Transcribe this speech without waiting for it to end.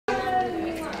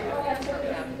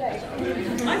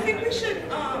we should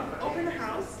open the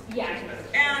house. Yeah.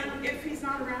 And if he's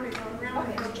not around, he's not around.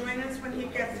 Okay. He'll join us when he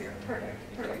gets here. Perfect.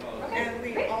 Perfect.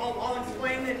 Okay. And I'll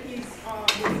explain that he's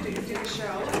going to do the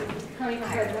show. Coming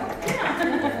from Fresno.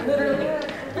 Yeah.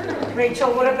 Literally.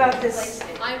 Rachel, what about this?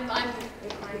 I'm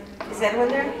Is anyone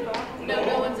there?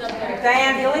 no one's up there.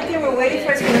 Diane, the only thing we're waiting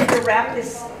for is we have to wrap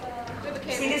this.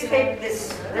 See this paper,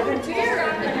 this ribbon?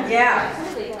 Yeah.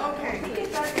 Okay.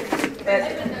 But,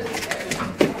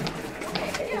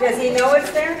 does he know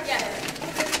it's there?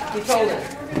 Yes. You told him?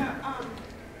 We're gonna,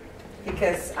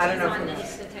 Because I don't know if he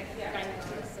knows. The tech guy knows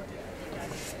this.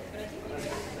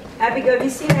 Abigail, have you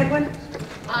seen Edwin? He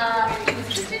was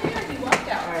just in here and he walked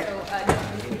out. All right. So, but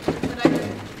I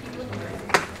didn't.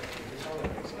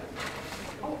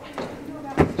 oh, I didn't know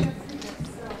that was just this.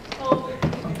 Oh.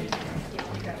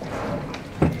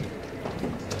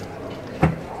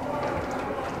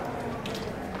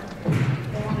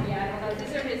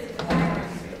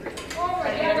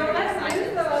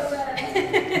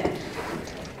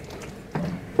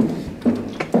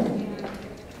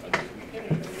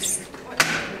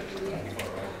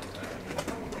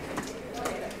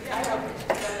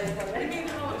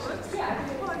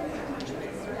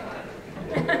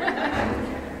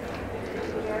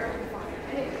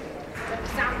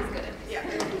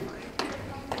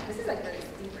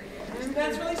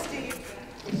 That's really steep.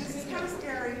 This is kind of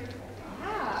scary.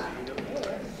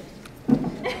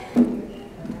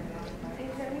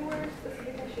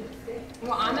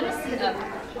 Well, I'm gonna sit up.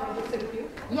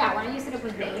 Yeah, why don't you sit up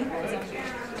with me?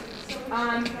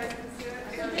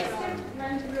 So just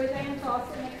run through it and I'll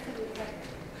sit next to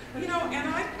you. You know, and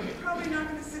I'm probably not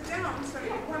going to sit down, so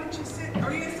why don't you sit?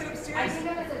 Are you going to sit I upstairs? think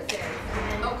I'm gonna sit upstairs.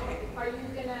 Okay. Are you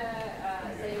gonna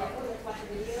say like, oh, let's watch a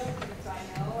video so I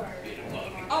know, or?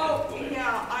 Oh,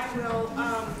 yeah, I will.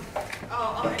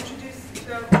 I'll introduce the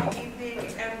evening,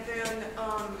 and then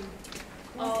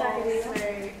I'll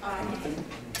say, you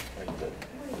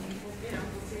know,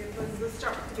 we'll see. Let's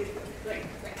start with the video. Great,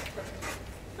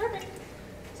 perfect.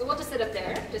 So we'll just sit up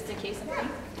there, just in case something.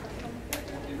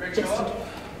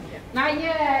 Not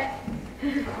yet.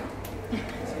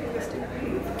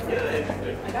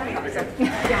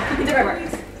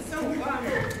 So,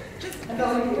 just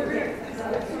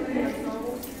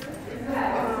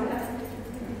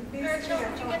Rachel,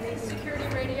 did you get the security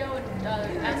radio and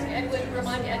ask Edwin,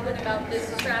 remind Edwin about this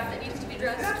strap that needs to be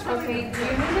dressed? Okay, do you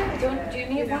need it? Do you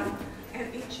need one?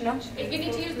 and each No. You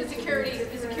need to use the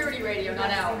security radio,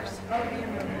 not ours.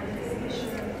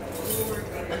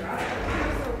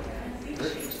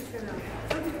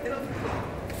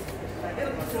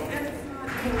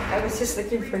 I was just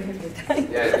looking for him to die.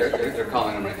 Yeah, they're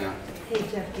calling him right now. Hey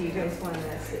Jeff, do you guys want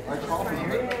to sit? I called him,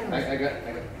 but I got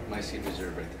my seat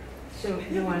reserved right there. So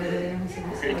you wanted it in?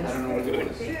 I don't know what it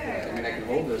was. I mean, I can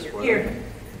hold this for Here, them.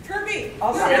 Herbie,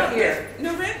 I'll sit here.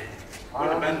 no, Rick?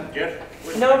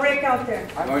 No Rick out there.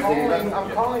 Oh,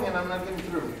 I'm calling and I'm not getting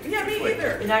through. Yeah, me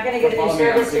either. You're not going to get any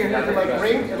service here.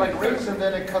 It like rings and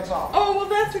then it cuts off. Oh, well,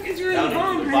 that's because you're in the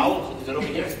barn, honey. Is it over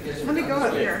here? Let me go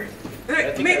up here.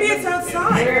 Maybe it's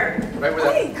outside. Here. Right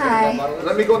where that. Hi.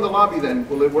 Let me go in the lobby then.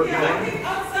 Will it work? Yeah, I think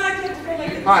outside you have to go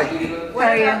like this. Hi.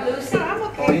 What about Lucy? I'm How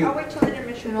are okay. you? I'll wait till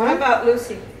intermission. What about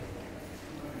Lucy?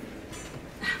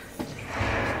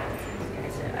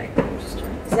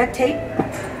 Is that tape?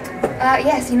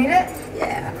 Yes, you need it?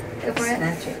 Yeah. Go for it.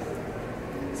 Snatch it.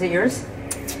 Is it yours?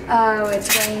 Oh,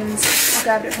 it's Wayne's. I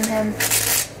grabbed it from him.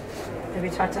 Have you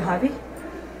talked to hubby?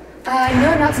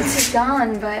 No, not since he's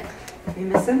gone, but... You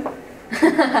miss him?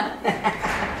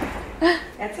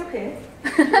 That's okay.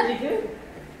 Pretty good.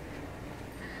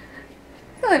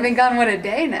 He's only been gone, what, a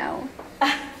day now?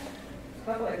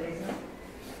 Couple of days, no?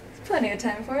 There's plenty of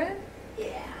time for it.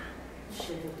 Yeah.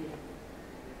 Should be.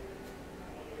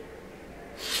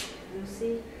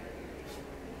 Lucy?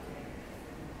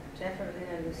 Jeff, or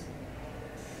Lucy?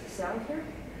 You saw him here?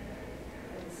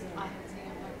 I didn't see him. I haven't seen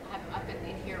him. I've been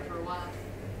in here for a while.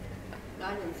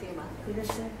 I didn't see him. You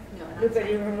didn't see him? No, not Look,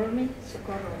 you remember me?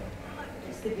 Socorro.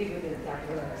 Just to be good at that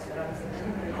for us, but I was like,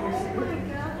 oh my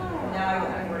God. Now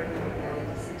I'm working with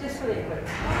LATC, just really quick.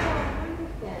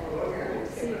 Yeah.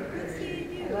 See you.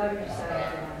 I love your son.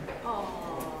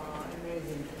 Oh,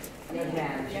 Amazing. Young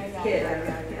man. Yeah. Kid.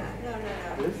 No.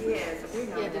 He is. We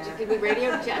know yeah. that. Did we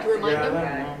radio? Did you have to remind him?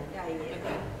 Yeah, he is.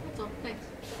 Okay. That's all. Thanks.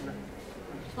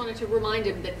 Just wanted to remind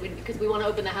him that because we want to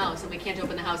open the house and we can't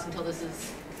open the house until this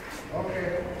is.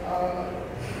 Okay.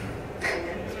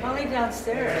 It's probably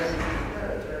downstairs.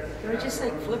 Can we just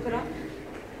like flip it up?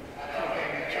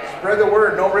 Spread the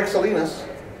word. No Ric Salinas.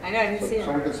 I know, I didn't see So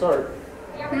him. we can start.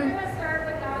 Yeah, we're gonna start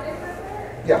with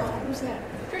that. Yeah. Who's that?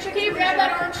 Trisha, can you grab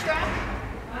that orange strap?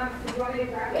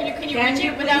 Can you reach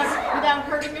it without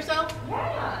hurting yourself?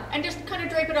 Yeah. And just kind of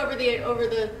drape it over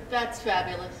the. That's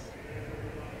fabulous.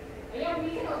 Yeah, we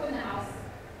can open the house.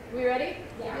 We ready?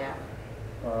 Yeah.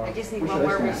 I just need one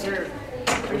more reserve.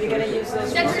 Are you going to use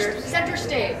those reserves? Center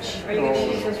stage. Are you going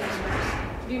to use those reserves?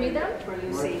 Do you need them? For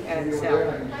Lucy and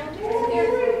Sal.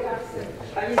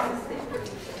 I use this thing.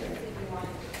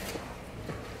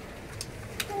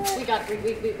 We got it.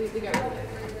 We got it.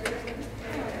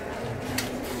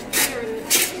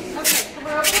 Okay,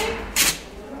 we're opening.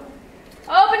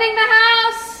 Opening the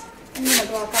house. I'm gonna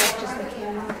block off just the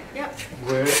camera. Yep.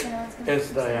 Where is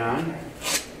Diane?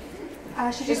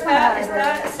 She Is just went out.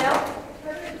 that Sal?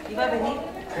 You have any?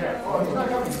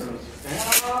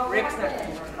 Rick's not.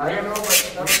 I don't know,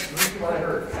 but that's the reason what I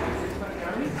heard.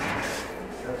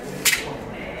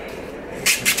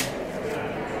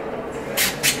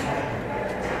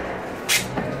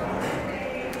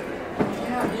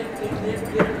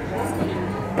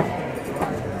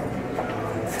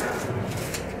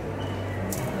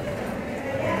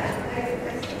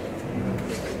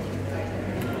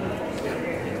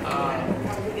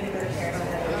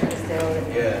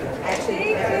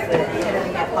 Actually, that was the head of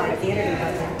the Applied Theater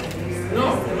Department. No,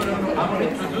 I'm going to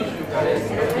introduce you guys.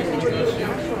 Introduce you.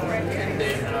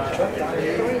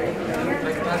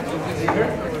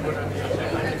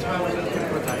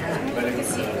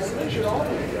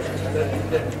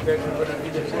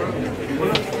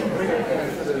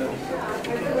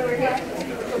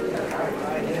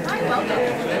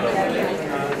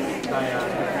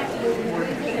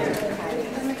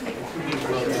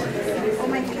 Oh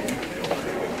my God.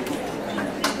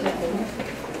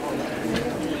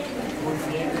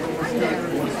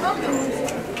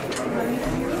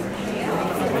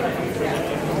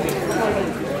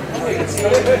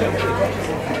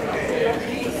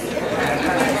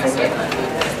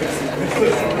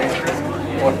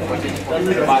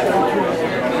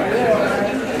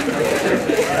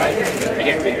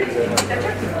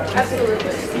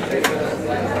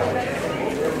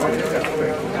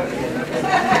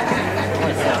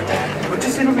 But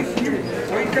just sit over here.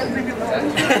 Why you gotta make it loud?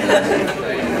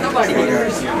 Nobody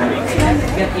hears.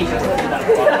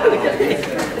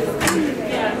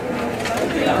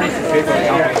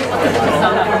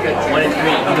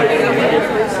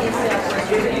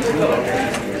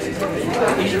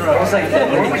 I was like, what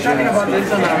are we talking about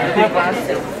this on our class?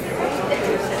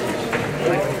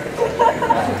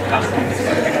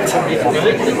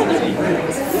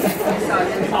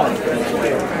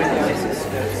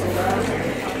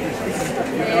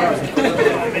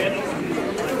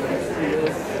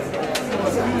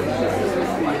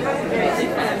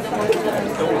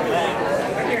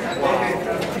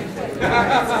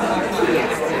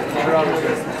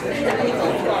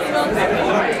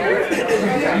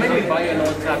 Maybe buy an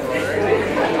old taco.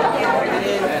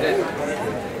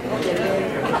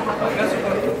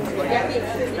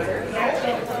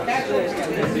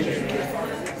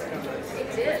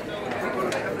 It did.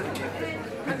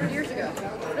 100 years ago.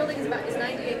 The building is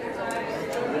 98 years old.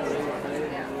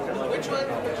 Yeah. Which one?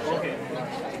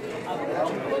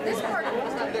 Well, this part of it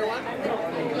was not there one.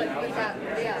 But that,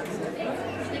 yeah.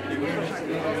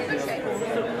 Good shape.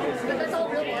 But that's all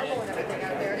real marble and everything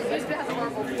out there. It used to have a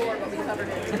marble floor, but we covered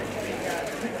it with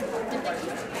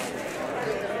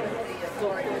the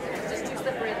flooring. It was just too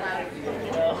slippery and loud.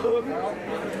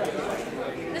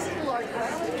 This is the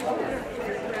largest.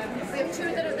 We have two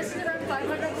that are, this is around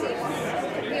 500 seats.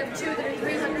 We have two that are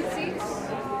 300 seats.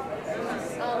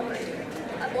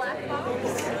 A black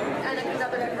box and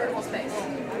another convertible space.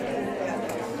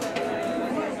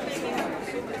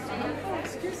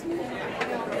 Excuse me.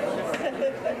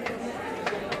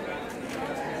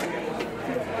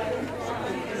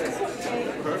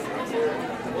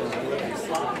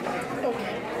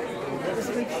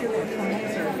 Just make sure the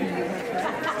phones are in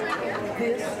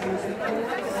this.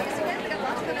 We got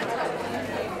lots of good stuff.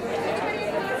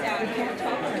 We can't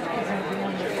talk about it because I'll be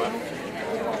on the phone.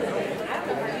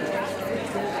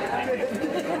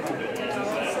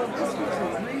 So this was a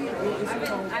really, it was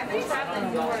called I've been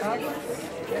traveling more.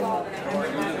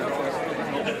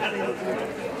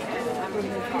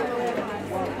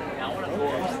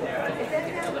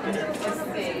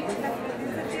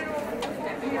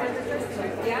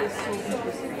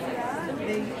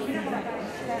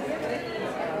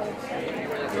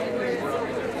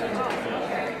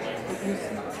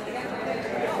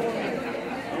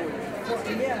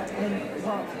 Yeah, and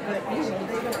well, but you know,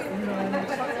 they don't, you know, and they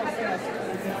talk about that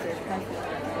because they're comfortable.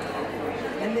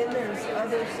 And then there's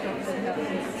other stuff that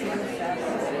happens to the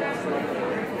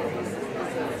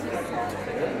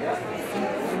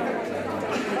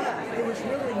But it was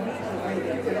really neat the way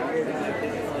they figured it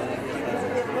out.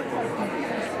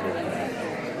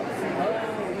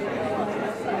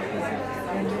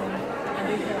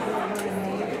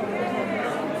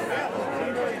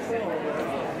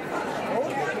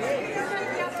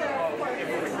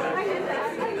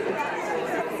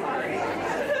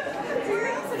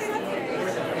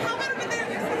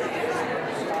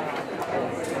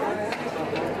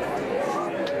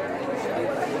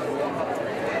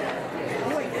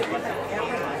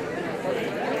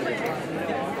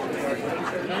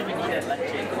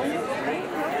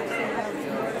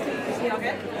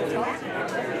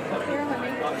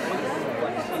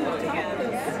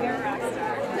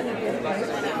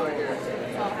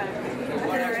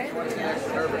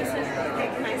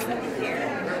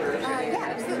 Yeah,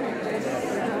 absolutely.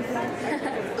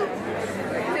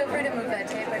 Feel free to move that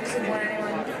tape. I just didn't want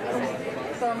anyone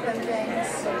bumping things.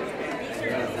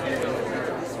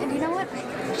 And you know what? I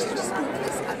should just move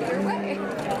this up your way.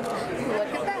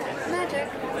 Look at that. Magic.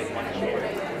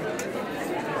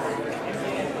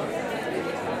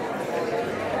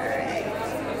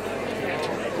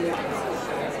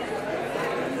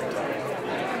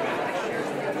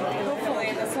 Hopefully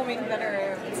this will mean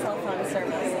better cell phone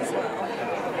service as well.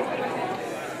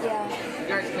 Yeah. You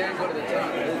guys can go to the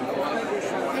top.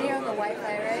 And you're on the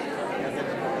Wi-Fi, right?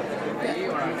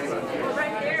 You are on Facebook.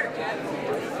 Right there,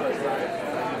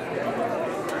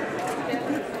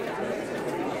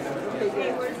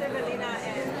 Hey, where's Evelina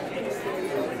and...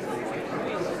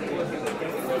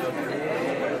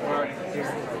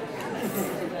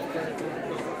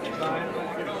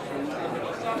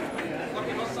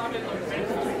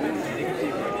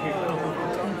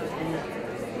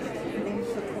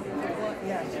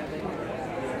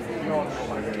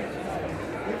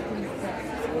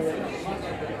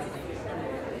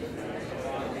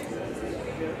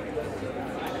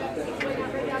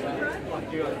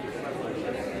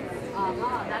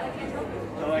 That I can't help.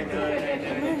 No, I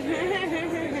know.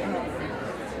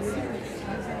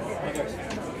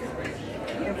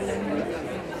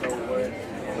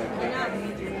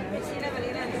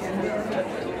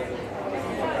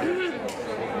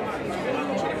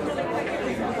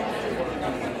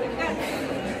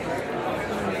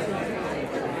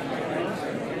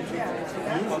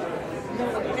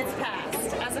 It's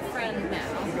past. As a friend now.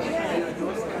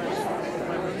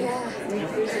 Yeah.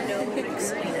 There's no Ric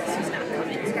Salinas. He's not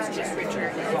coming. It's just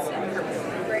Richard and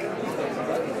Herbert. Great.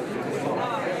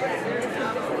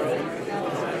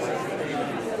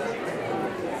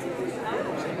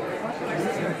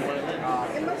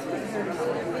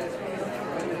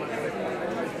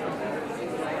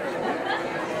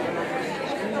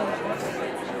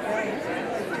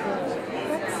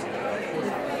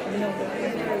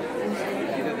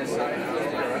 Either this side or the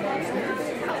other.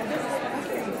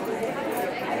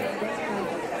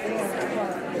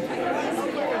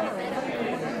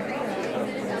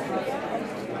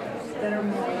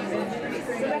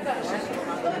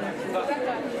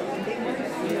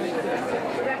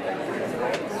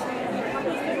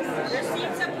 There's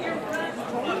seats up here front.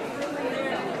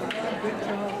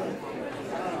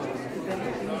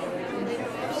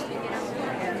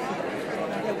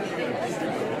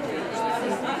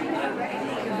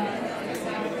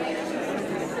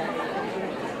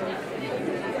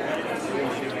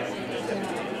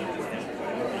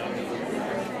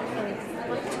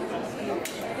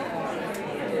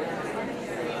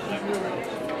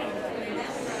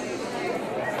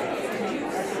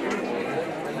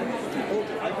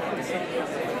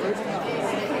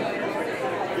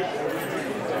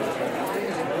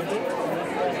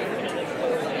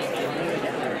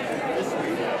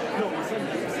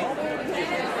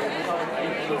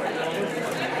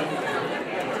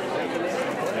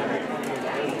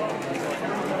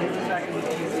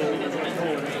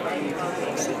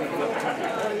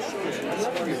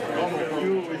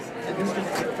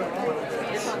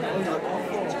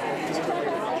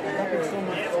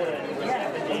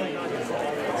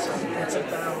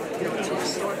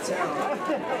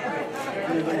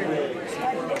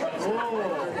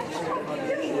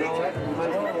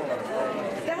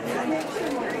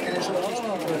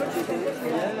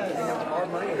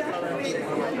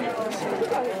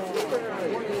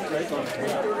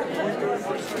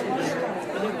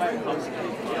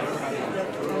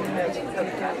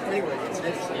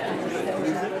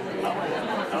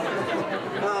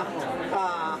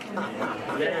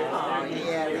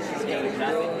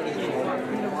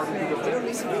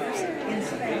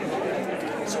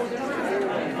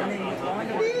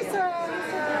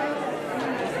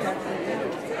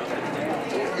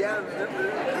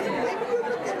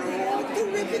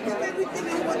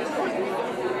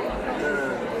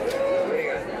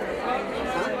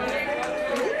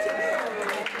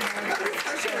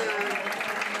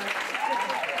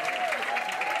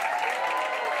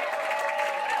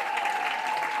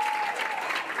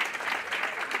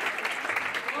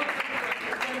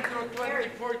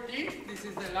 Encuentro2014. This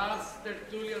is the last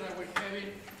Tertulia that we're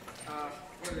having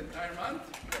for the entire month.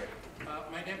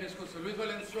 My name is Jose Luis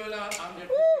Valenzuela. I'm the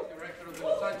artistic director of the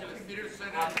Los Angeles Theater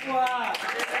Center. Wow.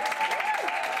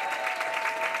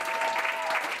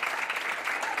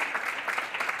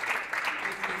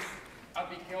 This is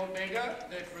Abigail Vega,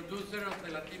 the producer of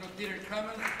the Latino Theater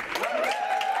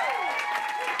Commons.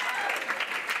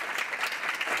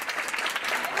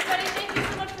 everybody. Thank you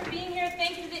so much for being here.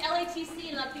 Thank you to the LATC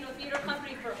and Latino Theater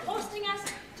Company for hosting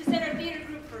us, to Center Theater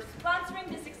Group for sponsoring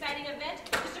this exciting event.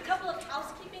 Just a couple of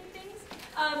housekeeping things.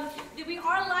 We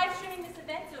are live streaming this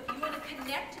event, so if you want to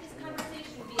connect to this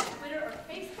conversation via Twitter or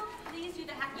Facebook, please use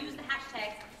the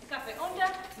hashtags Cafe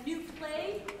Onda, New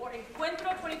Play, or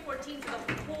Encuentro2014 for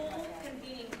the whole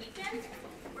convening weekend.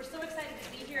 We're so excited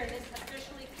to be here, and this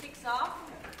officially kicks off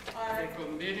our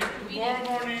convening tomorrow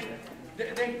morning. The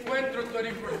Encuentro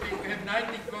 2014, we have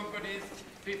 19 companies,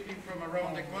 15 from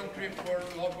around the country, 4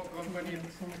 local companies.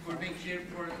 We've been here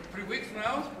for 3 weeks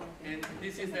now, and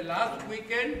this is the last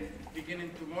weekend,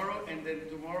 beginning tomorrow, and then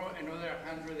tomorrow another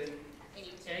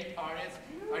 108 artists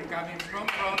are coming from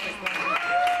around the country.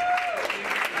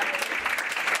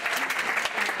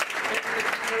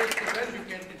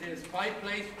 There's 5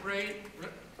 plays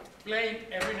playing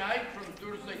every night from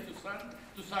Thursday to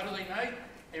Saturday night,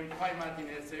 and 5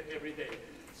 matinees every day.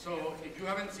 So if you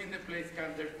haven't seen the plays,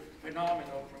 they're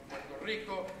phenomenal, from Puerto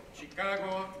Rico,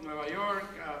 Chicago, Nueva York,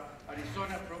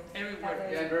 Arizona, from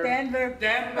everywhere.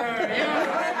 Denver. Yeah.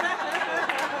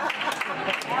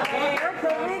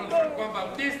 From Juan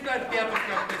Bautista, Teatro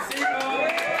Campesino.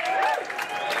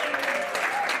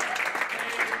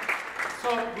 So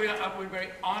we're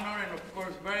very honored and, of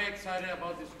course, very excited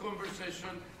about this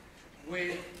conversation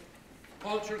with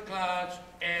Culture Clash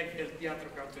and El Teatro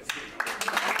Campesino.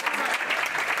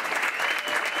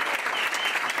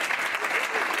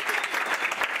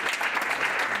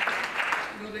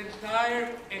 The entire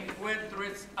Encuentro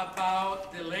is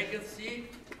about the legacy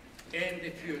and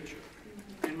the future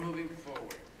and moving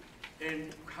forward.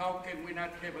 And how can we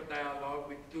not have a dialogue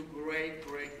with 2 great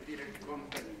theater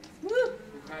companies who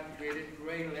have created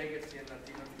great legacy in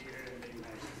Latino theater in the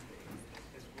United States.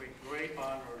 It's with great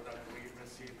honor that we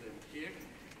receive them here.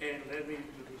 And let me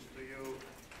introduce to you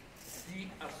the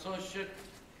Associate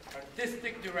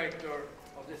Artistic Director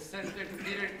of the Center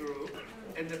Theater Group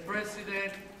and the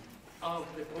President of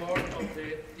the Board of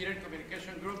the Theater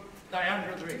Communication Group, Diane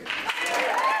Rodriguez.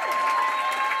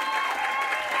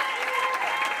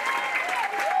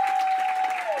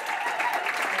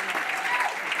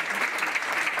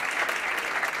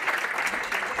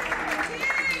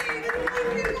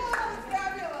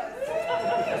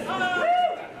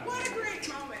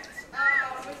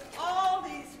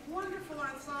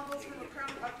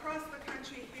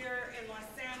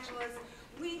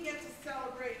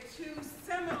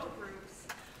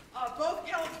 Both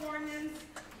Californians,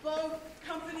 both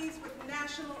companies with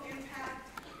national impact,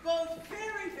 both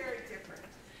very, very different.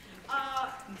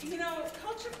 You know,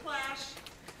 Culture Clash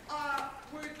are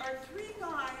 3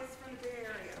 guys from the Bay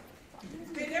Area.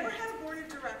 They never had a board of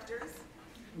directors.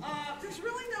 There's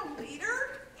really no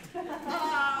leader.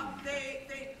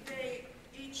 They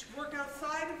each work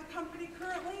outside of the company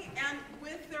currently and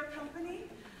with their company,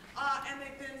 and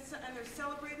they're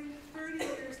celebrating 30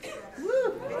 years together.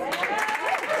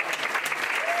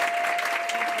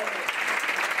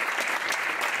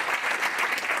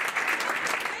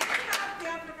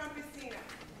 Teatro Campesino,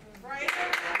 right?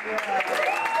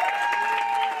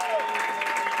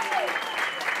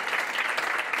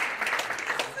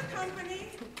 This is a company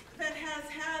that has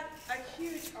had a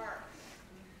huge arc,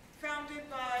 founded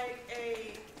by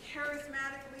a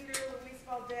charismatic leader, Luis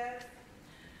Valdez,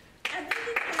 and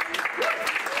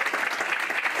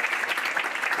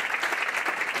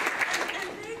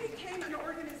they became an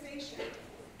organization,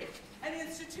 an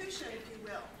institution, if you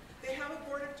will. They have a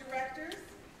board of directors.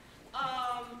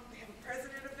 They have a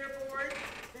president of their board.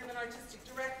 They have an artistic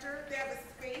director. They have a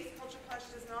space. Culture Clash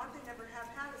does not. They never have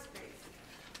had a space.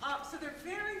 So they're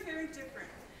very, very different.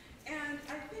 And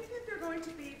I think that they're going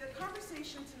to be, the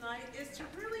conversation tonight is to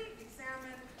really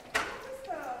examine what was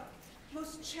the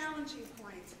most challenging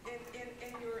point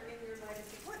in your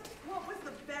legacy. What was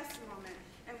the best moment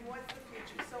and what's the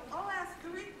future? So I'll ask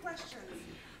 3 questions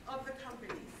of the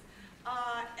companies.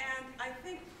 And I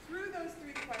think through those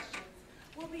 3 questions,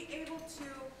 we'll be able to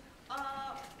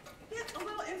get a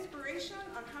little inspiration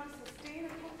on how to sustain a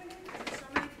company. There's so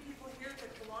many people here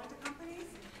that belong to companies.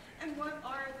 And what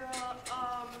are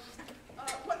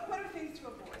things to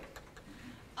avoid?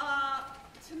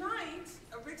 Tonight,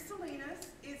 Ric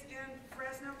Salinas is in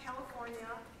Fresno, California,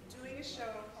 doing a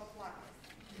show called Flowers.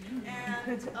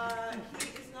 And he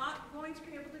is not going to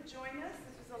be able to join us.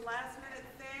 This was a last-minute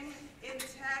thing in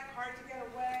tech, hard to get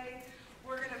away.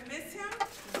 We're going to miss him,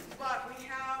 but we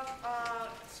have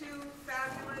 2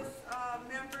 fabulous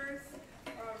members,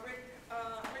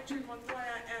 Richard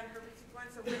Montoya and Herbert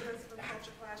Siguenza, with us from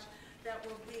Culture Clash, that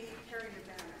will be carrying the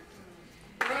banner.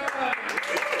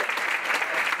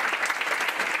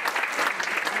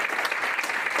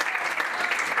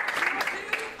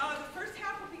 The first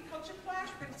half will be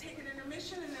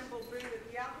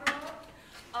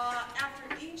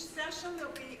session,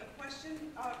 there'll be a question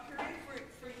period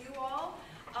for you all.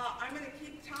 I'm going to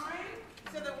keep time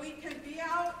so that we can be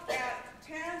out at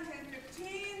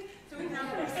 10:15, so we can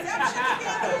have a reception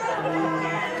together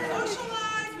and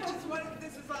socialize, which is what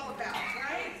this is all about,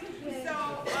 right? So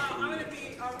I'm going to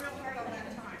be real hard on that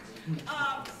time.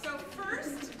 So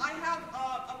first, I have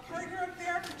a partner up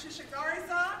there, Patricia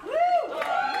Garza.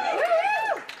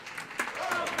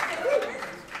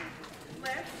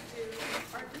 Let's do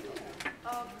our video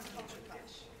of Culture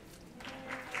Clash.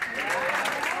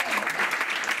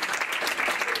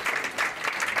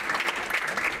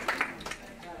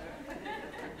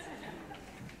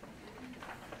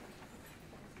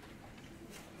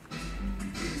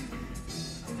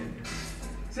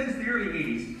 Since the early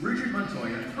 80s, Richard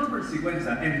Montoya, Herbert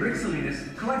Siguenza, and Ric Salinas,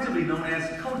 collectively known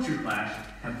as Culture Clash,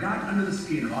 have gotten under the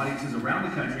skin of audiences around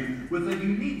the country with a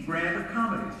unique brand of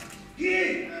comedy.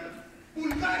 Yeah!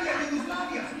 Bulgaria,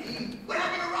 Yugoslavia! What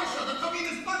happened to Russia? The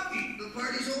Communist Party! The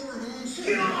party's over, Holmes. When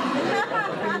you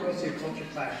go to a Culture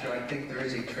Clash show, I think there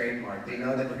is a trademark. They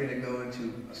know that we're going to go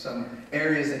into some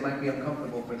areas that might be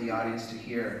uncomfortable for the audience to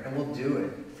hear, and we'll do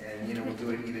it. And, you know, we'll do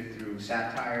it either through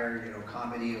satire, you know,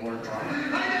 comedy, or drama.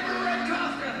 I never read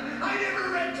Kafka! I never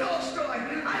read Tolstoy!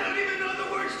 I don't even know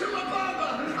the words to La Bamba!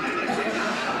 I'm a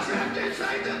child trapped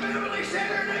inside the Beverly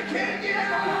Center and I can't get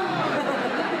out!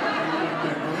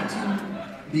 We're going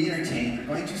to be entertained,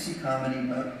 we're going to see comedy,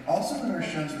 but also in our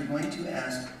shows we're going to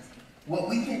ask what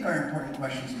we think are important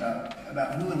questions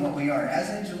about who and what we are as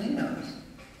Angelinos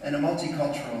and a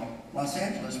multicultural Los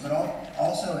Angeles, but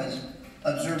also as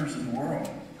observers of the world.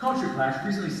 Culture Clash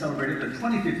recently celebrated the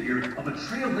 25th year of a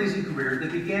trailblazing career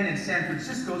that began in San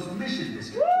Francisco's Mission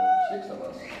District. 6 of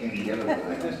us came together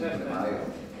with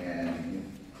Ohio and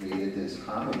created this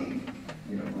comedy,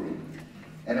 group.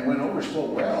 And it went over so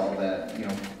well that,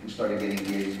 we started getting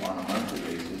gigs on a monthly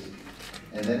basis.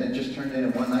 And then it just turned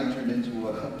in, one night turned into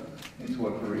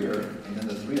a career. And then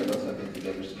the 3 of us have been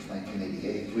together since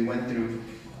 1988. We went through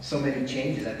so many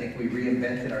changes. I think we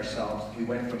reinvented ourselves. We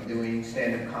went from doing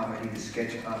stand-up comedy to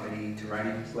sketch comedy to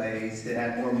writing plays that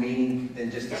had more meaning than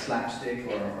just a slapstick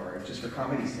or just for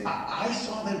comedy's sake. I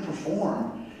saw them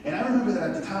perform, and I remember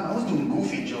that at the time I was doing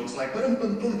goofy jokes, like boom,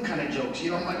 boom, boom kind of jokes,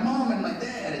 my mom and my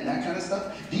dad and that kind of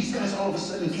stuff. These guys all of a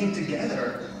sudden came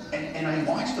together, and I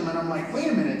watched them, and I'm like, wait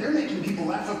a minute, they're making people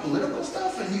laugh at political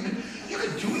stuff, and you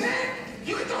could do that?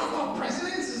 You can talk about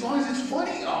presidents as long as it's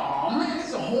funny? Oh man,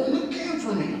 it's a whole new game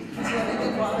for me. It's what they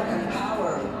did Robert and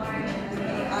Power.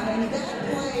 I mean, that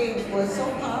play was so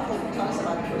powerful. It talks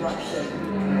about corruption.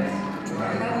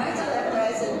 When I saw that play,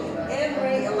 I said,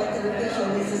 every elected official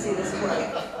needs to see this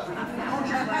play.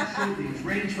 Culture Clash show themes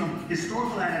range from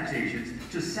historical adaptations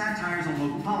to satires on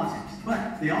local politics,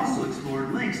 but they also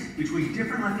explored links between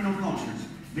different Latino cultures,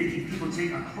 making people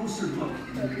take a closer look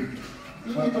into the future.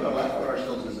 We put a lot of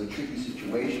ourselves as a tricky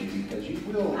situation because you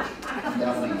will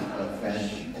definitely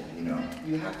offend people,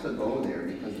 You have to go there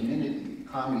because the minute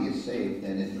comedy is safe,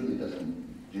 then it really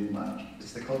doesn't do much.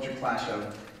 It's the culture clash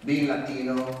of being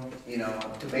Latino,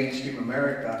 to mainstream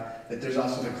America, that there's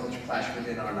also the culture clash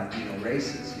within our Latino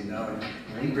races, and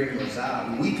we bring those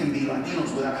out. We can be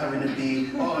Latinos without having to be,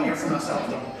 oh, you're from El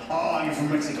Salvador, oh, you're from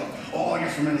Mexico, oh, you're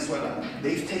from Venezuela.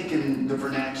 They've taken the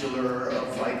vernacular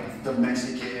of like the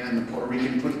Mexican and the Puerto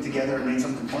Rican, put it together and made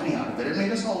something funny out of it. It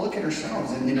made us all look at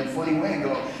ourselves in a funny way and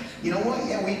go, you know what,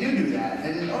 yeah, we do that.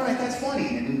 And all right, that's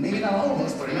funny. And maybe not all of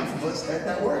us, but enough of us,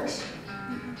 that works.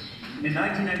 In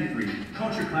 1993,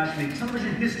 Culture Clash made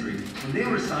television history when they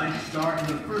were assigned to star in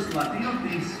the first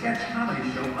Latino-themed sketch comedy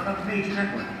show on a major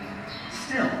network.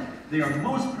 Still, they are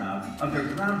most proud of their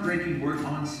groundbreaking work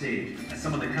on stage at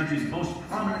some of the country's most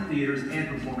prominent theaters and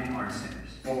performing arts centers.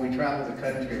 When we travel the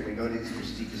country and we go to these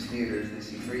prestigious theaters, they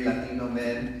see 3 Latino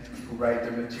men who write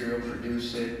their material,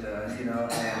 produce it, and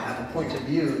have a point of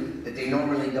view that they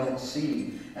normally don't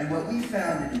see. And what we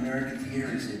found in American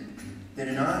theater is that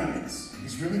an audience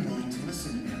is really willing to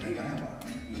listen to the dialogue,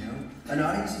 An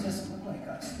audience that doesn't look like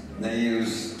us. They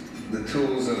use the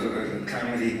tools of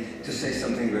comedy to say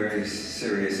something very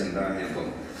serious and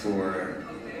valuable for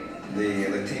the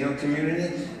Latino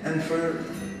community and for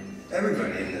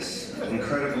everybody in this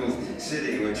incredible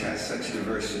city which has such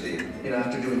diversity.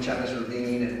 After doing Chavez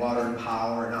Ravine and Water and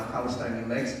Power and now Palestine, New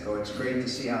Mexico, it's great to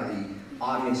see how the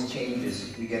audience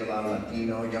changes. We get a lot of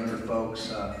Latino, younger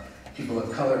folks, people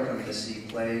of color coming to see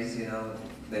plays,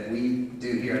 that we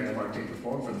do here at the Montoya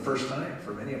perform for the first time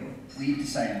for many of them. We've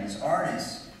decided as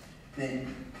artists that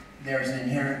there's an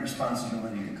inherent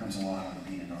responsibility that comes along with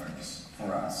being an artist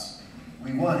for us.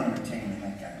 We want to entertain the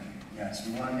heck out of you, yes.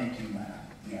 We want to make you laugh,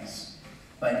 yes.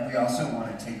 But we also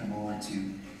want to take a moment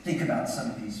to think about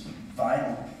some of these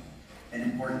vital and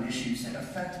important issues that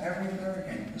affect every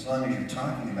American. As long as you're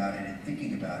talking about it and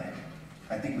thinking about it,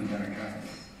 I think we've done our job.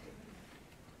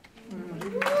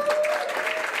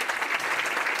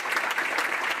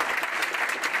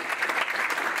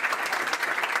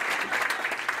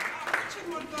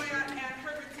 Montoya and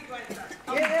Herbert Siguenza.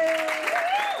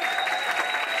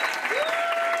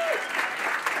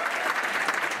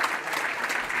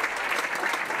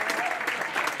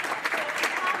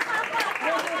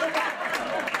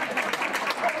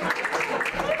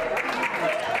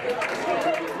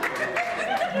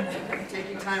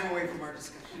 Taking time away from our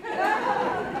discussion.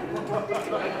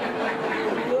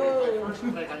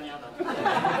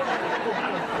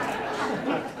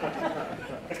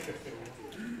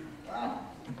 Wow.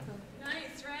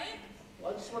 Nice, right?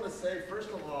 Well, I just want to say, first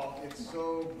of all,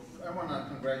 I want to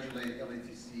congratulate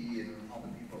LATC and all the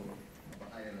people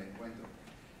behind El Encuentro.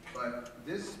 But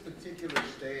this particular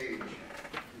stage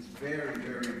is very,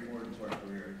 very important to our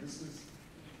career. This is,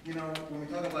 you know, when we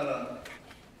talk about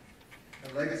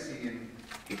a legacy, and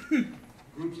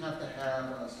groups have to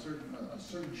have a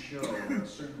certain show, or a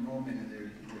certain moment in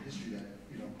their history that,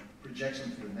 you know, projects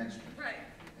them to the next one. Right.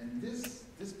 And this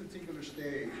particular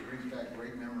stage brings back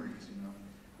great memories, you know.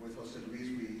 With Jose Luis,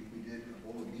 we did a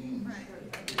bowl of beans. Right.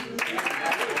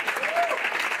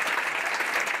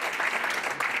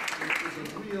 It was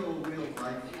a real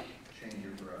life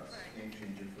changer for us, game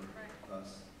changer for us.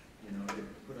 You know, it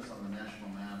put us on the national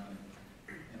map,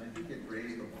 and I think it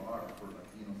raised the bar for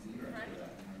Latino theater after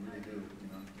that. And I really do, you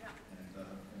know.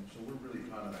 And so we're really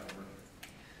proud of that work.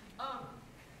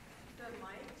 The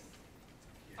mics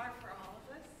are for all of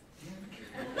us.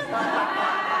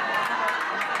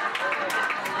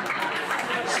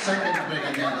 Second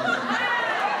regañada.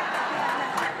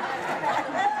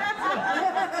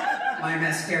 My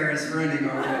mascara is running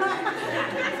already.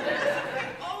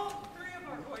 All three of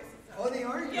our voices. Oh, they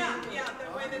are? Yeah, the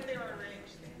way that they were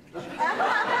arranged.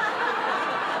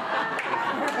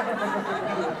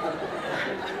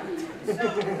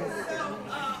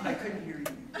 I couldn't hear you.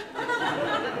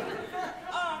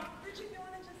 Richard, you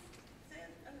want to just say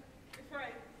it before I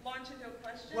launch into a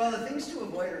question? Well, the things to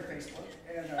avoid are Facebook.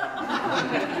 And,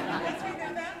 yes, we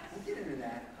know that. We'll get into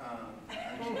that.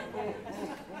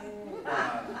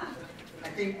 I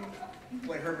think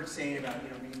what Herbert's saying about, you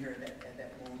know, being here at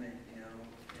that moment, you know,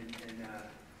 and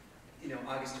you know,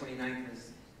 August 29th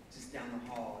was just down the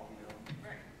hall, you know.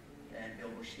 Right. And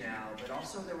Bill Bushnell, but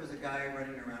also there was a guy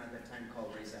running around at that time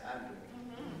called Reza Abdul.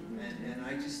 And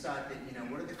I just thought that, you know,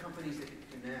 what are the companies that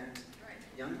could connect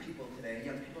young people today,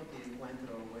 young people at the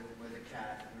Encuentro with a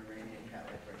cat, an Iranian cat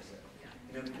like Reza.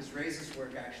 You know, because Reza's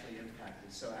work actually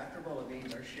impacted. So after Bowl of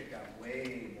Beans, our shit got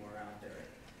way more out there.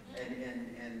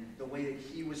 And the way that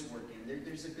he was working,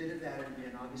 there's a bit of that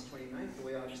in August 29th, the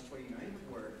way August 29th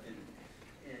worked. And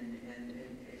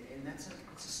that's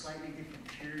it's a slightly different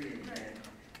period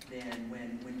than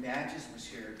when Badges was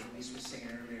here. Luis was saying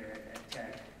earlier at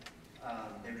Tech,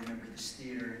 they remember this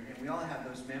theater, and we all have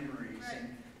those memories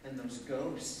and those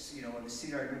ghosts, you know, of the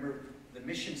theater. I remember the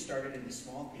Mission started in the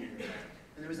small theater,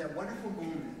 and there was that wonderful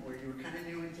moment where you were kind of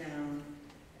new in town,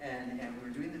 and we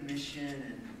were doing the Mission,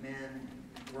 and man,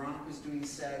 Gronk was doing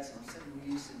sets, and I said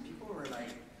Luis, and people were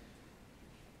like,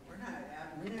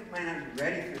 we might not be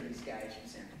ready for these guys from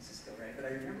San Francisco, right? But I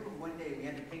remember one day we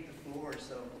had to paint the floor,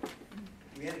 so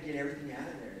we had to get everything out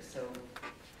of there. So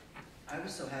I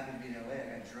was so happy to be in LA,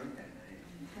 I got drunk that night.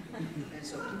 And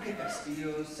so Duque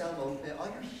Castillo, Sal Lopez, all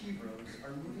your heroes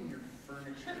are moving your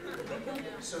furniture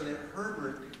so that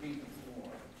Herbert could paint the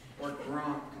floor, or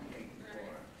Gronk could paint the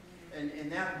floor.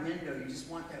 And that window, you just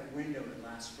want that window to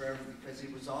last forever, because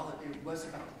it was about the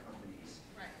companies.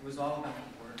 It was all about the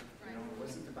work. You know, it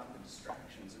wasn't about the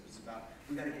distractions. It was about,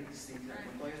 we got to get this thing done.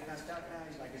 Montoya's passed out now,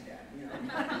 he's like his dad, you know.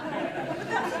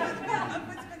 But that's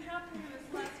what's been happening this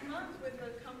last month with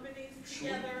the companies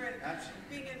together and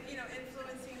being, you know,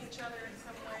 influencing each other in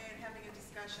some way and having a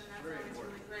discussion. That's always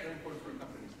really great. Very important for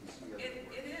companies to see that.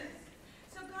 It is.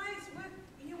 So guys, what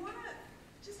you want to,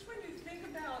 just when you think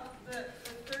about the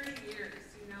 30 years,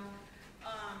 you know,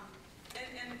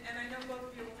 and I know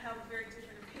both of you will have a very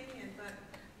different opinion, but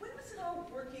when was it all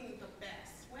working the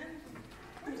best? When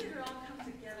did it all come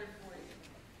together for you?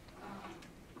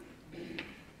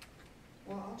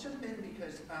 Well, I'll jump in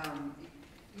because,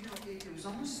 you know, it was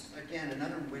almost, again,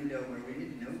 another window where we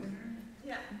didn't know better.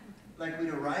 Yeah. Like we'd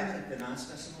arrive at the NAS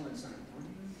Festival in San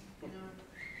Antonio, you know,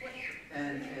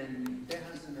 and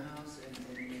Tejas in the house, and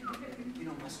you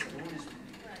know, Mascarones would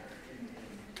be there,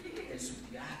 and Su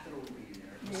Teatro would be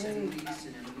there, Jose Luis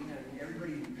and Evelina, and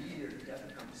everybody would be there at Teatro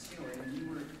Campesino, and we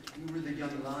were the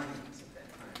young lions at that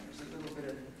time. There's a little bit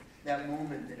of that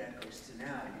moment that echoes to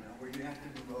now, you know, where you have to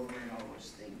move over and all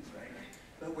those things, right?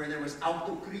 But where there was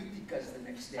autocríticas the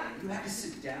next day, you had to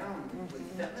sit down with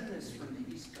feminists from the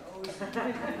East Coast, and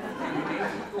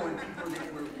Mexico, and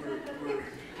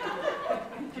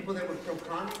people that were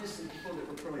pro-communist and people that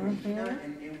were pro-indígena,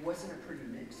 and it wasn't a pretty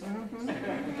mix.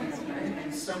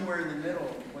 And somewhere in the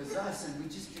middle was us, and we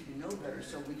just didn't know better,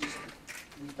 so we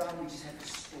thought we just had to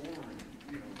storm,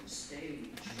 you know, the stage.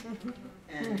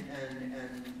 And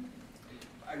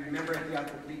I remember at the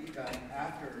Autocrítica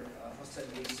after Jose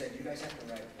Luis said, you guys have to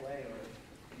write a play or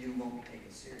you won't be taken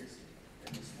seriously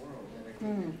in this world. And I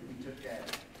think we took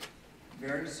that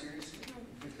very seriously. We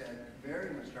took that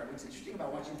very much hard. What's interesting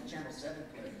about watching the Channel 7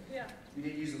 play, we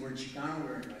didn't use the word Chicano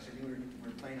very much. I think we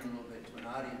were playing a little bit to an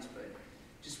audience, but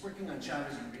just working on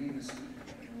Chavez and reading the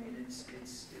speech, I mean, it's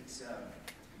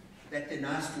that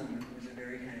Tenaz movement was a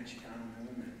very kind of Chicano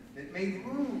movement that made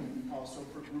room also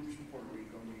for groups from Puerto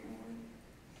Rico,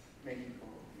 Mexico,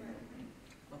 you know,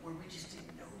 but where we just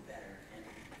didn't know better,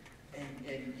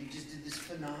 and you just did this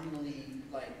phenomenally,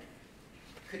 like,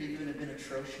 could even have been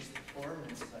atrocious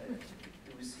performance, but it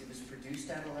was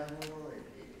produced at a level, it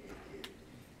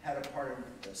had a part of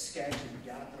the sketch and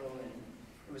teatro, and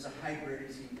it was a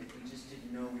hybridity that we just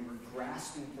didn't know. We were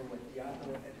grasping for what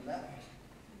teatro had left.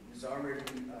 It was already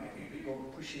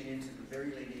pushing into the very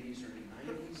late 80s, early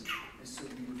 90s, and so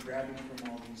we were grabbing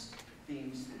from all these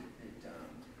themes that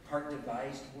part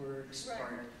devised works,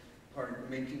 part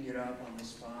making it up on the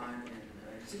spot, and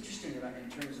it's interesting about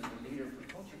in terms of the leader for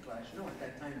Culture Clash. No, at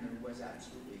that time there was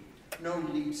absolutely no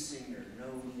lead singer, no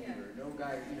leader, no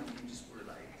guy. You know, we just were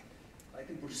like, I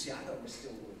think Burciaga was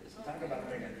still with us. Talk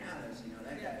about regañadas, you know,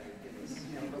 that guy would give us.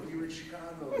 You know, but we were in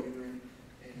Chicago, we were in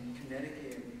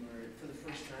Connecticut, we were for the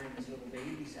first time as little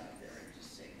babies out there, and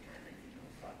just saying, kind of, you know,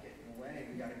 fuck it, no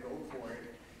way, we got to go for it.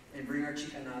 And bring our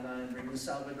chicanada and bring the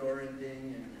Salvadoran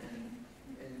thing, and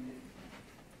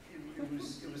it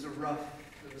was a rough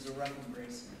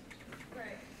embracement.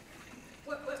 Right.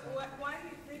 Why do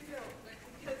you think so?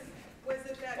 Because was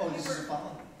it that you were? Is a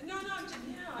follow? No, just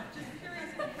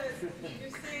curious because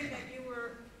you're saying that you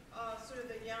were sort of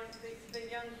the young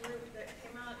group that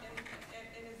came out, and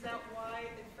is that why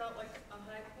it felt like a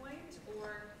high point,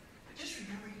 or? Just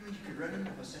remember, you could run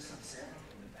into Jose Salcedo.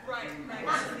 Right.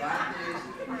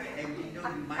 And you know,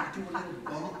 you might do a little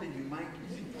bump and you might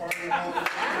party all the time.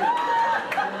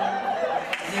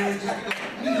 And they would just go,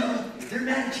 you know, they're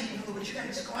mad at you, but you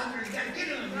gotta go out there, you gotta get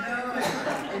them, you know.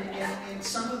 And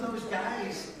some of those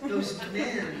guys, those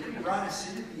men that brought us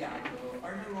into Teatro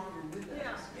are no longer with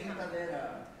us.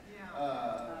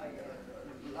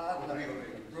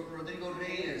 Rodrigo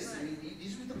Reyes, I mean,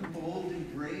 these were the bold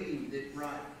and brave that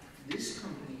brought this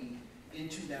company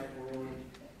into that world,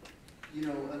 you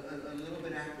know, a little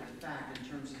bit after the fact in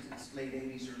terms of its late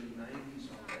 80s, early 90s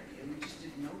already. And we just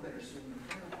didn't know better, so we were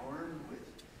kind of armed with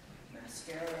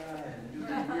mascara and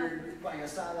doing weird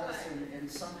payasadas,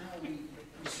 and somehow we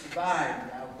survived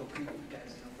the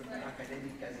autocríticas, you know, from the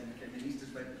académicas and the feministas,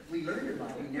 but we learned a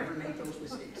lot. We never made those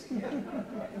mistakes again.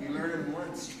 You learn them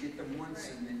once, you get them once,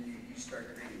 and then you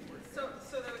start creating work. So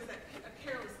there was a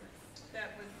carelessness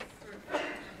that was sort of...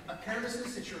 A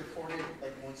carelessness that you're afforded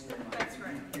like once in a while. That's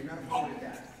right. You're not afforded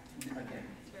that again.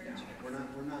 No, we're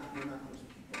not those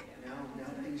people. Now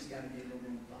things got to be a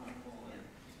little more thoughtful. And,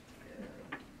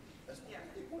 I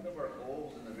think one of our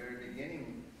goals in the very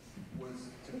beginning was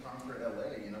to conquer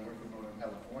LA. You know, we're from Northern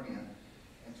California,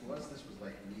 and to us this was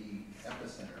like the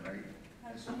epicenter, right?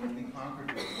 And so when we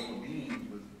conquered the Bowl of Beans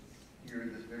with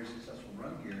this very successful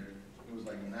run here, it was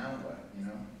like, now what? You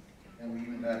know. And we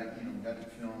even got it, you know, got the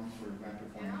films for grand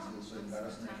performances, so it got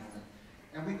us national.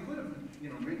 And we could have, you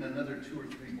know, written another 2 or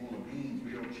 3 Bowl of Beans,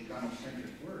 real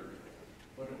Chicano-centric work.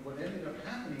 But what ended up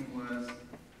happening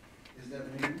is that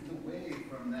we moved away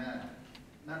from that,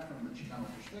 not from the Chicano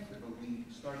perspective, but we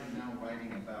started now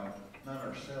writing about, not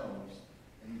ourselves,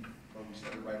 but we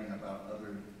started writing about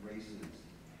other races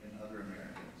and other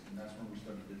Americans. And that's when we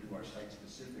started to do our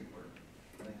site-specific work.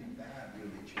 And I think that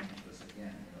really changed us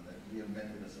again, you know, that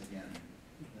reinvented us again.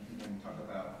 And I think when we talk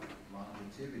about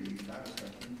longevity, you got to start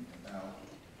thinking about,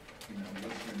 you know,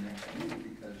 what's your next move,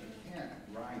 because you can't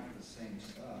write the same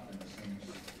stuff and the same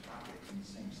topics and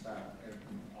the same style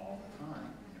all the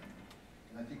time. You know?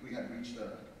 And I think we had reached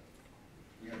a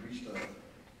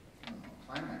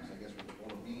climax, I guess, with the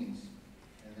Bowl of Beans,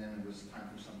 and then it was time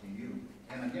for something new.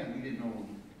 And again, we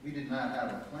did not have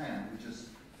a plan. We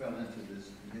just fell into this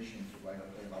mission to write a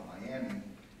play about Miami,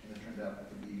 and it turned out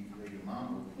to be Radio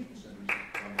Mambo, which we said was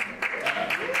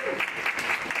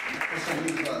so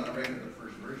we directed the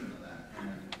first version of that,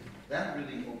 and that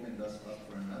really opened us up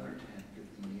for another 10,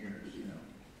 15 years, you know.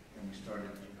 And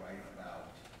started to write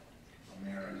about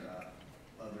America,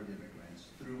 other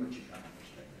immigrants, through a Chicano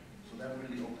perspective. So that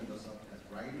really opened us up as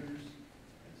writers,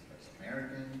 as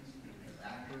Americans, as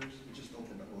actors. It just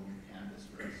opened a whole new canvas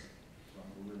for us. So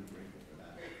we're really grateful for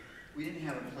that. We didn't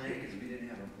have a plan because we didn't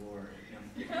have a board.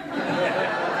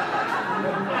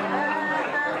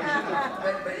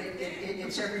 But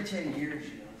it's every 10 years,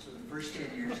 you know. So the first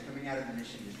 10 years, coming out of the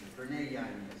mission district, Renee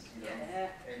Yanez, you know,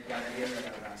 and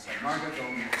Margaret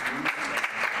Gomez.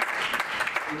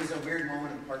 It was a weird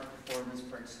moment of part performance,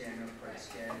 part stand-up, part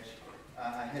sketch.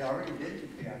 I had already been to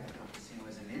Teatro Campesino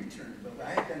as an intern, but I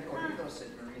had done corridos at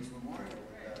Marine's Memorial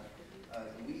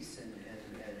with Luis, and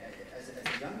as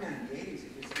a young man in the 80s,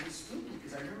 it was spooky,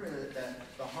 because I remember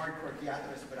the hardcore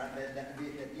teatros, but the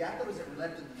teatros that were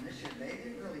left in the mission, they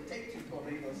didn't really take two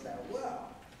corridos that well.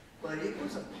 But it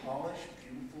was a polished,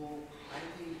 beautiful,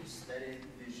 highly aesthetic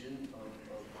vision of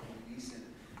Luis, and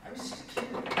I was just a kid.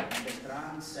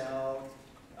 Beltran, Cell,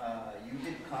 you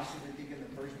did costumes, I think, in the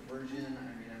first version. I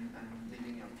mean, I'm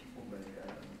leaving out people, but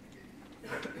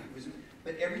it was.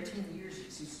 But every 10 years,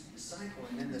 it seems the cycle,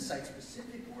 and then the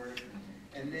site-specific work,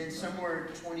 and then somewhere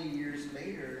 20 years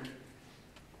later,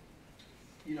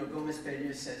 you know, Gomez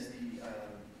Peña says the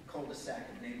cul-de-sac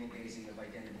of navel-gazing of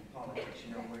identity politics.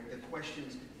 You know, where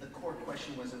the core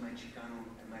question was, am I Chicano,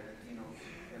 am I Latino,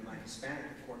 am I Hispanic?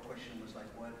 The core question was like,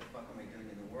 what the fuck am I doing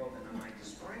in the world, and am I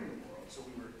destroying the world? So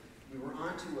we were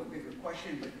onto a bigger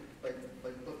question, but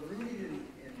rooted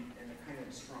in a kind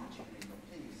of strong Chicano,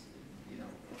 please. You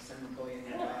know, San Montoya,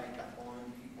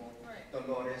 Capon, people,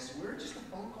 Dolores. We're just a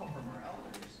phone call from our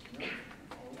elders, you know,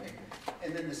 all the way.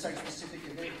 And then the site-specific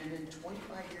event, and then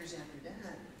 25 years after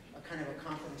that, a kind of a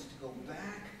confidence to go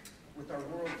back with our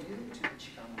worldview to the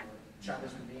Chicano world.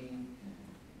 Chavez Ravine,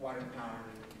 Water Power,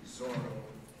 Zorro,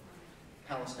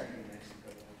 Palestine, New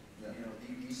Mexico. Yeah. You know,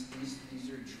 these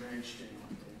are drenched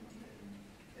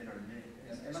in our myth.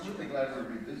 And I'm really glad we're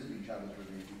revisiting Chavez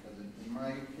Ravine, because in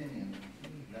my opinion,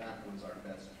 that was our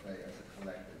best play as a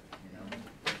collective. You know,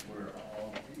 we're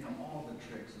all, you know, all the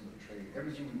tricks and the trade,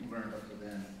 everything we've learned up to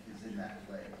then is in that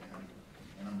play. You know?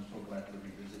 And I'm so glad to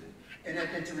revisit it.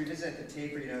 And to revisit the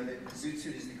taper, you know, the zoot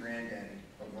suit is the granddaddy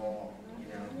of all. You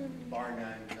know, bar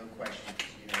none, no questions.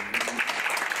 You know.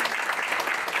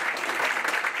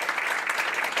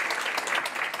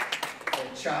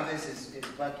 Chavez is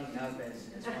bucking up as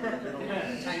one of the little,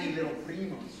 tiny little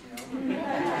primos, you know.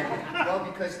 Well,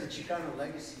 because the Chicano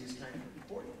legacy is kind of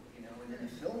important, you know, and in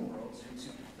the film world, it's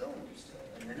super film still,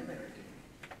 and then American,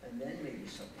 and then maybe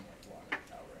something like Water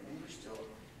Power. I mean, we're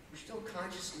still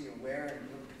consciously aware and a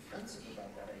little defensive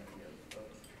about that idea of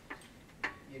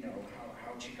you know,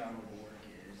 how Chicano the work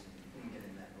is, and we get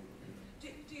in that movie.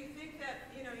 Do you think that,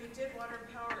 you know, you did Water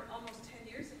and Power almost 10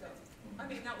 years ago? I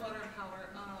mean, not Water and Power,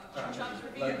 Chavez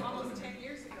Ravine almost 10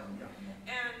 years ago.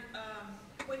 And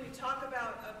when you talk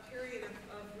about a period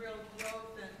of real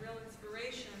growth and real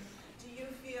inspiration, do you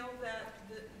feel that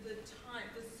the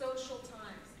social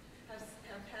times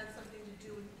have had something to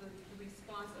do with the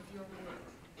response of your work?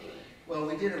 Well,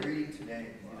 we did a reading today,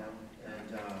 you know,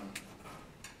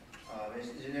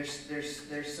 and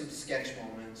there's some sketch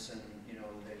moments, and you know,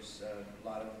 there's a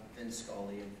lot of Vince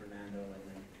Scully and Fernando,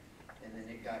 and then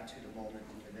it got to the moment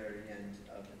at the very end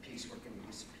of the piece working with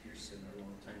Lisa Pearson, our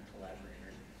longtime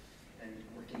collaborator, and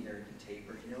working there at the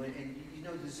taper, you know, and you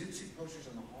know, the Zoot Suit posters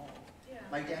on the hall. Yeah.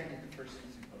 My dad did the first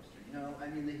Zoot Suit poster, you know, I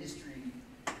mean, the history,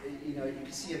 you know, you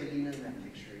can see Evelina in that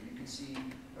picture, you can see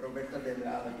Roberta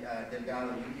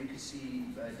Delgado, you can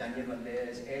see Daniel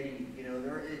Valdez, Eddie, you know,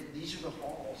 these are the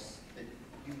halls that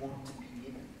you want to be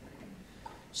in.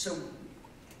 So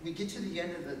we get to the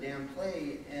end of the damn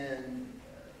play, and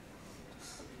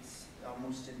it's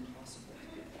almost impossible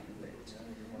to get through it.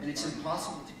 And it's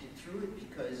impossible to get through it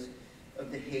because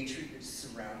of the hatred that's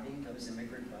surrounding those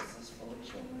immigrant buses full of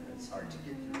children. It's hard to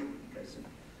get through it because of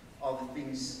all the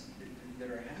things that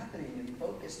are happening and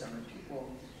focused on the people,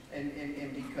 and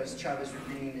because Chavez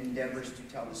Ravine endeavors to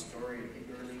tell the story of the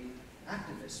early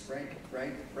activists, right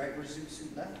where Zoot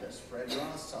Suit left us. Fred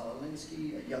Ross, Saul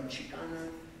Alinsky, a young Chicana,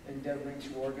 endeavoring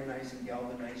to organize and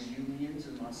galvanize unions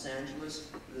in Los Angeles,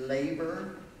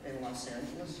 labor in Los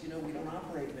Angeles. You know, we don't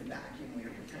operate in a vacuum.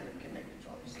 We're kind of connected to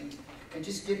all these things. And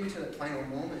just getting to the final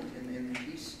moment in the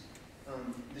piece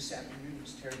this afternoon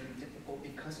was terribly difficult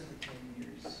because of the 10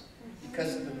 years.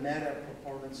 Because of the meta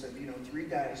performance of, you know, three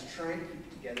guys trying to keep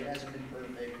it together. It hasn't been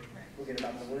perfect. We'll get to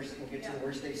the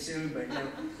worst day soon, but you know,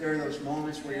 there are those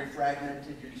moments where you're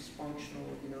fragmented, you're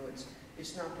dysfunctional, you know,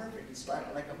 it's not perfect. It's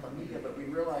like a familia, but we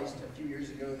realized a few years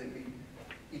ago that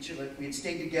each of us, we had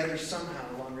stayed together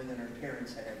somehow longer than our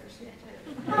parents had ever stayed together.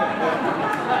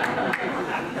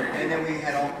 And then we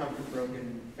had all come from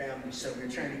broken families, so we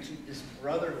were trying to keep this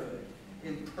brotherhood,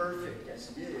 imperfect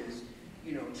as it is,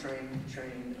 you know, trying to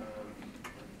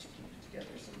keep it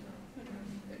together somehow.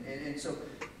 And so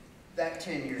that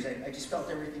 10 years, I just felt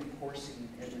everything coursing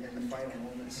in the final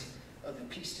moments of the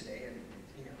piece today, and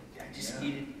you know, I just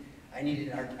I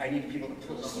needed people to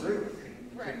pull us through.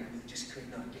 We just could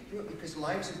not get through it because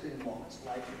lives have been lost,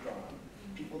 lives are gone.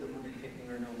 People that we're depicting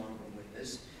are no longer with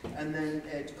us. And then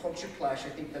at Culture Clash, I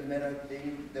think the meta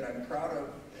thing that I'm proud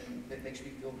of and that makes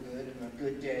me feel good and a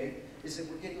good day is that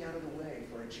we're getting out of the way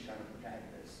for a Chicano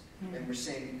protagonist. And we're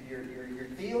saying your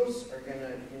theos are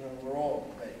gonna, you know,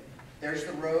 roll, but there's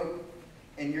the road,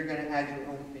 and you're gonna add your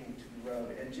own thing to the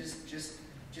road. And just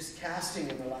casting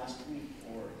in the last week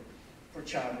for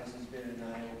Chavez has been an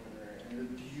eye-opener, and the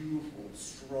beautiful,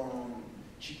 strong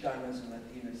Chicanas and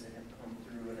Latinas that have come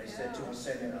through. And I said to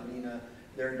Jose and Alina,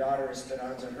 their daughter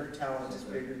Esperanza, her talent is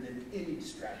bigger than any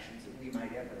distractions that we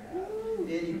might ever have,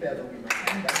 any pedo we might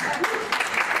have.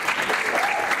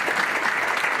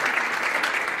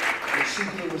 And she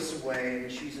blew us away,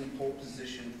 and she's in pole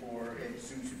position for it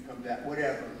soon to come back,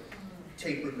 whatever.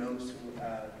 Taper knows who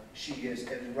she is,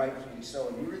 and rightfully so.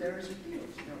 And we were there as a deal, you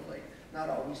know, like, not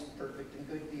always perfect and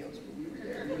good deals, but we were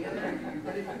there. And you're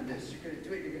going to do this, you're going to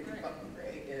do it, you're going to do fucking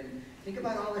great. And think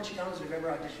about all the Chicanos that have ever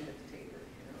auditioned at the Taper,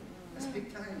 you know. That's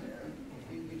big time, man.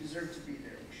 We deserve to be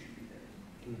there. We should be there.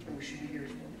 And we should be here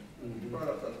as well. You brought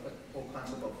up the whole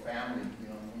concept of family. You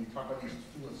know, when you talk about these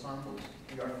two ensembles,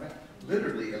 we are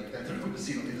literally, that's a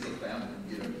casino is a family.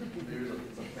 You know,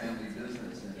 it's a family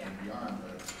business and beyond.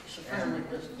 It's a family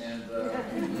business. And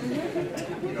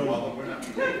you know, although we're not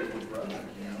related, we're brothers.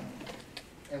 You know,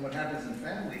 and what happens in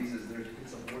families is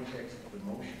it's a vortex of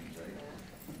emotions, right?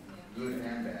 Good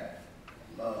and bad,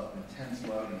 love, intense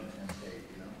love, and intense hate.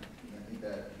 You know, and I think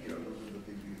that those are the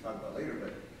things we can talk about later,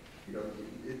 but. You know,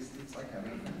 it's like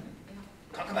having a family.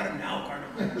 Talk about him now,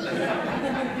 Cardinal.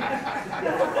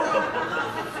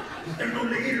 There's no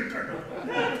leader, Cardinal.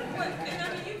 And I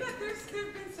mean, there's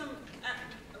been some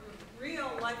real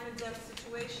life and death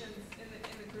situations in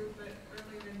the group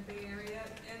earlier in the Bay Area.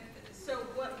 And so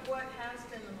what has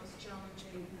been the most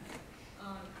challenging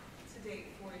to date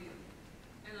for you?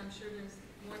 And I'm sure there's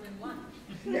more than one.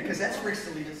 Yeah, because that's Ric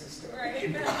Salinas' story. Right.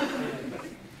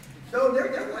 No,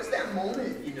 there was that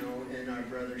moment, you know, and our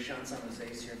brother Sean San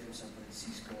Jose's here from San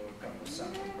Francisco, a couple of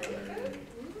South brother, and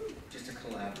just a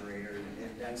collaborator,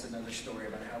 and that's another story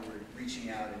about how we're reaching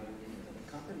out and moving with other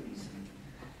companies and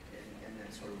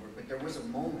that sort of work. But there was a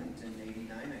moment in '89,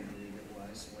 I believe it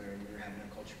was, where we were having a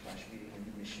culture clash meeting in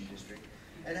the Mission District,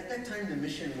 and at that time the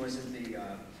Mission wasn't the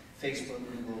Facebook,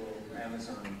 Google,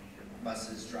 Amazon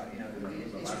buses driving. You know,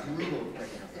 it's brutal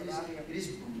right now. It is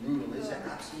brutal. It's an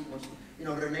absolute most. You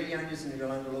know, Rene Yanez and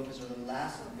Yolanda Lopez are the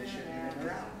last of the Mission, and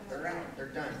they're out, they're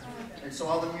done. And so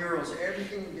all the murals,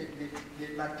 everything that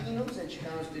Latinos and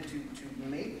Chicanos did to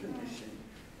make the Mission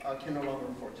can no longer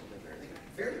afford to live there. They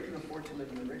barely can afford to live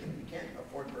in the Richmond. You can't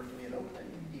afford Berkeley and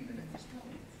Oakland, even at this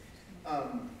point.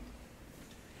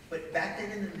 But back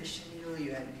then in the Mission, you know,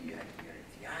 you had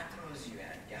theatros, you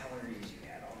had galleries, you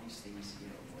had all these things, you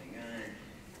know, going on.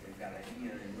 We've got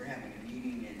and we're having a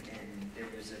meeting, and there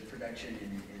was a production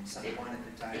in San Juan at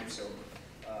the time, so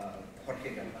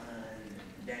Jorge Galvan and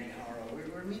Danny Haro, we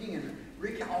were meeting, and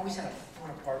Rick always had a fun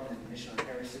apartment in the Mission on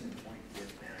Harrison and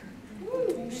 25th, man.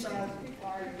 Usas,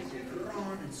 parties, and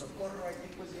Ron and Socorro, I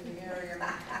think, was in the area.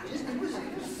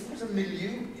 It was a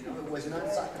milieu, you know, it was not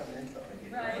Sacramento.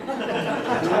 Right.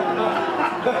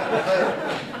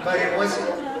 But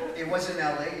it wasn't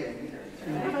LA yet either.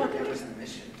 It was the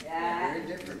Mission. Yeah. Very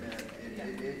different, man.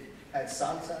 It had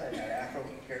salsa, it had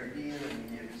Afro-Caribbean, I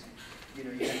mean, it was, you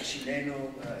know, you had Chileno,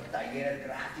 Taller,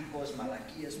 Gráficos,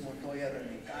 Malaquías, Montoya,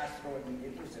 René Castro, I mean,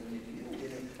 it was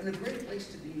and a great place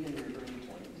to be in your early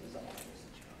 20s as a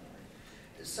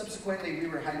Subsequently, we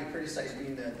were highly criticized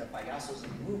being the payasos of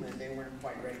the movement. They weren't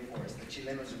quite ready for us. The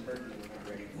Chilenos in Berkeley were not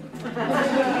ready for us.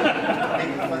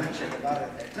 Making fun of Che Guevara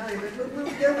at that time, but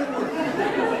there we were.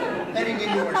 Heading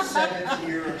into our 7th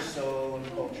year or so in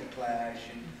Culture Clash,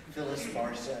 and Phyllis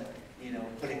Barca, you know,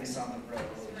 putting us on the road,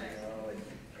 you know,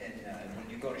 and when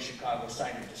you go to Chicago,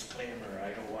 sign a disclaimer.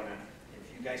 I don't want to,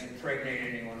 if you guys impregnate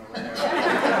anyone over there.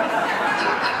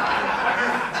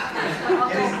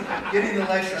 getting the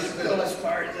lectures of Phyllis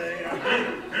Barca, you know.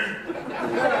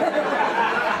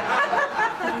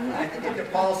 think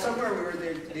that Paul, somewhere we were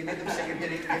there, they made the mistake of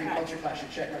getting culture clash a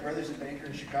check. My brother's a banker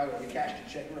in Chicago. We cashed a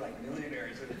check. We're like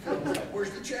millionaires. And the film was like, where's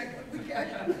the check? Like, we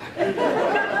cashed it.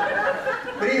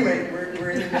 But anyway, we're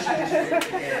in the Mission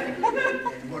District, and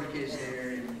Jorge is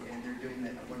there, and they're doing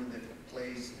one of the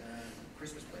plays,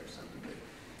 Christmas play or something.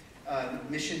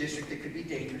 But Mission District, it could be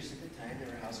dangerous at the time. There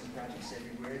were housing projects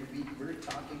everywhere. We were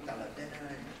talking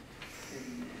taladera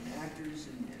and actors,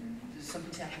 and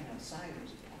something's happening outside. There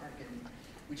was a park, and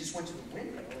we just went to the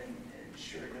window, and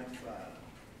sure enough, a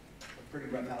pretty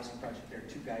rough housing project there.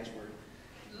 Two guys were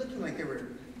looking like they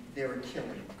were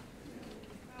killing,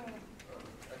 a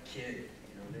kid.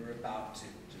 They were about to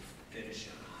finish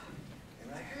him. And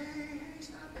we're like, hey,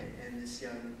 stop it! And this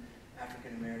young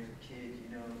African American kid,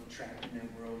 trapped in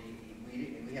that world,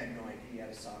 we had no idea. He had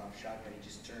a sawed-off shotgun. He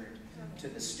just turned to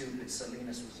the stoop, and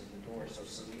Salinas was in the door. So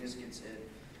Salinas gets hit.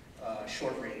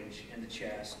 Short range in the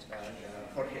chest.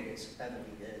 Jorge gets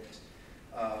heavily hit.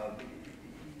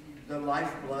 The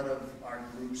lifeblood of our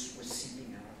groups was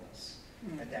seeping out of us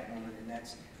at that moment, and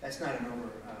that's not an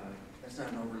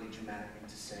overly dramatic thing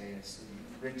to say. It's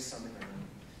Ric's on the ground,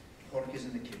 Jorge's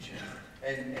in the kitchen,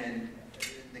 and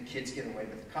the kids get away,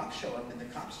 but the cops show up, and the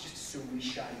cops just assume we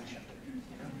shot each other.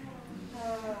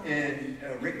 And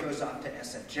Ric goes off to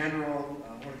SF General,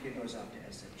 Jorge goes off to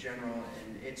SF General,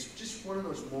 and it's just one of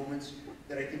those moments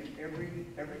that I think every group,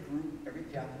 every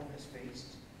teatro has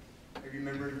faced. I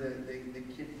remember the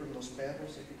kid from Los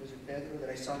Perros, I think it was Pedro, that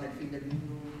I saw in El Fin del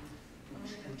Mundo,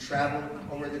 who traveled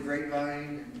over the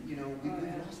grapevine, and we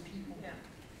lost people.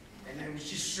 And I was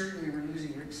just certain we were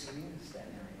losing Ric Salinas that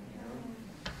night,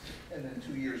 And then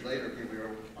 2 years later, here we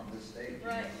are on this stage.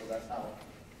 Right. So that's how.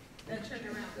 That turned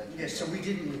around. Yeah, so we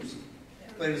didn't lose him,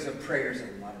 but it was the prayers of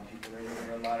a lot of people. There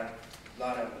were a lot of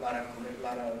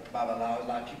babalaos, a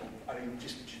lot of people. I mean,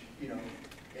 just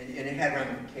and it had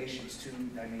ramifications too.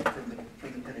 I mean, from the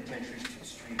penitentiaries to the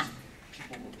streets,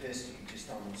 people were pissed. You just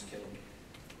almost killed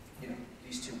them.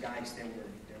 These two guys. There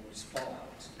was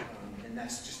fallout, and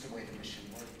that's just the way the mission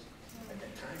worked at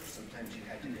that time. Sometimes you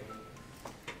had to go.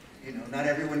 Not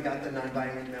everyone got the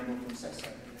nonviolent memo from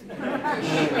Cesar.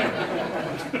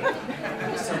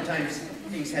 Sometimes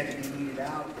things had to be weeded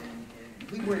out, and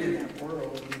we weren't in that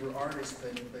world. We were artists,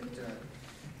 but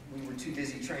we were too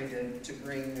busy trying to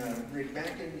bring Ric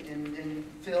back, and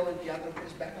Phil and Teatro put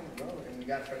us back on the road, and we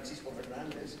got Francisco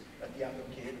Hernandez, a Teatro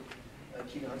kid,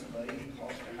 Keenan's buddy,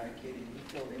 Paul's a high kid, and he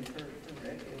filled in for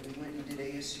Ric, and we went and did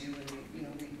ASU, and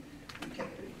we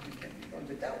kept it going.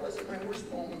 But that wasn't my worst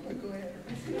moment, but go ahead.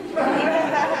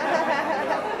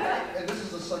 And this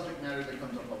is a subject matter that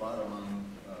comes up a lot among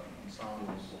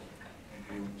ensembles and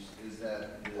groups, is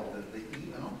that I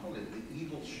don't call it the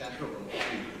evil shadow of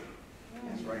truth.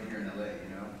 It's right here in LA,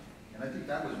 And I think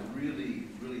that was really,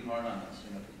 really hard on us,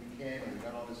 because we came and we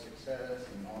got all this success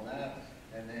and all that,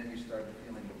 and then we started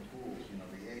feeling the fools, the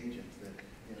agents that,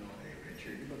 hey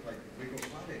Richard, you look like the Rico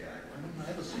Suave guy. Why don't I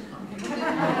have a sitcom?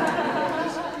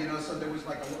 So there was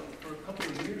like for a couple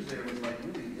of years there, it was like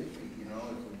really iffy, if a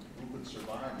group would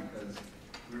survive, because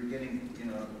we were getting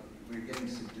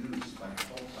seduced by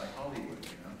Hollywood,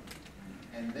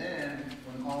 And then,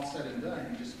 when all said and done,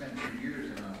 you just spent 2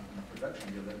 years in a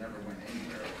production deal that never went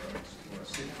anywhere, or a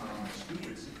sitcom, a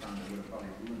stupid sitcom that would have probably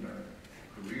ruined our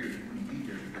careers. You wouldn't be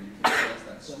here because you could have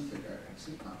that stupid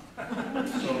sitcom.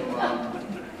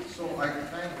 So I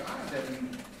thank God that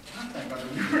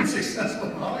we weren't successful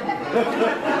in Hollywood,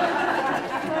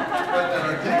 but that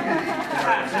our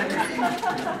integrity,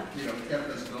 kept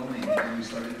us going, and we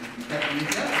kept doing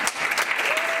that.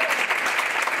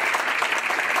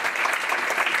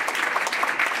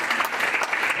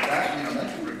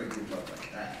 That's a really good group up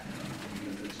like that,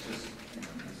 because it's just,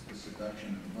 it's the seduction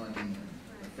of money and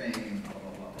the fame, blah,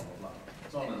 blah, blah, blah, blah.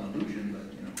 It's all an illusion, but,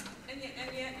 And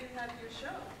yet you have your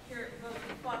show here, the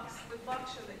Fox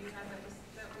show that you have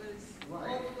that was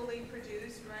locally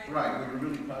produced, right? Right, we were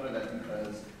really proud of that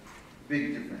because, big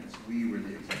difference, we were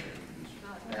the executive producer.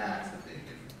 That's the big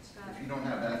difference. If you don't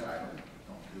have that title,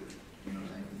 don't do it.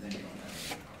 Then you don't have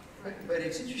it. But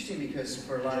it's interesting because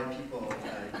for a lot of people,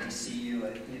 they see you,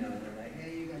 and they're like,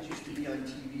 hey, you guys used to be on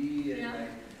TV, and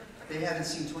they haven't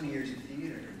seen 20 years of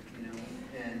theater,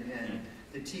 and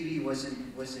the TV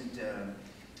wasn't a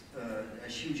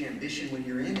huge ambition when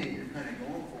you're in it. You're kind of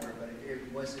going for it, but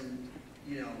it wasn't,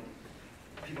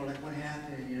 people are like, what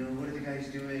happened? What are the guys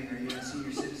doing? Are you in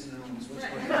senior citizen homes? What's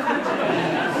going on?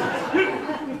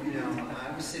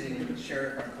 I was sitting in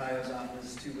Sheriff Arpaio's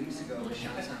office 2 weeks ago with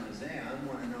Sean San Jose. I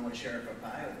want to know what Sheriff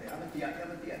Arpaio did. I'm a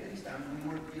theatrist. I'm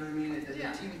more, The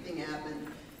TV thing happened.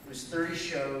 It was 30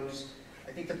 shows. I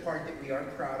I think the part that we are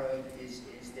proud of is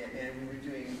that, man, we were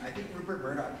doing, I think Rupert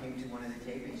Murdoch came to one of the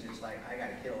tapings and was like, I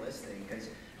gotta kill this thing, because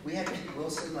we had Pete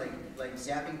Wilson like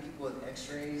zapping people with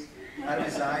x-rays out of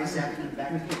his eyes, zapping them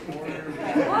back to the corner.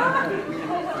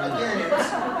 Again, it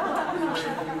was,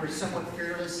 we were somewhat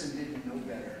fearless and didn't know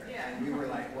better. And we were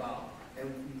like, wow.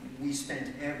 And we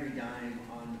spent every dime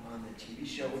on the TV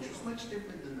show, which was much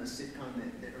different than the sitcom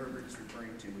that Herbert's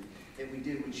referring to, that we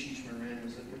did with Cheech Marin,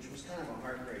 which was kind of a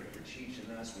heartbreak for Cheech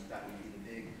and us. We thought we'd be the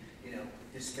big, you know,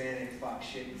 Hispanic Fox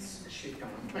shitcom.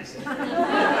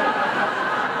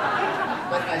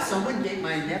 But someone gave,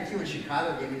 my nephew in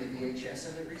Chicago gave me the VHS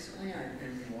of it recently,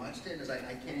 and we watched it, and it was like,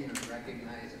 I can't even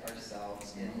recognize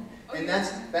ourselves. And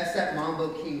that's that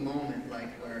Mambo King moment,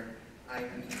 like where I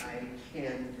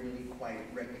can't really quite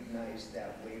recognize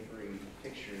that wavery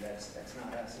picture. That's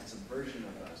not us. It's a version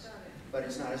of us, but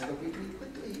it's not us. But we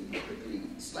quickly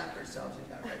slapped ourselves and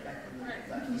got right back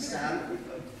on the saddle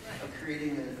of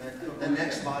creating the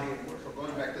next body of work. So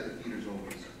going back to the theaters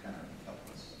always kind of helped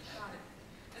us. Got it.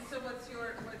 And so what's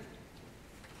your,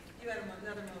 you had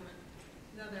another moment,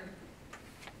 another.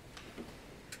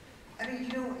 I mean,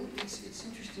 you know, it's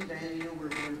interesting, Diane. You know,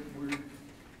 we're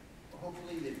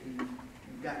hopefully that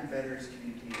we've gotten better as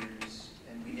communicators,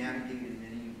 and we navigated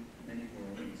many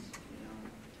worlds, you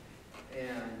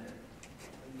know, and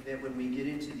that when we get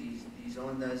into these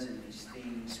ondas and these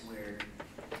things where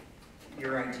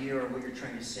your idea or what you're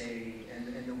trying to say,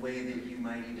 and the way that you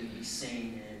might even be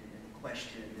saying it and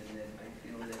questioned, and that I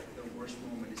feel that the worst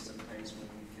moment is sometimes when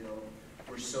we feel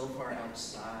we're so far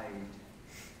outside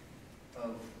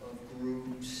of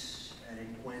groups and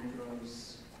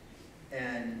encuentros.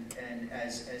 And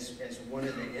as one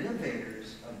of the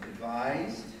innovators of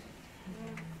devised,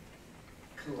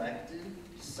 collected,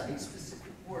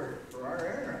 site-specific work for our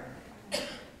era,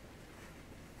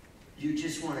 you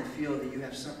just want to feel that you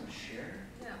have something to share,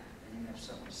 and you have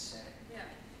something to say.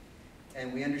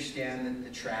 And we understand that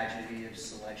the tragedy of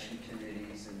selection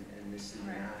committees and this and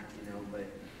that, you know,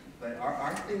 but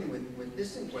our thing with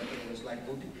this Encuentro was like,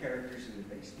 we'll do characters in the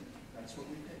basement. That's what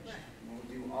we pitched. We'll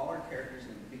do all our characters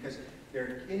because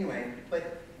they're, anyway,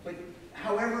 but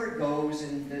however it goes,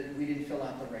 and we didn't fill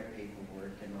out the right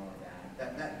paperwork and all of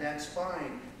that's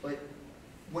fine. But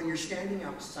when you're standing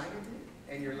outside of it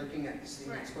and you're looking at this thing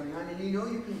that's going on, and you know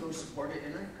you can go support it,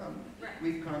 and I've come,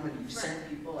 we've come and we've sent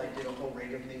people. I did a whole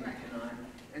radio thing with Canon,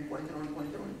 Encuentro.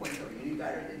 And you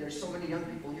got it. There's so many young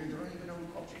people here that don't even know who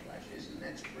Culture Clash is, and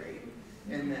that's great,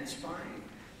 and that's fine.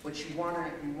 But you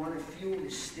wanna feel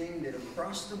this thing that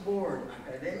across the board,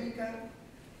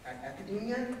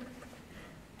 academia,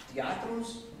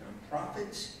 teatros,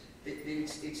 nonprofits,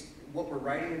 it's what we're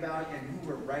writing about and who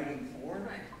we're writing for.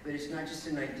 That it's not just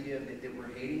an idea that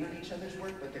we're hating on each other's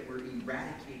work, but that we're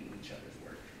eradicating each other's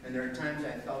work. And there are times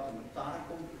I felt a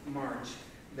methodical march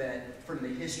that from the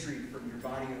history, from your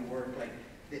body of work, like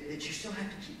that you still have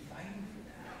to keep fighting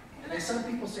for that. And some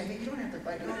people say, hey, you don't have to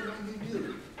fight. No, you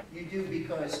do. You do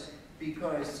because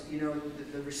you know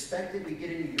the respect that we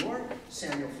get in New York,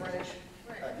 Samuel French,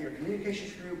 Theater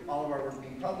Communications Group, all of our work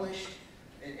being published,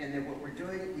 and then what we're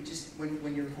doing, we just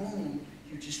when you're home,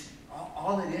 you just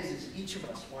all it is each of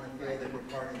us want to feel that we're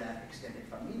part of that extended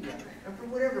familia. And for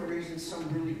whatever reason, some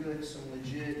really good, some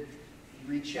legit,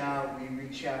 reach out, we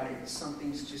reach out. It's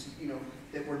something's just, you know,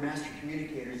 that we're master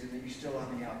communicators and that you're still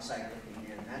on the outside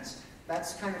looking in.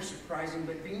 That's kind of surprising,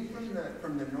 but being from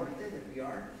the norte that we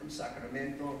are, from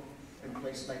Sacramento and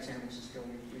places like San Francisco,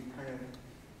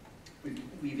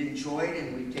 we've enjoyed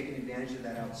and we've taken advantage of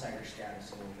that outsider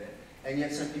status a little bit. And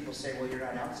yet some people say, well, you're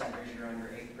not outsiders, you're on your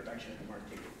 8th production at the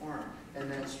Marquette Forum.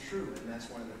 And that's true, and that's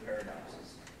one of the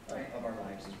paradoxes of our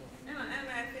lives as well. And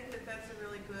I think that's a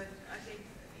really good, I think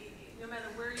no matter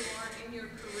where you are in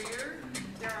your career,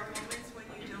 there are moments when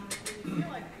you don't really feel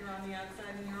like you're on the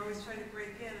outside and you're always trying to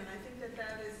break in. And I think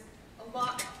that is a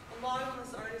lot of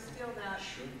us artists feel that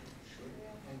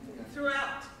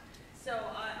throughout. So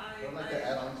I'd like to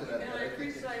add on to that. And I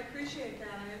appreciate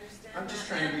that. I understand. I'm just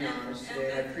trying to be honest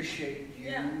today. I appreciate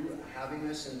you having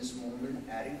us in this moment,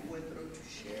 adding Encuentro to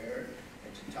share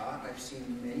and to talk. I've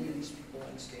seen many of these people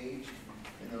on stage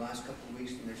in the last couple of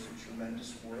weeks, and there's some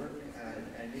tremendous work.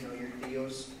 And you know, your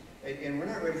tios, and we're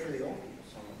not ready for the old people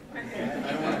song.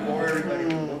 I don't want to bore everybody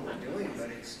with what we're doing,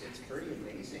 but it's pretty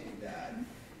amazing that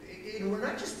we're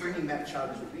not just bringing back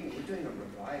Chavez Ravine. We're doing a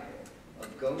revival, a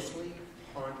ghostly,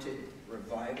 haunted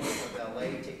revival of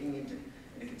LA, taking into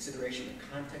consideration the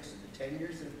context of the 10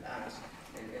 years that have passed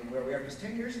and where we are. Because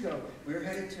 10 years ago, we were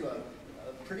headed to a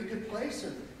pretty good place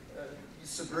of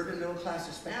suburban middle-class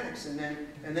Hispanics, and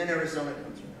then Arizona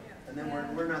comes around, and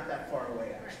then we're not that far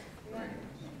away, actually.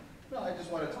 No, I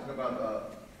just want to talk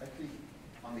about, I think,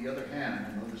 on the other hand,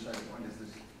 on the other side of the coin is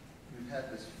this, we've had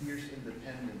this fierce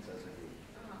independence as a group.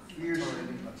 Fierce,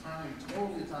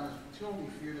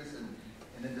 totally fearless and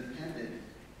independent,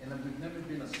 and then we've never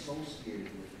been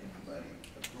associated with anybody,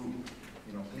 a group,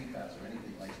 you know, cliques or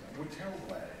anything like that. We're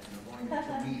terrible at it, you know, going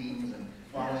into meetings and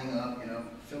following up, you know.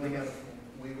 Filling out a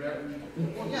Well,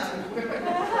 yeah, we're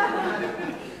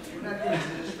not good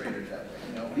administrators that way,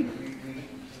 you know. We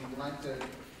like to,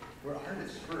 we're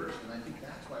artists first, and I think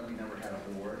that's why we never had a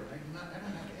board. I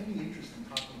don't have any interest in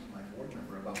talking to my board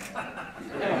member about my art.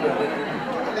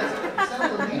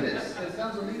 It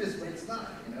sounds elitist, but it's not,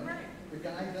 you know. The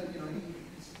guy that, you know,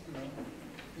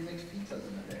 he makes pizzas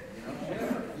in a day, you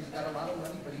know. He's got a lot of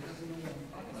money, but he doesn't know what he's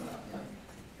talking about, you know.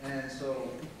 And so,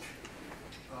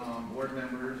 board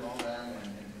members, all that,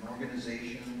 and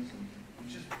organizations, and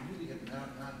we just really have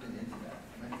not been into that.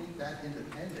 And I think that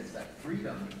independence, that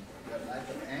freedom, that lack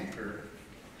of anchor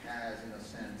has, in a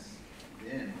sense,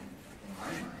 been, in my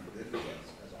mind, good for us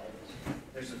as artists.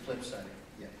 There's a flip side.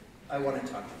 Yeah. I want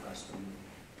to talk to customers.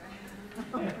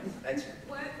 That's it.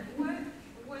 What's in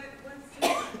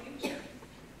the future?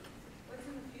 What's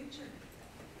in the future?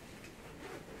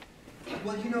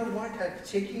 Well, you know what?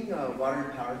 Taking Water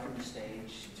and Power from the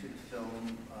stage to the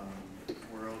film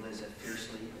world as a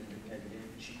fiercely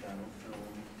independent Chicano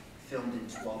film, filmed in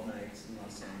 12 nights in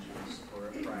Los Angeles for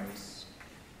a price.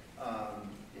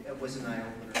 It was an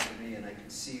eye-opener for me, and I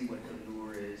could see what the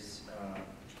lure is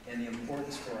and the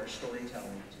importance for our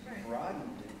storytelling to be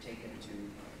broadened and taken to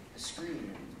the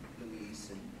screen. And Luis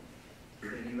and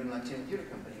even LATC Encuentro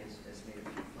Company has made a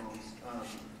few films,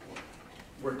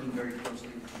 working very closely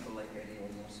with people like Eddie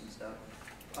Olmos and stuff.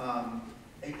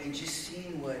 And just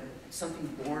seeing what something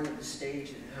born of the stage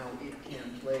and how it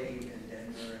can play in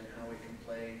Denver and how it can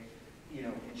play, you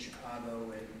know, in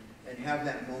Chicago, and have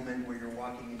that moment where you're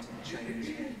walking into the Chinese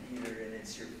theater and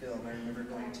it's your film. I remember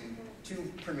going to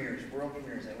 2 premieres, world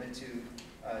premieres. I went to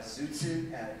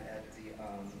Zootsuit at the,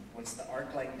 what's the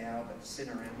Arc like now, but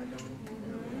Cinerama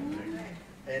Dome.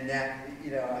 And that, you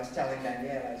know, I was telling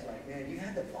Danielle, I was like, man, you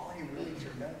had the volume really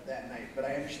turned up that night, but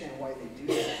I understand why they do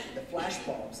that. The flash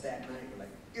bulbs that night were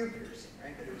like ear-piercing,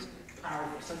 right? But it was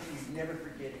powerful, something you'd never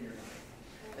forget in your life.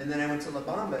 And then I went to La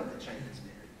Bamba at the Chinese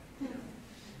Theater, you know.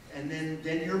 And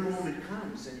then your moment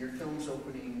comes, and your film's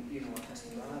opening, you know, a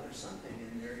festival or something,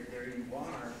 and there you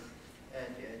are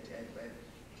at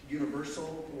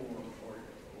Universal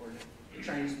or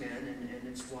Chinese Man, and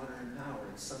it's Water and Power.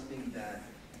 It's something that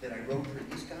I wrote for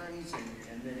these guys,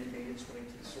 and then it made its way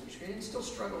to the silver screen. It still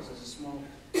struggles as a small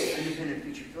independent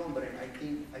feature film, but I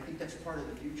think that's part of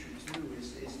the future too.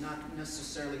 Is not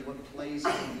necessarily what plays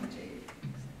can we take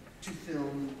to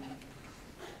film,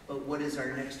 but what is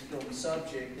our next film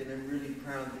subject? And I'm really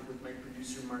proud that with my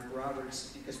producer Mark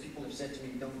Roberts, because people have said to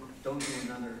me, don't do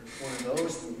another one of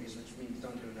those movies, which means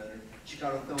don't do another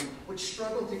Chicano film, which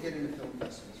struggle to get into film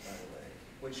festivals, by the way,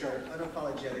 which are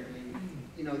unapologetically,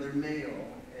 you know, they're male.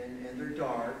 And they're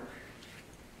dark,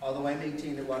 although I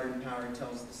maintain that Water and Power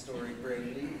tells the story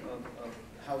bravely of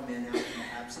how men act in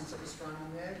the absence of a strong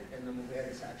head, and the head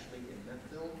is actually in that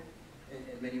film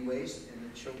in many ways, and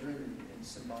the children, and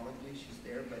symbolically she's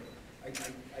there. But I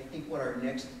think what our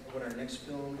next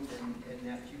film and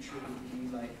that future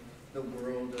would be like the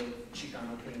world of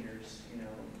Chicano painters, you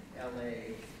know,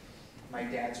 LA, my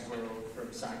dad's world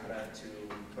from Sacra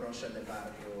to Brocha de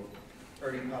Barrio,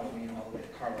 Ernie Palomino all the way to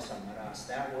Carlos Almaraz.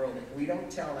 That world, if we don't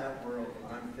tell that world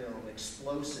on film,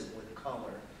 explosive with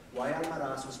color, why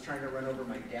Almaraz was trying to run over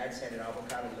my dad's head at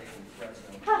Avocado Lake in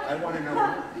Fresno, I want to know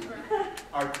why.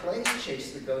 Our plays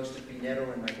chased the ghost of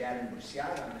Pinedo and my dad in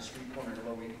Burciaga on the street corner in the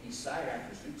Lower East Side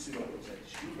after Zootsuit was at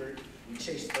Schubert. We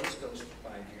chased those ghosts for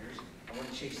 5 years. I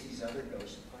want to chase these other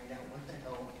ghosts and find out what the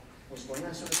hell was going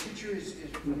on. So the future is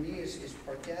for me, is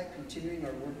part that, continuing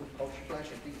our work with Culture Flash.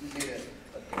 I think we made a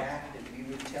pact that we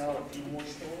would tell a few more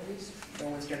stories. No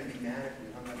one's going to be mad if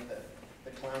we hung up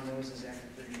the clown noses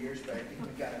after 30 years, but I think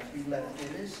we've got a few left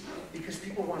in us because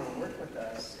people want to work with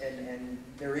us and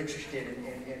they're interested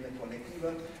in the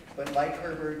colectiva. But like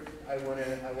Herbert, I want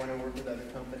to work with other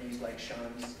companies like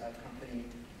Sean's company,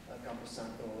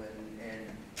 Camposanto, and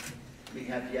we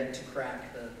have yet to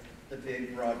crack the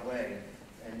big Broadway.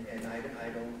 And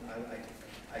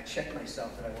I check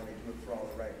myself that I want to do it for all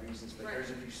the right reasons, but there's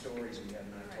a few stories we have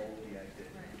not told yet that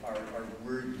are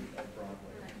worthy of Broadway.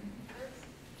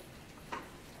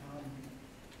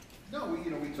 No,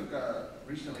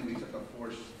 recently we took a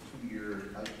forced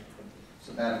 2-year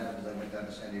sabbatical because I went down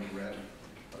to San Diego Red.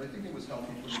 But I think it was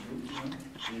healthy for the group,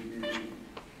 you know.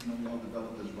 We all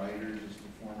developed as writers, as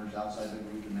performers outside the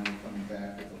group, and now we're coming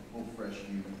back with a full, fresh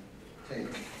new take.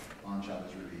 on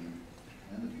Chavez Ravine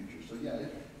and the future. So yeah,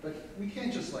 but we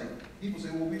can't just like, people say,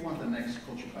 well, we want the next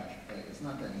culture clash play. It's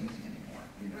not that easy anymore.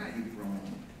 You know, we've grown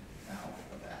out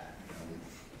of that. You know,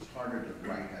 it's harder to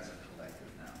write as a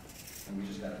collective now. And we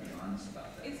just got to be honest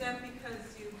about that. Is that because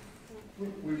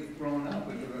We've grown up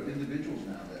with individuals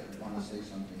now that want to say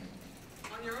something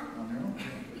on your own? On their own.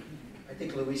 I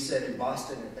think Luis said in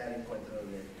Boston at that Encuentro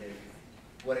that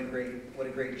what a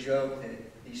great joke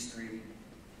that these three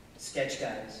sketch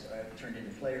guys turned into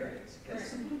playwrights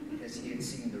because he had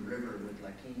seen The River with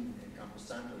Joaquin and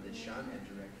Camposanto that Sean had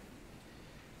directed.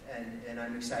 And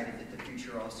I'm excited that the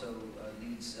future also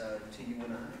leads to you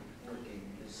and I working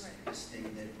this thing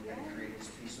that we're going to create, this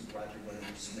piece with Roger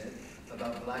Williams Smith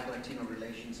about Black Latino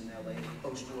relations in LA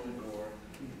post-World War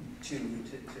to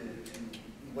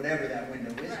whatever that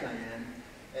window is, Diane.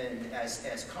 And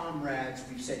as comrades,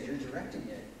 we've said you're directing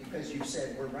it because you've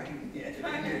said we're writing it.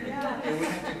 And we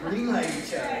have to greenlight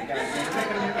each other,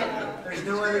 guys. There's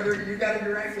no other, you got to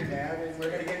direct it, man. And we're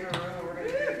going to get in a room and we're going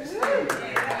to do this thing.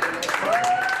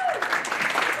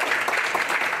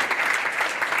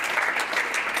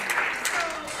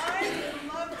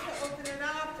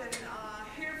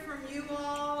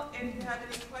 If you have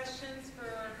any questions for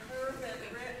Herb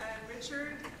and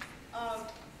Richard,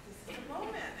 this is the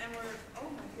moment. And we're, oh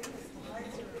my goodness, the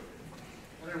lights are.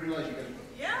 I didn't realize you guys.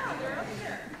 Yeah, they're up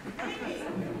here. Hey.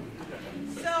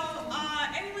 So,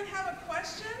 anyone have a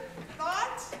question,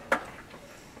 thought,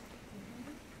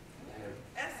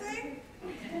 essay?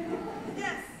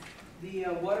 Yes. The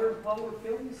watercolor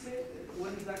film, you said,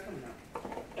 when is that coming out?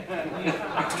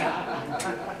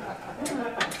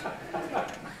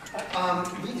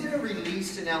 We did a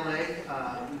release in LA.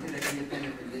 We did an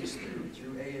independent release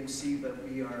through AMC, but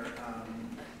we are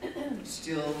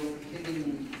still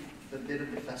hitting the bit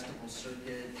of the festival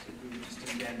circuit. We were just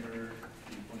in Denver,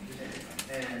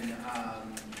 and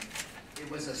it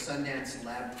was a Sundance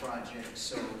Lab project.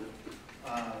 So,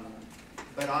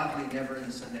 but oddly, never in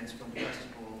the Sundance Film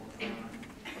Festival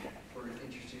for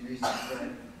interesting reasons. But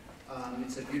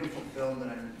it's a beautiful film that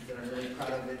I'm really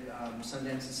proud of it.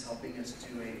 Sundance is helping us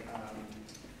do a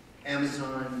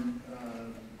Amazon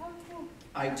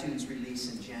iTunes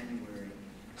release in January,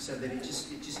 so that it just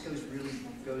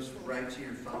goes right to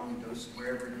your phone, goes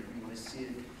wherever you want to see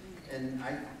it. And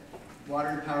Water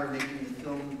and Power making the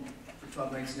film for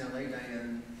 12 Nights in LA,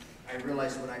 Diane, I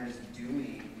realized what I was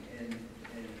doing, and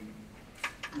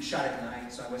we shot at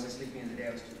night, so I wasn't sleeping in the day.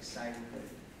 I was too excited. But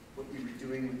what we were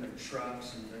doing with our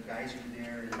trucks, and the guys were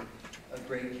there, and a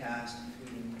great cast,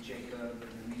 including Jacob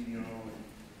and Emilio and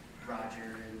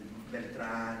Roger and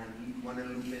Beltran, and one of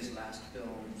Lupe's last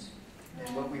films.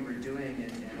 And what we were doing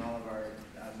and all of our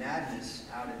madness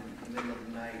out in the middle of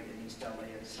the night in East LA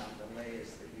and South LA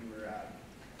is that we were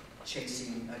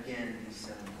chasing, again, these,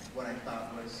 what I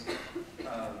thought was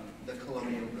the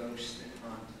colonial ghosts that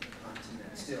haunt the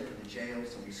continent, still in the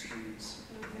jails, on the streets,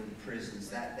 in the prisons.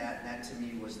 That to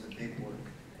me was the big work,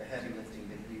 the heavy lifting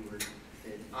that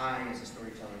I, as a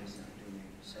storyteller, is not doing.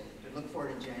 So to look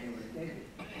forward to January.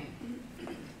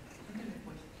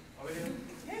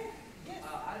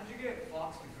 How did you get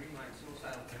Fox to greenlight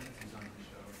Suicidal Tendencies on the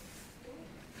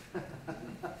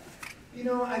show? You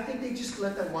know, I think they just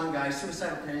let that one guy.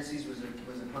 Suicidal Tendencies was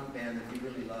a punk band that we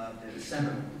really loved, and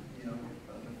seminal, you know,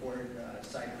 before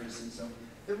Cypress, and so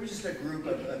there was just a group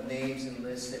of names and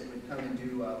lists that would come and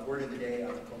do Word of the Day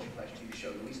on the Culture Clash TV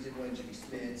show. Luis did one, Jimmy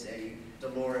Spitz, Eddie,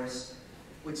 Dolores.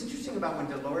 What's interesting about when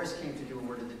Dolores came to do a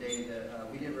Word of the Day,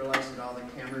 we didn't realize that all the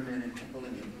cameramen and people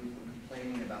in the booth were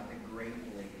complaining about the great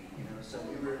lady, you know. So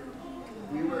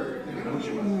we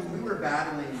were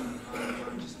battling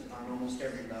on almost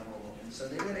every level, and so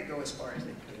they let it go as far as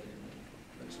they could.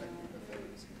 And looks like the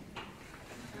phase.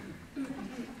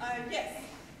 Yes.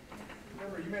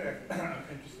 Remember, you made an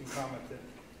interesting comment that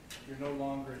you're no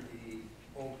longer the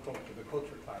old culture, the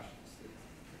culture clashes.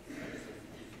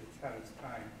 It's had its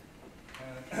time.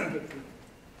 But the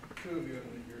two of you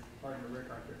and your partner Rick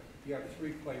aren't there. You have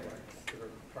three playwrights that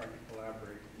are trying to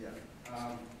collaborate. Yeah.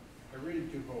 I really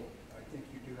do hope, I think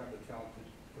you do have the talent to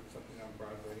put something on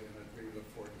Broadway, and I really look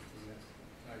forward to seeing it.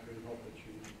 And I really hope that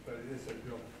you, but it is a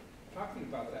real, talking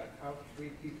about that, how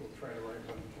three people try to write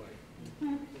one play.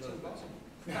 It's awesome.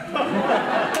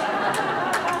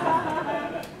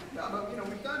 No, but you know,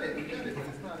 we've done it, but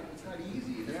it's not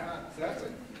easy. It's not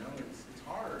pleasant, you know, it's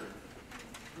hard.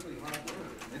 It's really hard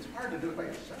work. It's hard to do it by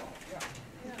yourself. Yeah.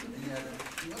 And you have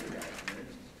two other guys, and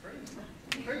it's crazy.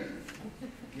 It's crazy.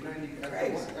 You know, and you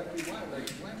after you want, like,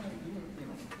 why am I doing, you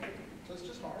know? So it's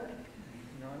just hard.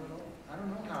 You know, I don't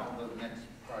know how the next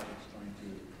project's going to,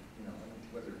 you know,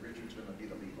 whether Richard's going to be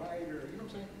the lead writer, you know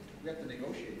what I'm saying? We have to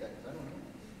negotiate that, because I don't know.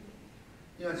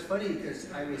 You know, it's funny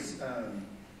because I was,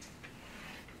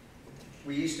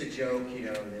 we used to joke, you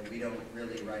know, that we don't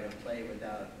really write a play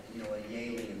without, you know, a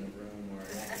Yaley in the room or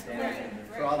an academic.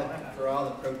 For all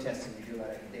the protesting we do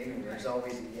about academia, there's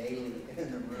always a Yaley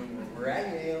in the room, or we're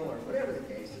at Yale, or whatever the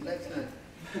case. And that's not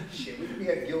shit. We could be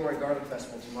at Gilroy Garden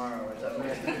Festival tomorrow. It doesn't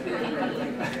have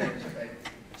to be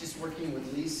just working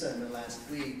with Lisa in the last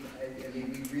week. I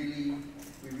mean, we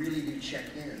really do check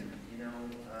in, you know,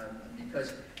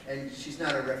 because. And she's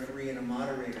not a referee and a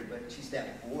moderator, but she's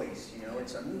that voice, you know.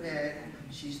 It's a move ahead,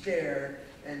 she's there,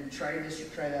 and try this or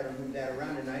try that or move that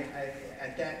around. And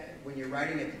at that, when you're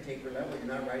writing at the taper level,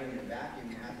 you're not writing in a vacuum.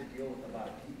 You have to deal with a lot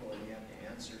of people, and you have to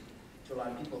answer to a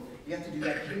lot of people. You have to do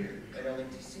that here at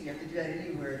LATC. You have to do that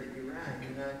anywhere that you're at.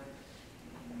 You're not.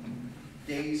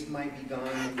 Days might be gone,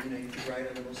 and, you know, you can write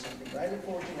a little something. But I look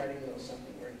forward to writing a little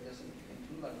something where it doesn't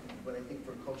include a lot of people. But I think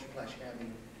for Culture Clash,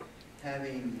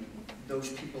 having those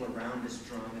people around us,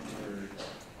 dramaturg,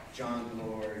 John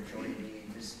Glore, Joy Lee,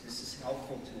 this is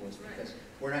helpful to us because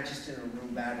we're not just in a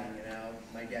room battling it out.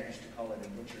 My dad used to call it a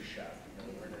butcher shop.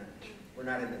 You know, we're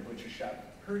not in the butcher shop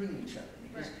hurting each other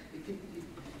because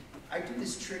I do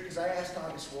this trick because I asked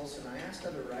August Wilson, I asked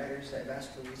other writers, I've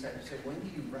asked Louise, I said, when do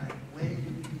you write? When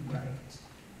do you write?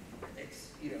 It's,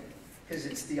 you know, because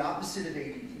it's the opposite of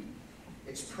ADD.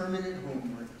 It's permanent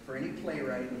homework for any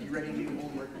playwright. If you're ready to do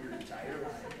homework your entire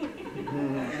life.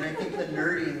 And I think the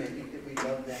nerding, I think that we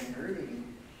love that nerding.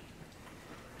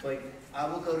 Like, I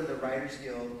will go to the Writers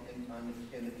Guild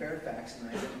in the Fairfax, and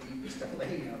I don't leave East LA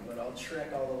now, but I'll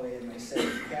trek all the way in my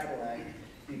 70 Cadillac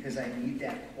because I need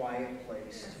that quiet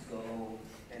place to go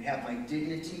and have my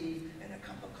dignity and a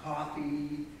cup of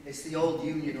coffee. It's the old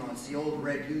Union Hall. It's the old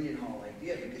red Union Hall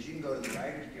idea because you can go to the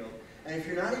Writers Guild. And if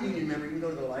you're not a union member, you can go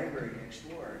to the library next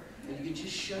door, and you can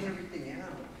just shut everything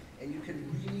out, and you can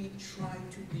really try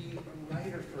to be a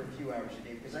writer for a few hours a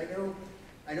day. Because I know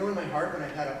in my heart when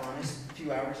I've had an honest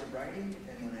few hours of writing,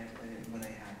 and when I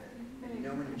haven't, and you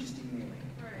know when you're just emailing.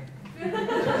 Right.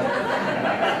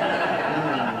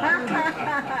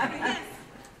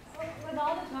 With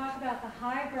all the talk about the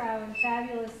highbrow and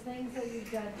fabulous things that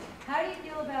you've done, how do you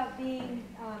feel about being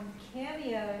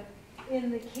cameoed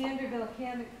in the Canterville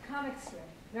comic strip?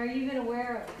 Are you even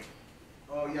aware of it?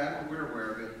 Oh yeah, we're aware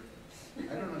of it.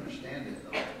 I don't understand it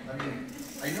though. I mean,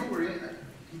 I know we're in.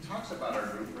 He talks about our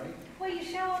group, right? Well, you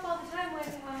show up all the time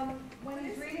when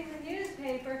he's reading the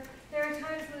newspaper. There are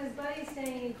times when his buddy's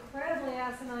saying incredibly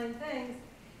asinine things,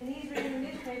 and he's reading the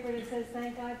newspaper and it says,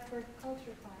 "Thank God for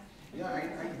Culture Clash." Yeah, I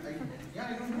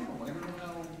don't know. I don't know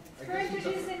how. For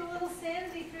introducing a little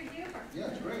sanity through humor. Yeah,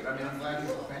 it's great. I mean, I'm glad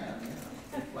he's a fan. Yeah.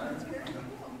 That's very cool.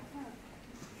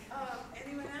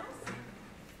 Anyone else?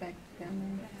 Back down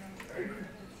there.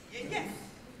 Yes.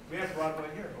 We have Broadway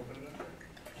here. Open it up.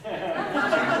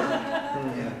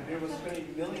 They were spending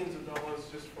millions of dollars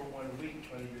just for 1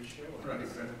 week on your show. Right.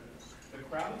 The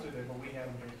crowds are there, but we have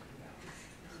them here now.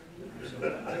 So I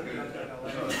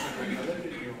lived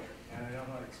in New York, and I know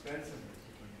how expensive it is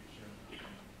to put your show.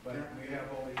 But we have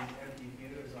all these empty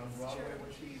theaters on Broadway,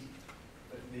 which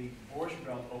the Borscht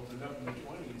Belt opened up in the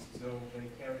 20s, so they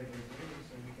carried their dreams,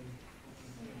 so we can.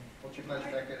 Culture Clash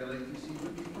back at LATC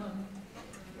would be fun.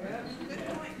 Yeah. Good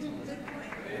point. Good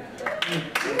point.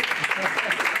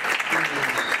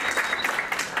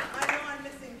 I know I'm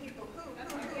missing people. Who?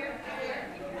 Here.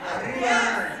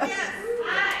 Yes. Yes.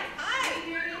 Hi. Hi.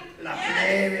 La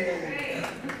plebe.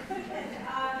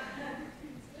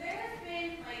 There has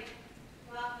been like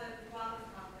throughout this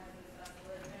conference and stuff,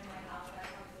 there's been like outside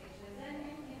conversations and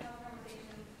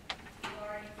conversations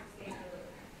regarding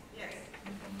sustainability. Yes.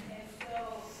 And so,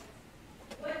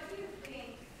 what do you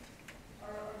think,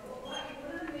 or what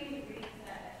are the main ingredients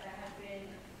that have been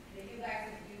that you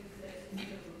guys have used to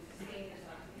sustain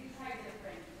yourself? You tried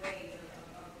different ways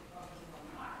of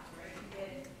performing arts, right? You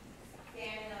did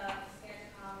stand-up, sketch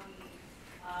comedy,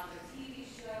 a TV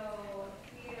show,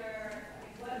 theater.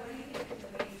 What do you think is the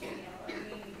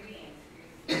main ingredients?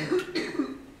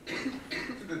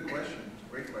 It's a good question. It's a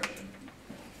great question.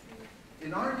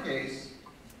 In our case,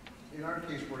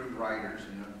 we're writers.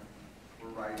 You know,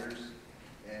 we're writers,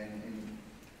 and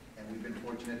we've been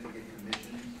fortunate to get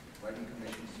writing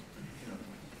commissions,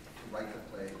 to write the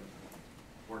play,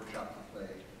 workshop the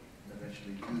play, and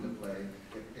eventually do the play,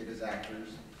 get paid as actors,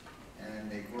 and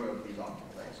make royalties off the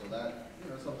play. So that,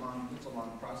 it's a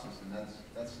long process, and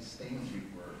that sustains you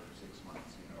for 6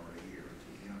 months, or a year or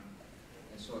two,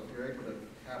 And so if you're able to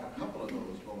have a couple of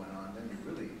those going on, then you're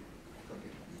really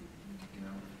cooking.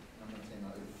 I'm not saying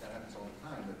that happens all the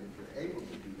time, but if you're able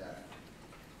to do that,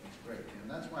 it's great. And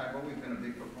that's why I've always been a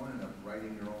big proponent of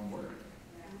writing your own work.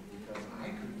 Because I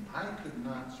could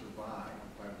not survive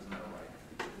survive as not a writer.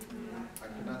 I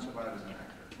could not survive as an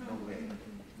actor. No way.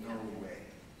 No way.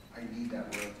 I need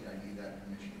that royalty. I need that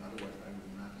commission. Otherwise, I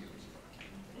would not be able to survive.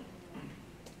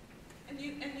 And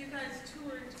you guys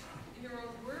toured your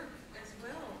own work as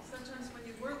well. Sometimes when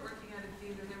you weren't working at a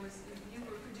theater, you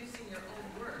were producing your own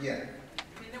work. Yeah.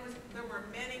 I mean, there were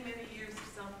many years of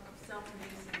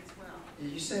self-producing as well.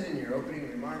 You said in your opening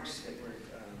remarks that were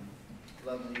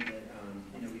lovely that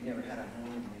you know, we never had a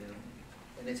home, you know,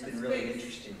 and it's been really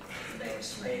interesting. You know, a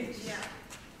space. Yeah.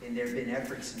 And there have been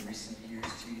efforts in recent years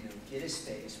to, you know, get a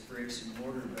space, bricks and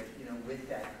mortar, but you know, with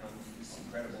that comes this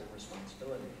incredible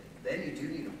responsibility. Then you do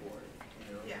need a board,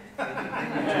 you know. Yeah.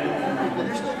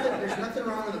 There's nothing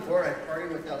wrong with the board. I party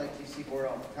with LATC board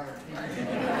all the time.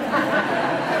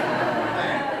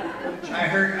 I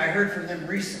heard from them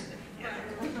recently.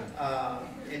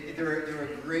 They're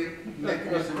a great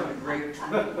mechanism and a great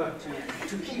tool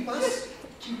to keep us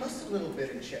a little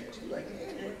bit in check too. Like,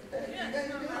 hey, you guys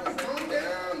doing? Calm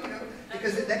down, you know,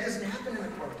 because that doesn't happen in the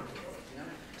corporate world, you know.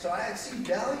 So I see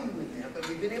value in that, but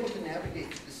we've been able to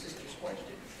navigate to the sister's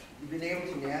question. We've been able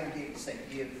to navigate this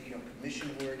idea of, you know,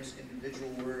 commission works,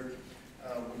 individual work.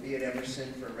 We'll be at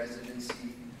Emerson for a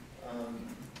residency.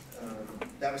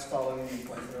 That was following the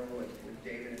Encuentro with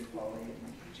David and Polly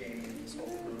and Jamie and this whole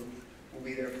crew. We'll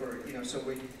be there for, you know, so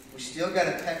we still got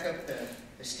to pack up the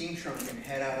steam trunk and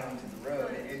head out onto the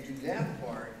road and do that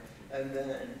part. And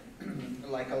then,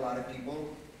 like a lot of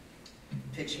people,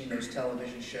 pitching those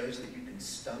television shows that you can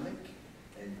stomach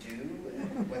and do,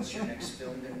 and what's your next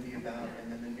film going to be about,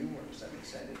 and then the new works. I'm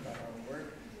excited about our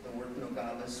work. The work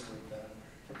Nogales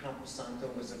for Campo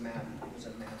Santo was a math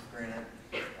grant.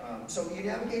 So you're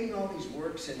navigating all these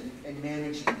works and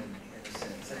managing them in a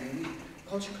sense. I mean,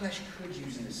 Culture Clash could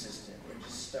use an assistant. We're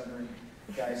just stubborn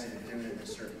guys that are doing it in a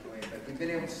certain way, but we've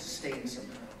been able to sustain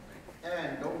somehow.